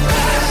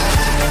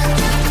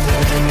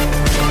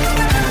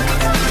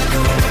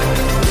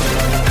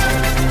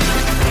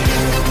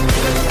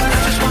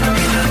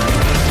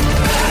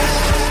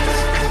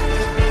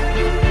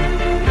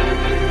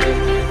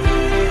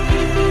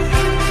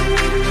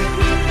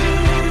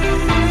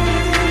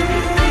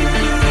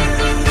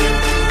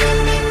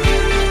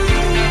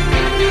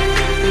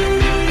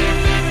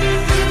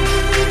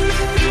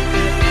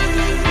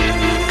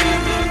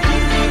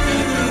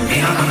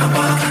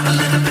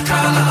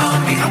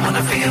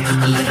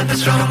a little bit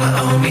stronger,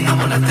 oh me, I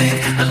wanna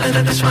think a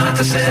little bit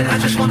smarter, said I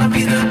just wanna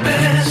be the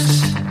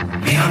best.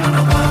 Me, I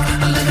wanna walk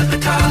a little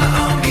bit taller,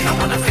 oh me, I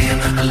wanna feel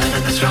a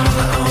little bit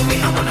stronger, oh me,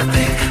 I wanna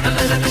think a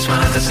little bit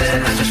smarter,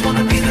 said I just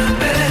wanna be the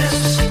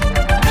best.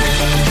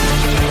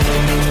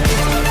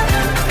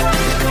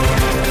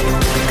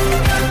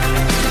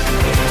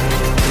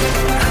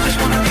 I just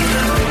wanna be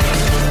the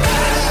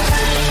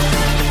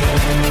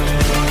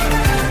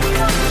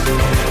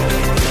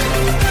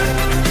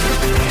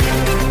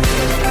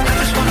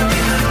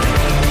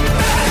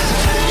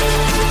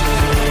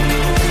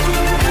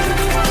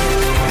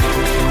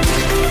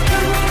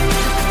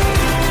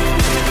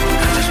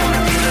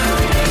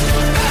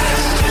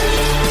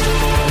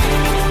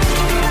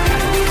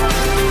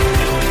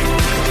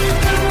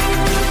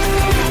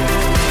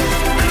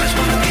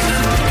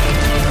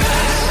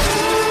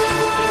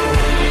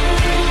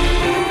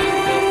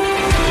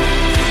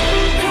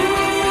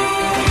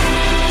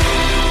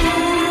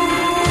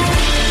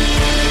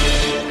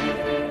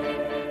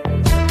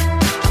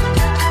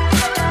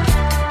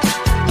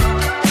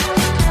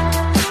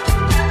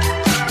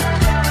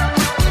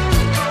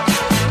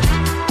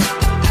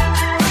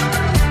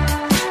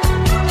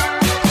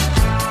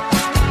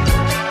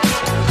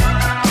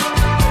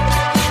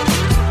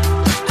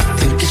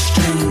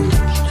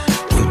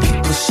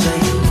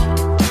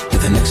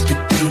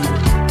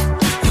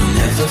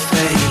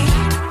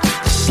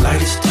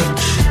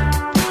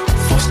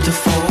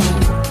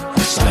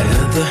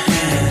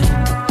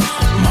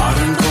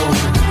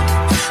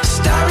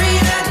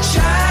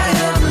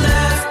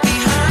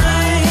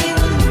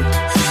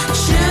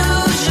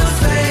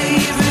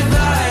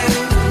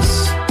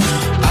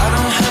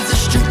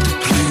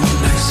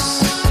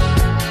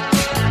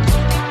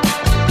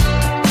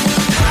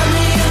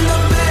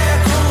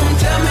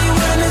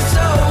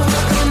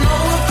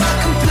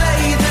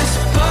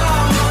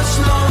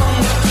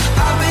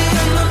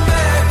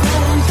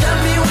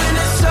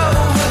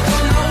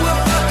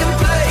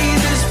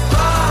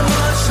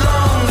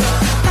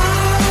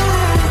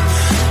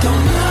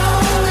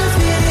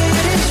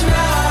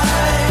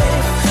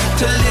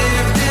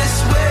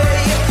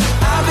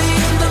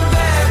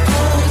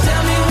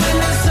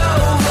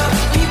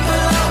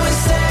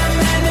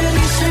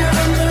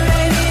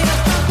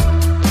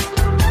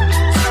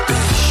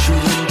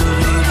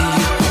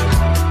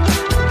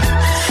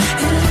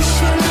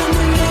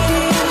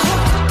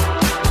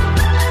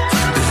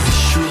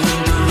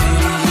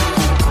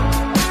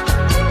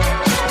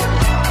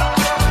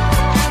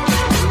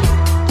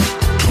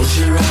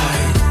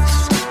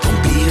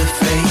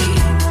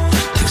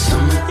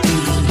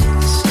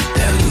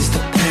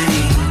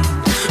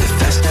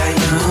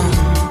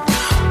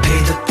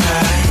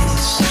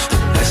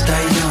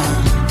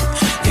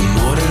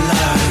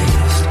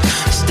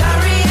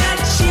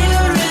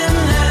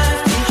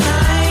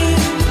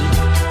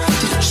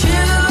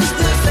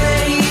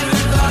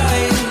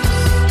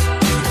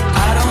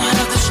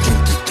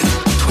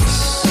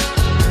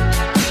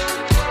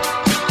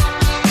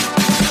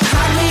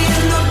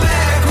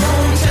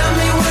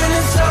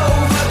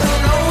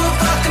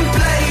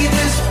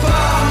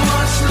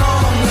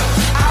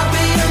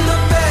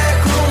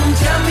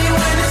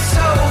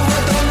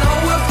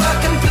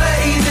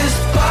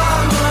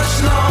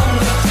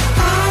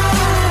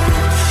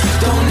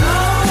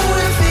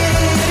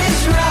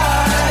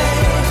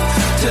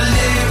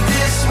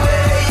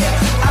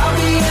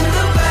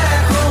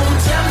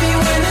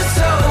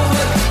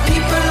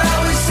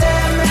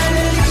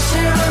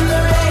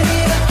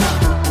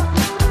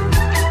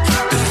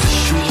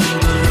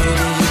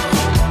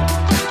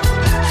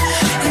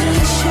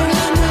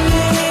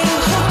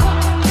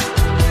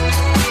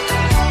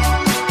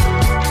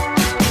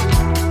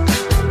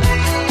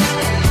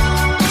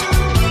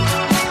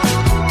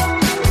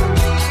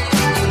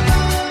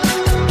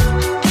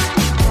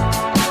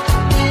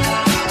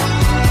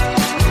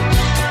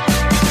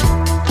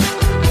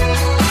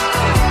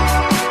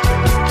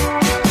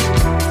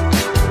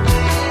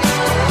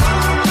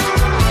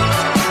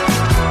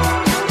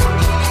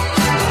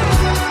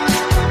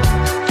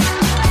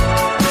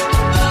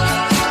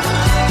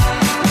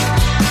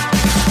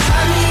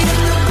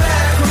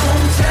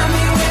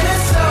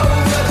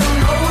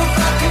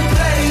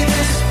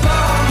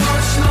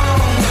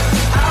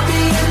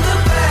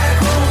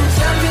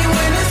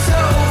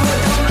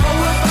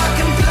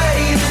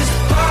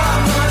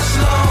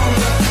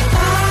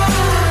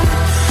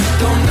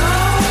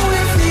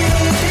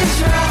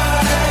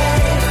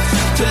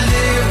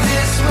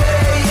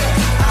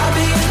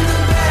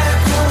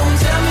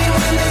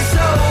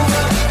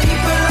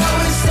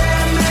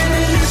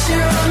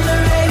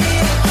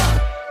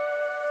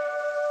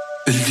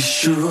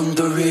 'cause you're on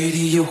the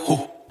radio.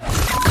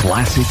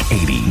 Classic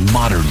 80,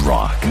 modern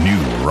rock,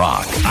 new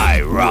rock.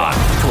 IROCK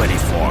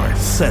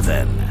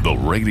 247. The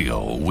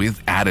radio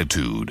with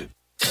attitude.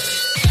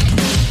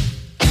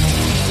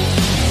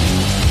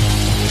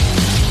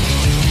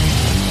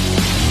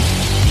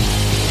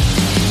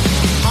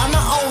 Mama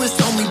always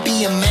told me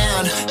be a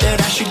man, that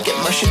I should get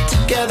my shit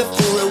together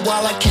for it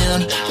while I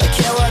can. Like,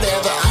 yeah,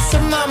 whatever. I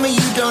said, Mama,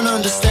 you don't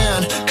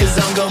understand, 'cause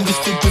I'm gonna be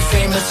stupid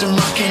famous and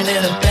rocking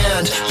in a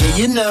band. Yeah,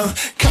 you know,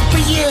 couple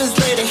years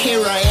later,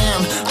 here I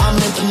am. I'm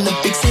living the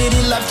big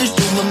city life, just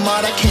doing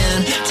what I can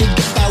to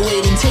get by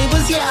waiting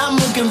tables. Yeah, I'm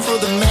looking for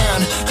the man.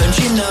 And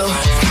you know,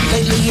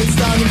 lately it's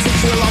starting to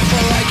feel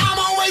awful like I'm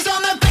always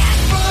on the back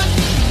foot.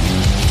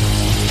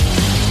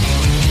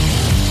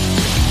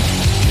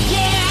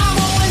 Yeah, I'm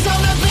always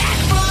on the back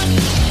foot.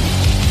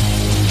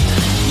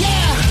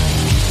 Yeah,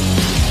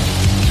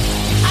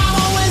 I'm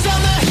always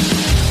on the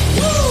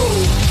woo.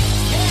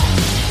 Yeah,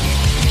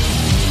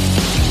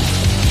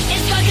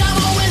 it's like I'm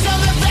always on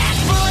the back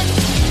foot.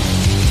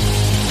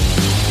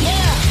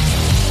 Yeah,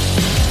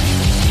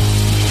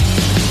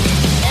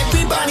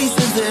 everybody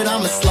says that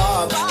I'm a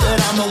slob, that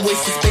I'm a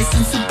waste of space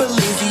and super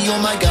lazy.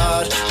 Oh my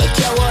god, like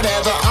yeah,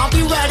 whatever. I'll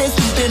be right as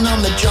sleeping on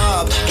the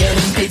job,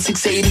 getting paid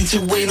 $6.80 to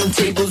wait on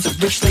tables of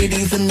rich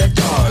ladies and their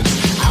dogs.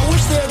 I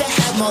wish that I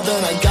had more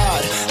than I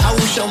got. I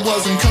wish I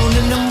wasn't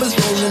counting numbers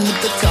rolling at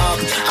the top.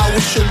 I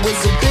wish I was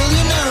a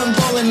billionaire and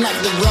balling like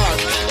The Rock.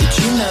 But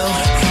you know,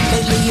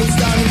 lately it's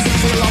starting to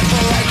feel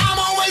awful like I'm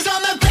always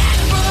on the back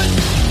foot.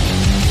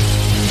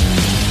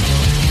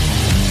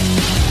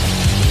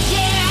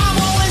 Yeah, I'm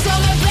always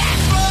on the back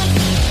foot.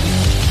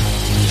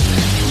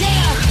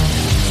 Yeah,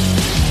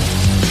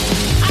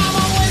 I'm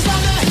always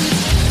on the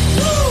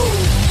woo.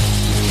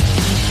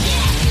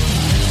 Yeah,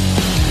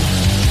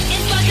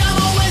 it's like I'm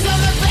always on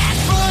the back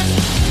foot.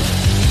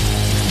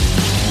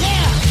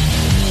 Yeah.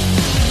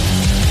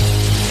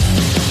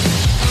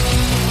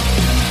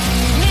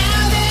 Now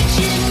that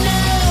you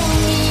know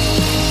me,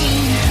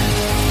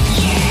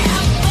 yeah,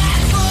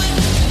 back foot.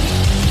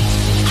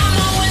 I'm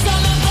always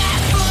on the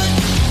back foot.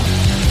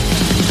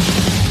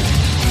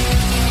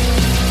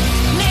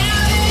 Now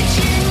that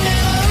you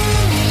know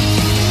me,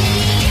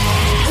 yeah.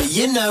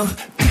 You know,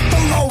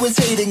 people always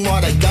hating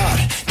what I got.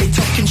 They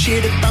talking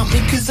shit about me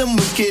 'cause I'm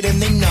wicked and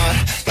they not.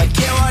 Like,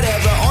 yeah,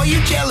 whatever. All you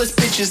jealous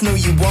bitches know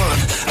you want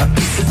a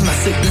piece of my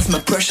sickness, my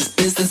precious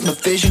business, my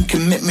vision,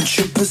 commitment,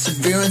 true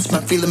perseverance,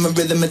 my feeling, my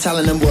rhythm, my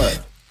talent, and what?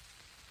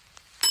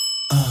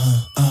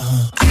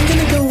 I'm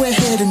gonna go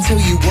ahead and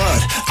tell you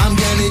what. I'm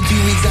gonna do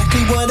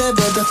exactly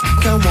whatever the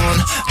fuck I want.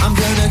 I'm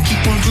gonna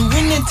keep on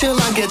doing it till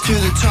I get to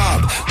the top.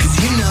 'Cause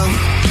you know,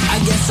 I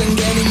guess I'm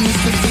getting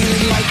used to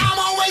feeling like I'm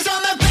always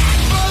on the back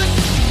foot.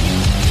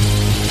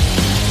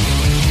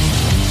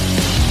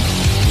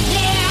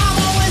 Yeah, I'm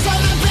always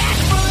on the back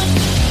foot.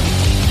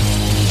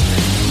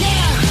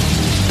 Yeah,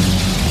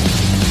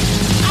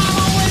 I'm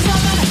always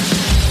on the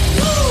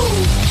woo.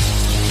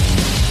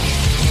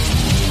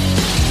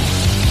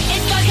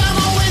 It's like I'm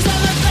always on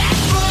the back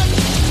foot.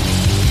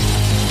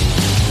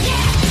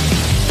 Yeah,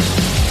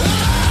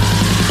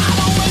 I'm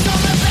always on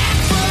the back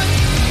foot.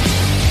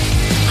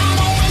 I'm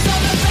always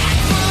on the back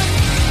foot.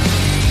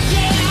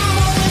 Yeah, I'm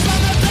always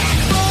on the back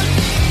foot.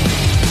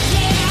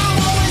 Yeah, I'm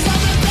always on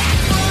the back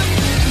foot.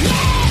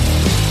 Yeah.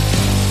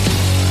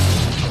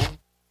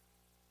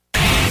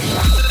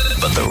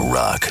 But the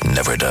rock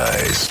never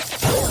dies.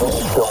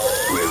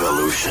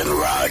 Revolution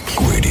Rock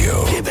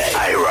Radio. Québec.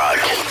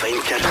 IROCK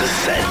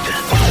 247.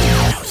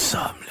 Nous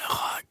sommes le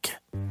rock.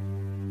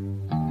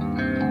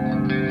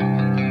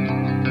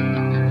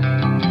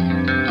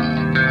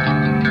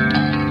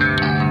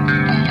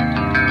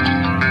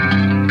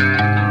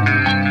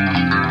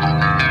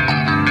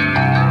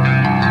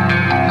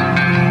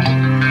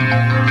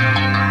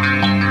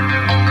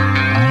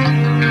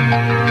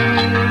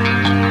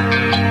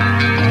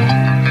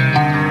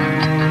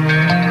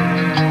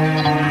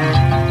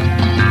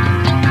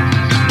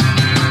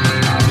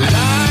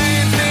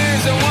 Life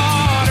is a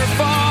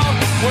waterfall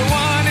where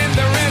one in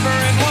the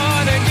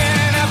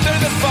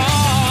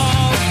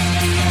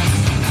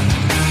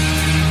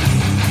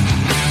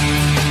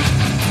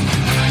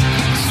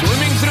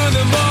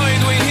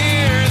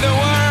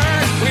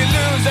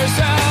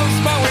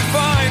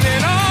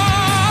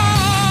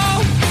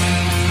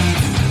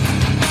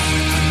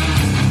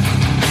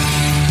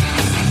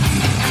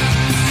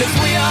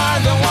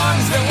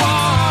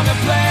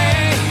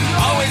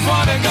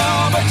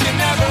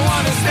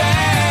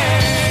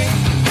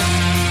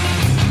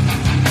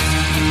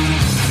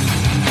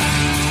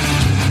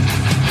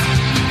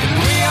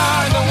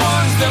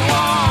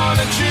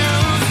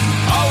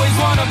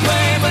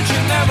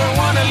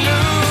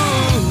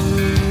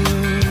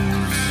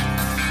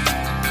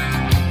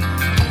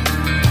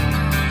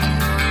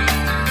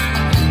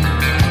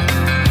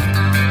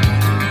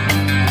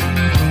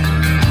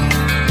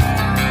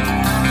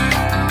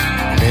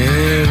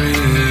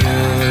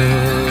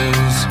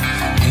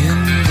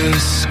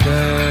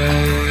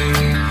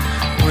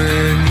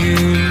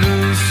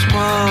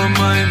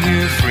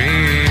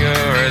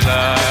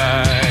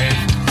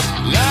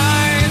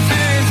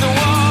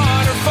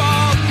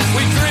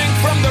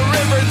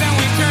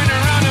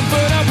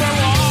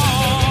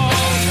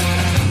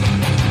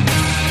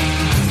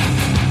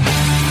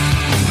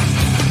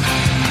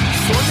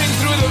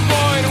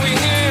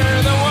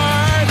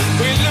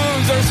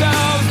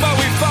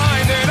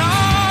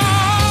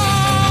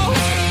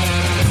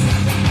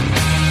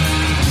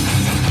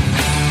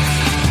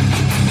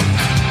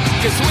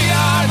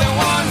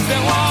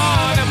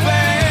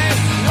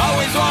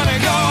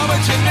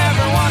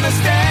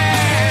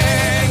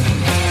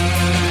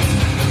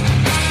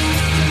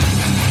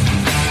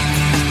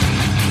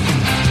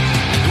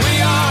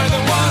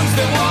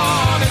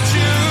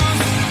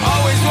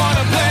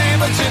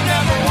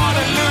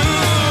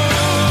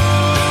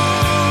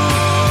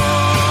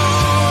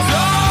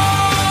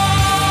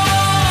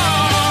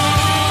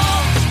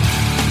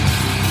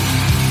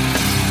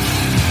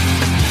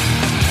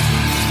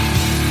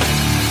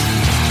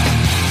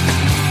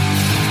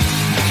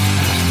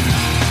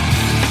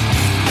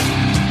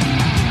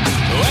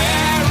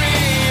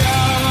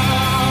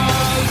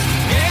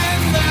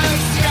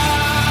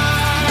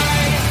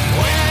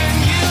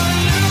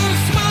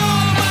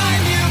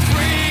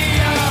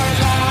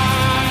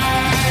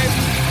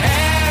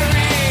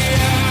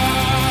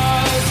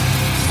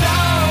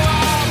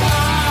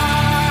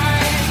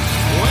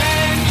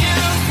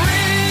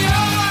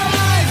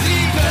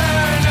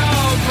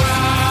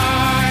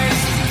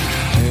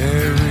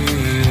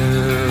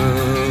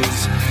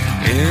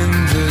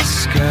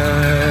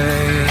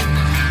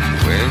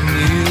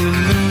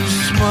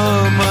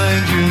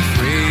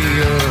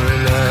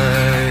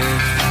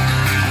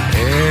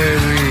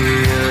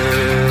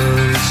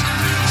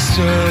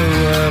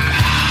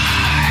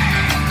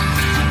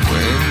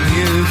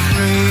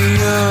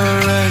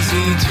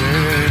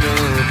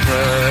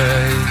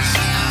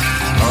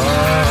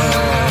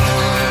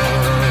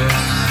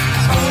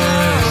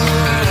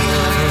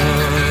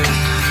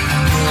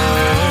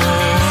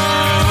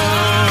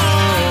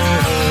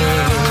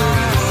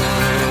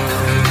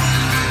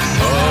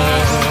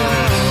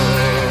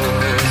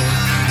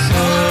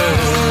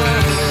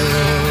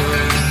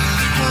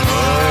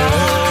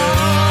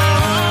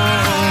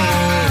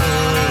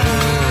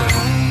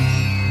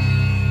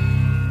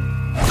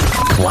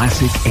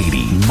Classic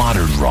 80s.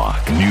 Modern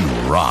rock. New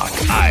rock.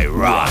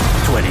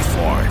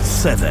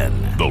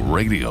 IROCK247. The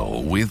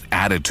radio with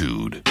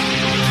attitude.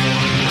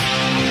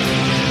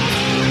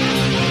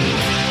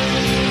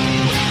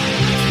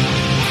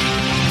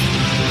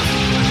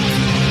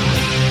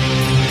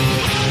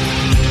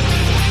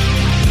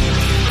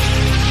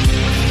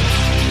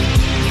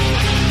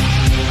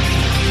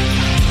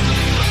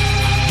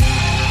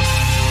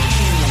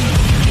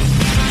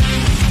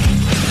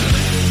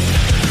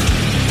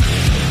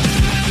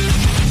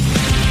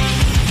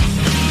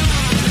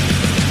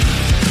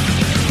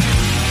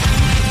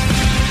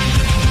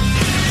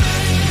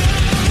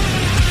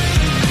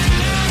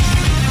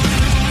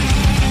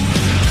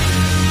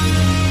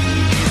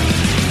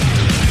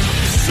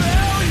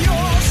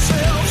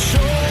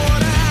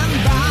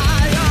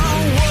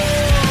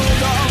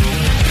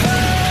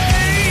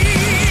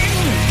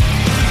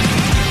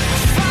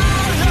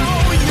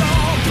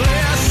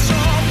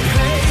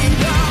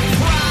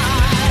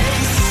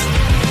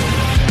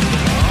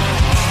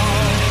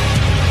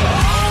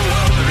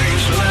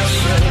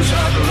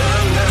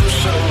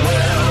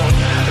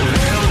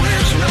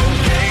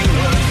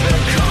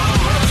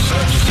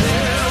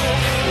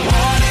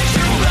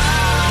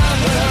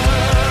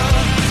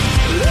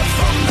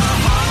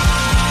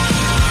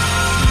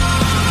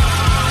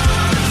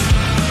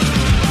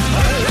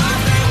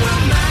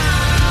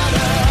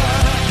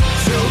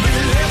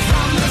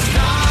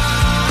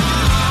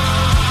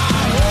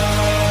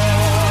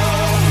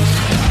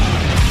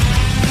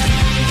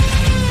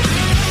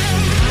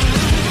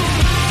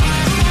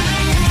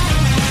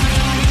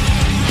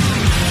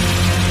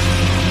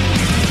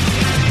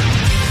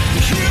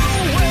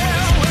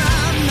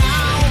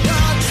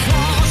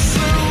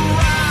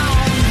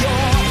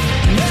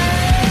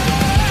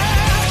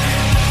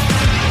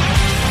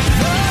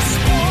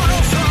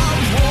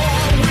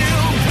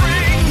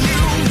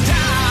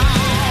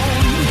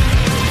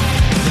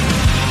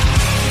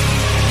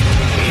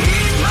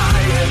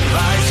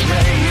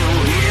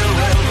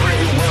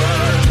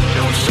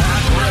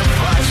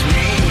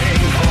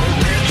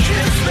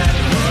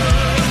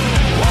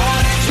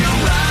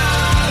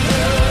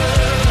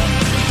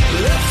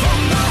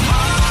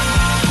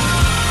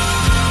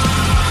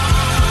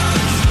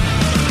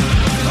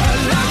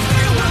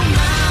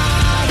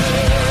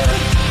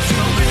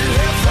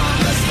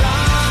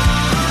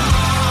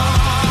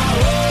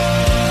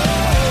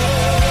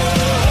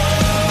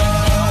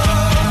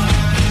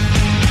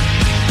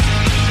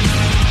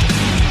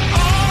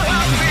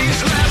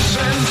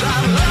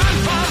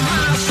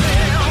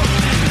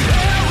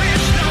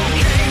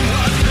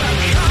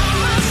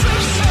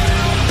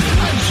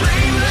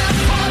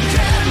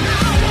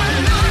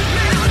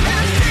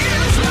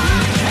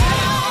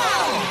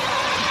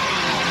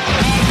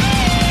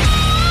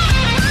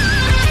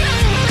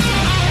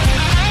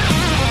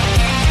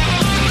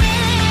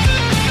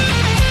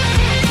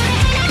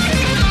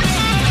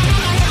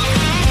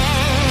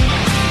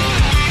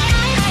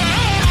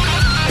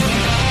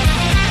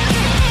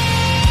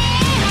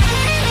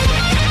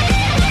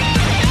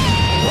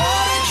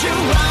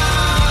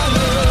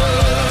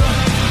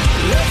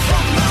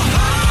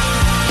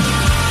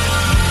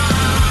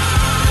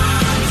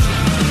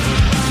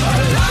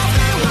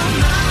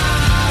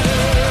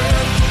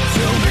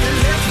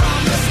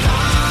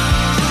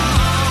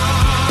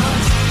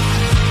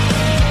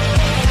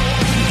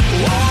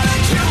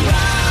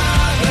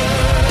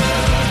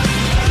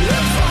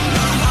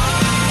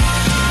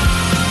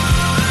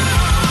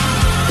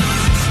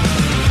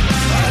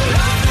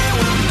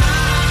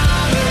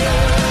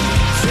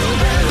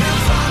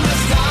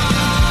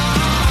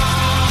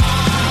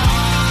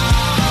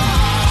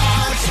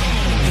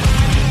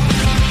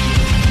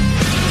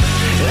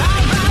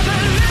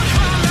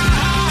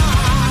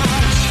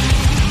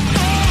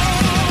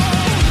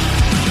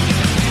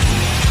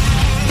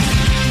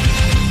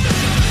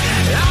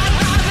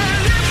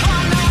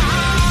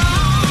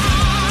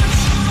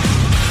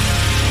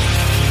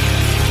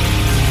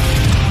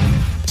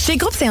 Chez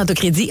Groupe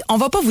Saint-Autocrédit, on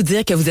va pas vous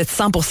dire que vous êtes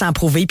 100%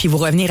 approuvé puis vous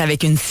revenir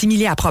avec une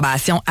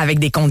simili-approbation avec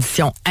des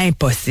conditions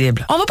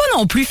impossibles. On va pas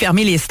non plus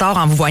fermer les stores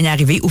en vous voyant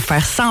arriver ou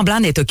faire semblant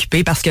d'être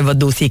occupé parce que votre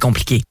dossier est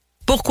compliqué.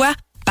 Pourquoi?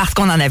 Parce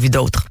qu'on en a vu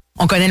d'autres.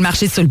 On connaît le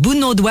marché sur le bout de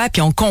nos doigts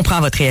puis on comprend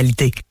votre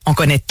réalité. On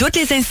connaît toutes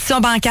les institutions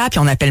bancaires puis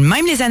on appelle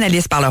même les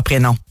analystes par leur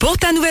prénom. Pour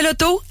ta nouvelle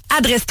auto,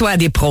 adresse-toi à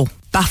des pros.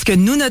 Parce que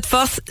nous, notre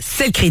force,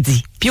 c'est le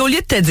crédit. Puis au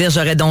lieu de te dire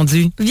j'aurais donc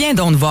dû, viens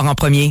donc nous voir en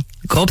premier.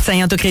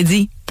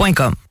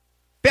 GroupeSaintAutoCrédit.com.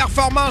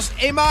 Performance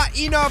Emma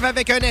innove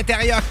avec un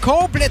intérieur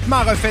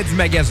complètement refait du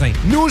magasin.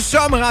 Nous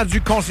sommes rendus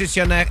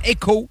concessionnaires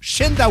Eco,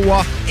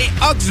 Shindawa et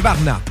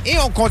Oxvarna. Et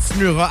on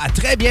continuera à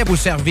très bien vous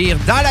servir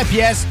dans la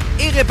pièce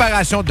et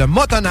réparation de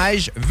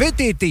motoneige,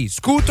 VTT,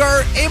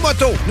 scooter et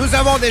moto. Nous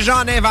avons déjà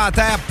en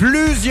inventaire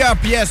plusieurs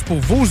pièces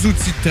pour vos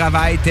outils de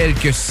travail tels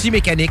que scie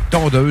mécanique,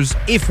 tondeuse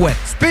et fouette.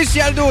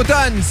 Spécial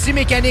d'automne, scie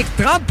mécanique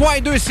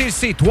 30.2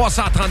 cc,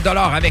 330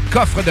 $ avec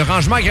coffre de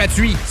rangement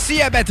gratuit.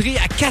 Scie à batterie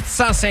à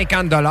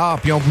 450 $,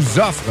 puis puis on vous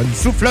offre une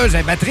souffleuse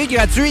à batterie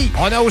gratuite.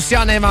 On a aussi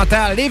en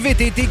inventaire les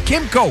VTT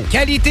Kimco.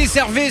 Qualité,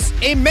 service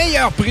et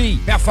meilleur prix.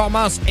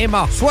 Performance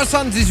Emma,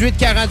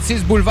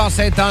 7846 boulevard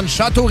Sainte-Anne,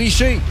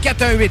 Château-Richer,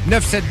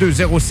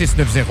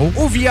 418-972-0690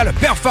 ou via le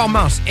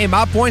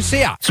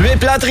performanceemma.ca. Tu es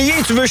plâtrier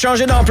et tu veux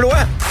changer d'emploi?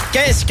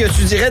 Qu'est-ce que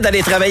tu dirais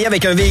d'aller travailler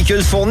avec un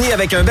véhicule fourni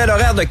avec un bel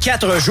horaire de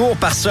 4 jours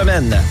par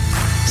semaine?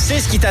 C'est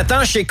ce qui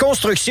t'attend chez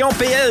Construction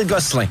PL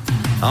Gosselin.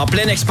 En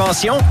pleine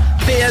expansion,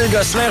 PL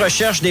Gosselin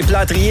recherche des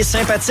plâtriers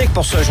sympathiques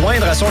pour se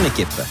joindre à son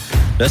équipe.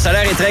 Le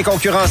salaire est très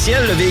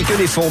concurrentiel, le véhicule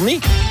est fourni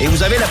et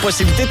vous avez la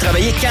possibilité de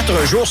travailler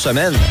 4 jours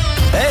semaine.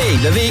 Hey,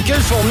 le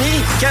véhicule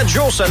fourni, 4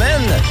 jours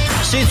semaine,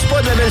 c'est-tu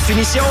pas de la belle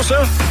finition,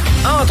 ça?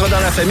 Entre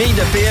dans la famille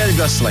de PL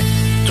Gosselin.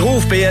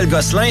 Trouve PL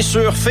Gosselin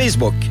sur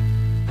Facebook.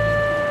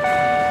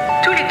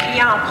 Tous les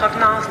clients en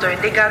provenance d'un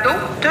dégât d'eau,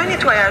 d'un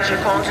nettoyage de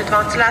conduits de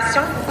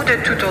ventilation ou de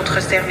tout autre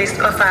service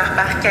offert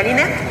par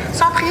Calinette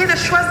sont priés de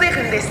choisir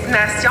une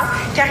destination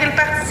car ils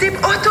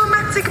participent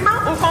automatiquement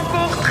au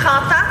concours 30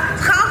 ans,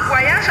 30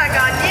 voyages à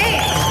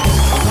gagner.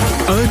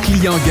 Un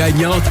client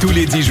gagnant tous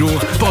les 10 jours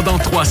pendant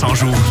 300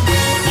 jours.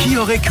 Qui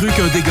aurait cru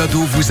qu'un dégât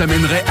d'eau vous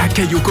amènerait à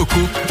Caillou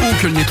Coco ou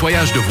que le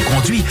nettoyage de vos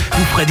conduits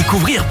vous ferait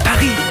découvrir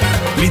Paris?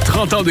 Les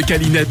 30 ans de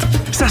Calinette,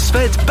 ça se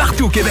fête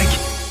partout au Québec.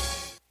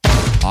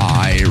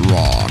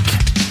 IROCK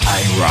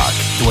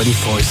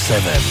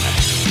 247.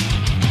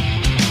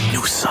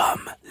 Nous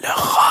sommes le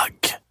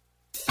rock.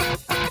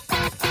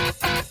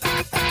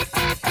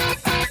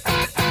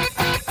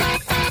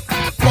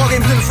 Ball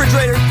games in the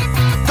refrigerator.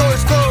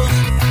 Doors closed.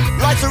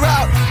 Lights are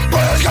out.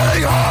 But it's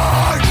getting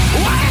hard.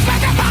 What is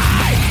meant to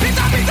buy?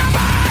 Pizza, pizza,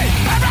 pie.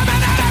 Every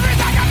minute, every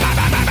second, bye, bye,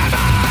 bye, bye,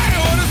 bye.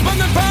 What is meant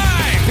to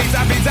buy?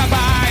 Pizza, pizza,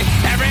 pie.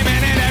 Every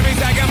minute, every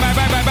second, bye,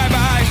 bye, bye, bye,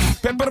 bye.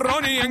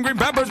 Pepperoni and green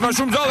peppers,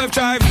 mushrooms, olive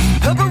chive.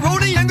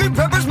 Pepperoni and green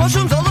peppers,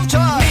 mushrooms, olive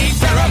chive. Me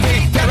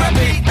therapy,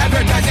 therapy.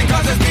 Advertising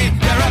causes me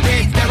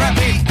therapy,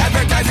 therapy.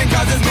 Advertising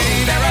causes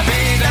me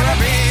therapy,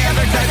 therapy.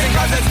 Advertising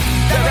causes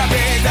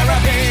therapy,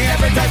 therapy.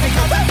 Advertising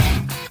causes.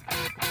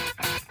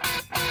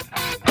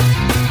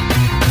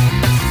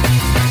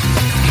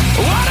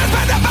 What is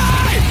meant to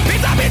buy?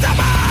 Pizza, pizza,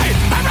 pie.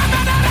 Every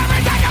minute,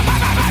 every second,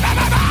 bye, bye, bye, bye,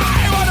 bye,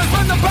 bye. What is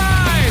meant to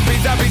buy?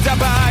 Pizza, pizza,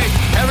 pie.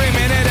 Every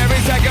minute, every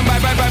second, bye,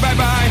 bye, bye, bye,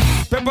 bye.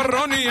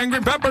 Pepperoni and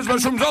green peppers,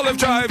 mushrooms, olive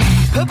chive.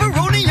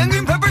 Pepperoni and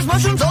green peppers,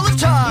 mushrooms, olive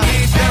chive.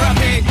 Me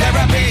therapy,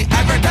 therapy.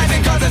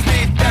 Advertising causes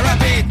me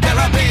therapy,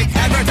 therapy.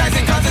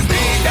 Advertising causes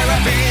me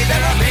therapy,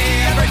 therapy.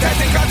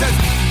 Advertising causes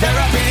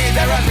therapy,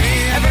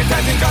 therapy.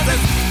 Advertising causes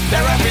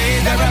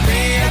therapy,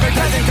 therapy.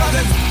 Advertising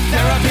causes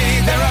therapy,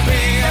 therapy.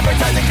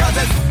 Advertising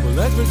causes.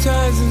 Well,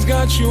 advertising's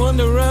got you on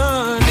the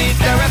run. Me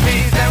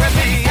therapy,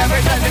 therapy.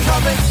 Advertising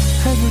causes.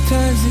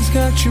 Advertising's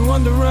got you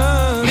on the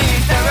run. Me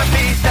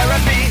therapy,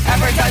 therapy.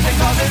 Advertising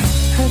causes.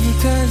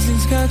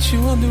 Advertising's got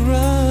you on the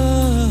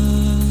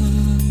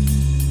run.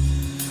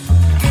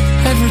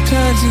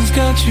 Advertising's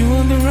got you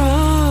on the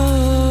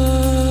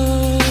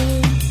run.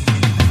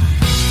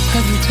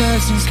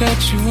 Advertising's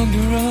got you on the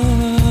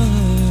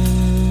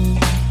run.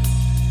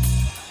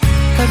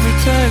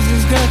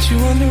 Advertising's got you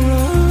on the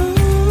run.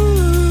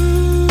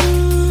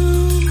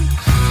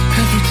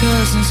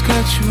 Advertising's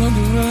got you on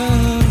the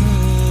run.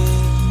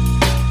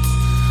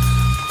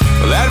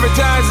 Well,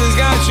 advertising's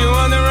got you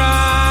on the run.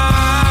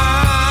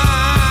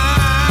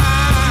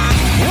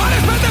 What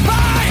is meant to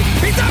buy?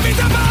 Pizza,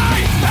 pizza,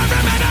 pie.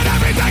 Every minute,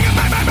 every second,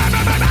 bye, bye, bye,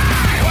 bye, bye, bye.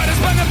 What is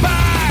meant to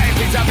buy?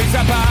 Pizza,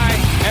 pizza, pie.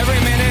 Every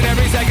minute,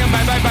 every second,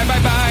 bye, bye, bye, bye,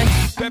 bye.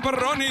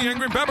 Pepperoni and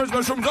green peppers,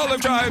 mushrooms, olive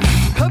chive.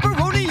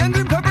 Pepperoni and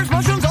green peppers,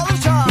 mushrooms,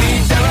 olive chive.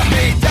 Me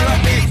therapy,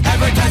 therapy.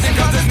 Advertising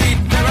causes me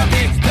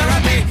therapy,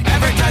 therapy.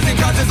 Advertising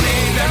causes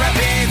me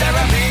therapy,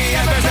 therapy.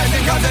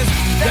 Advertising causes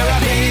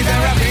therapy,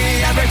 therapy.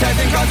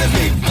 Advertising causes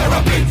me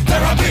therapy,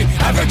 therapy.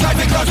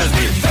 Advertising causes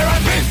me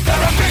therapy,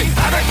 therapy.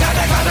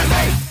 Advertising causes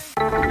me.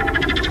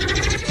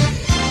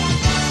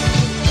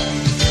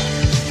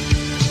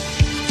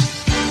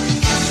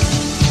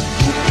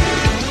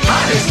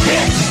 Hottest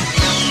hits,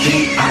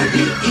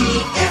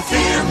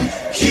 KRBE-FM,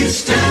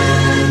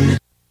 Houston.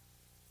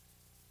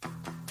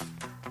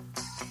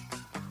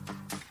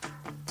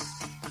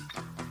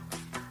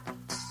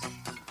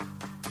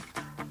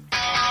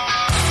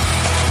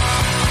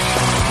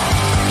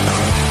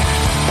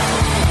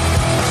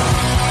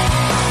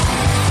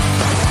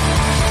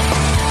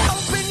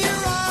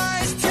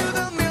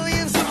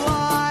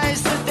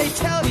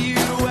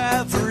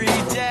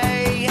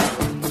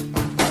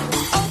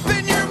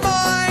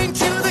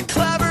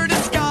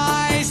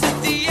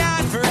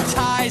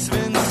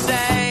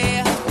 Say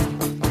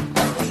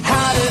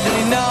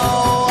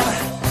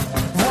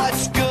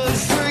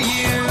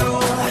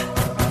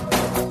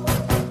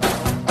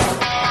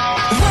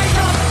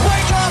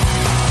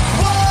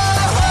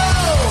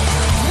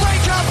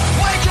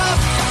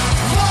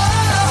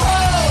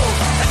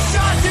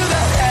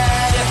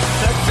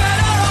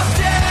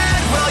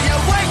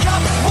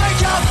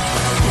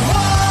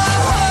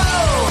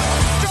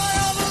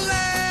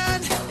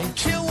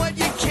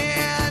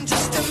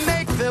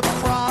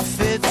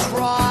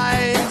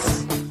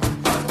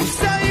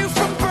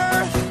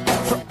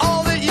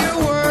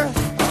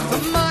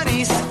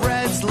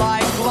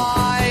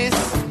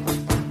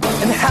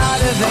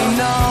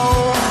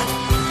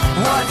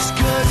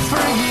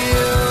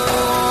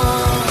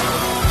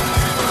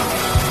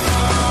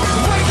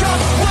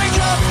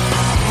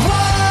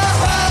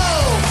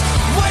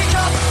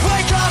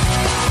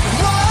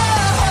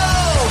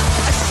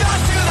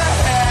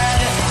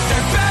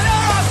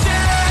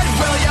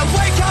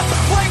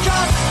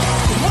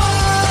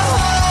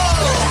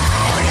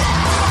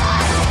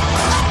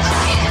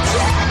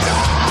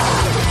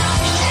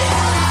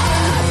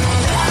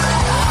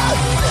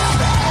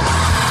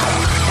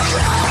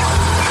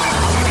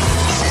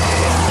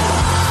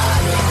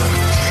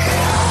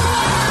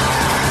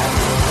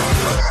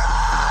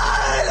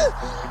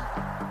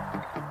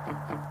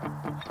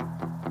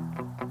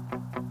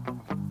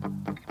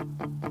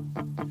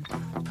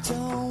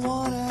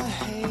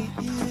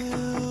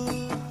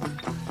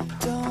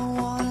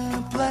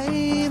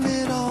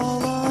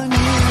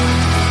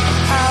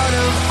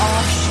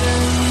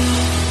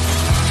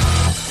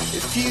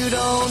you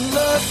don't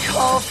look,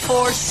 I'll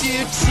force you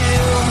to.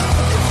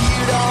 If you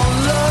don't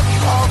look,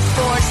 I'll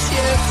force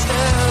you to.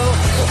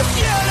 If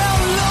you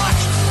don't look,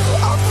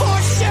 I'll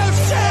force you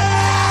to.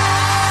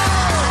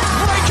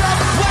 Wake up,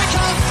 whoa.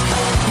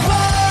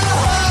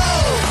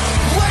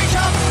 Wake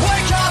up,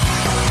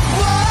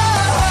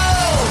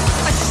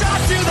 whoa. A shot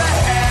to the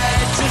head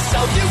just so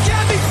you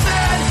can be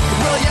fed.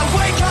 Will you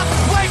wake up,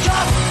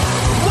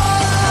 whoa.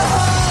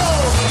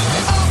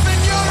 Open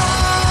your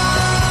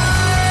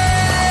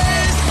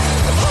eyes.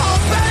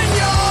 Open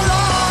your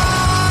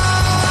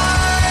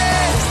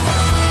eyes.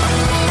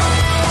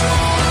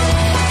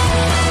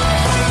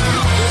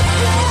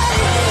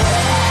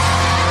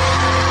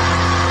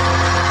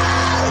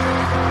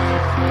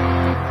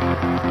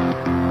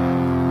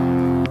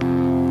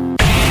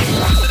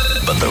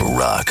 But the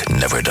rock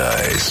never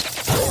dies.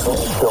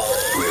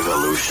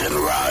 Revolution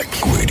Rock.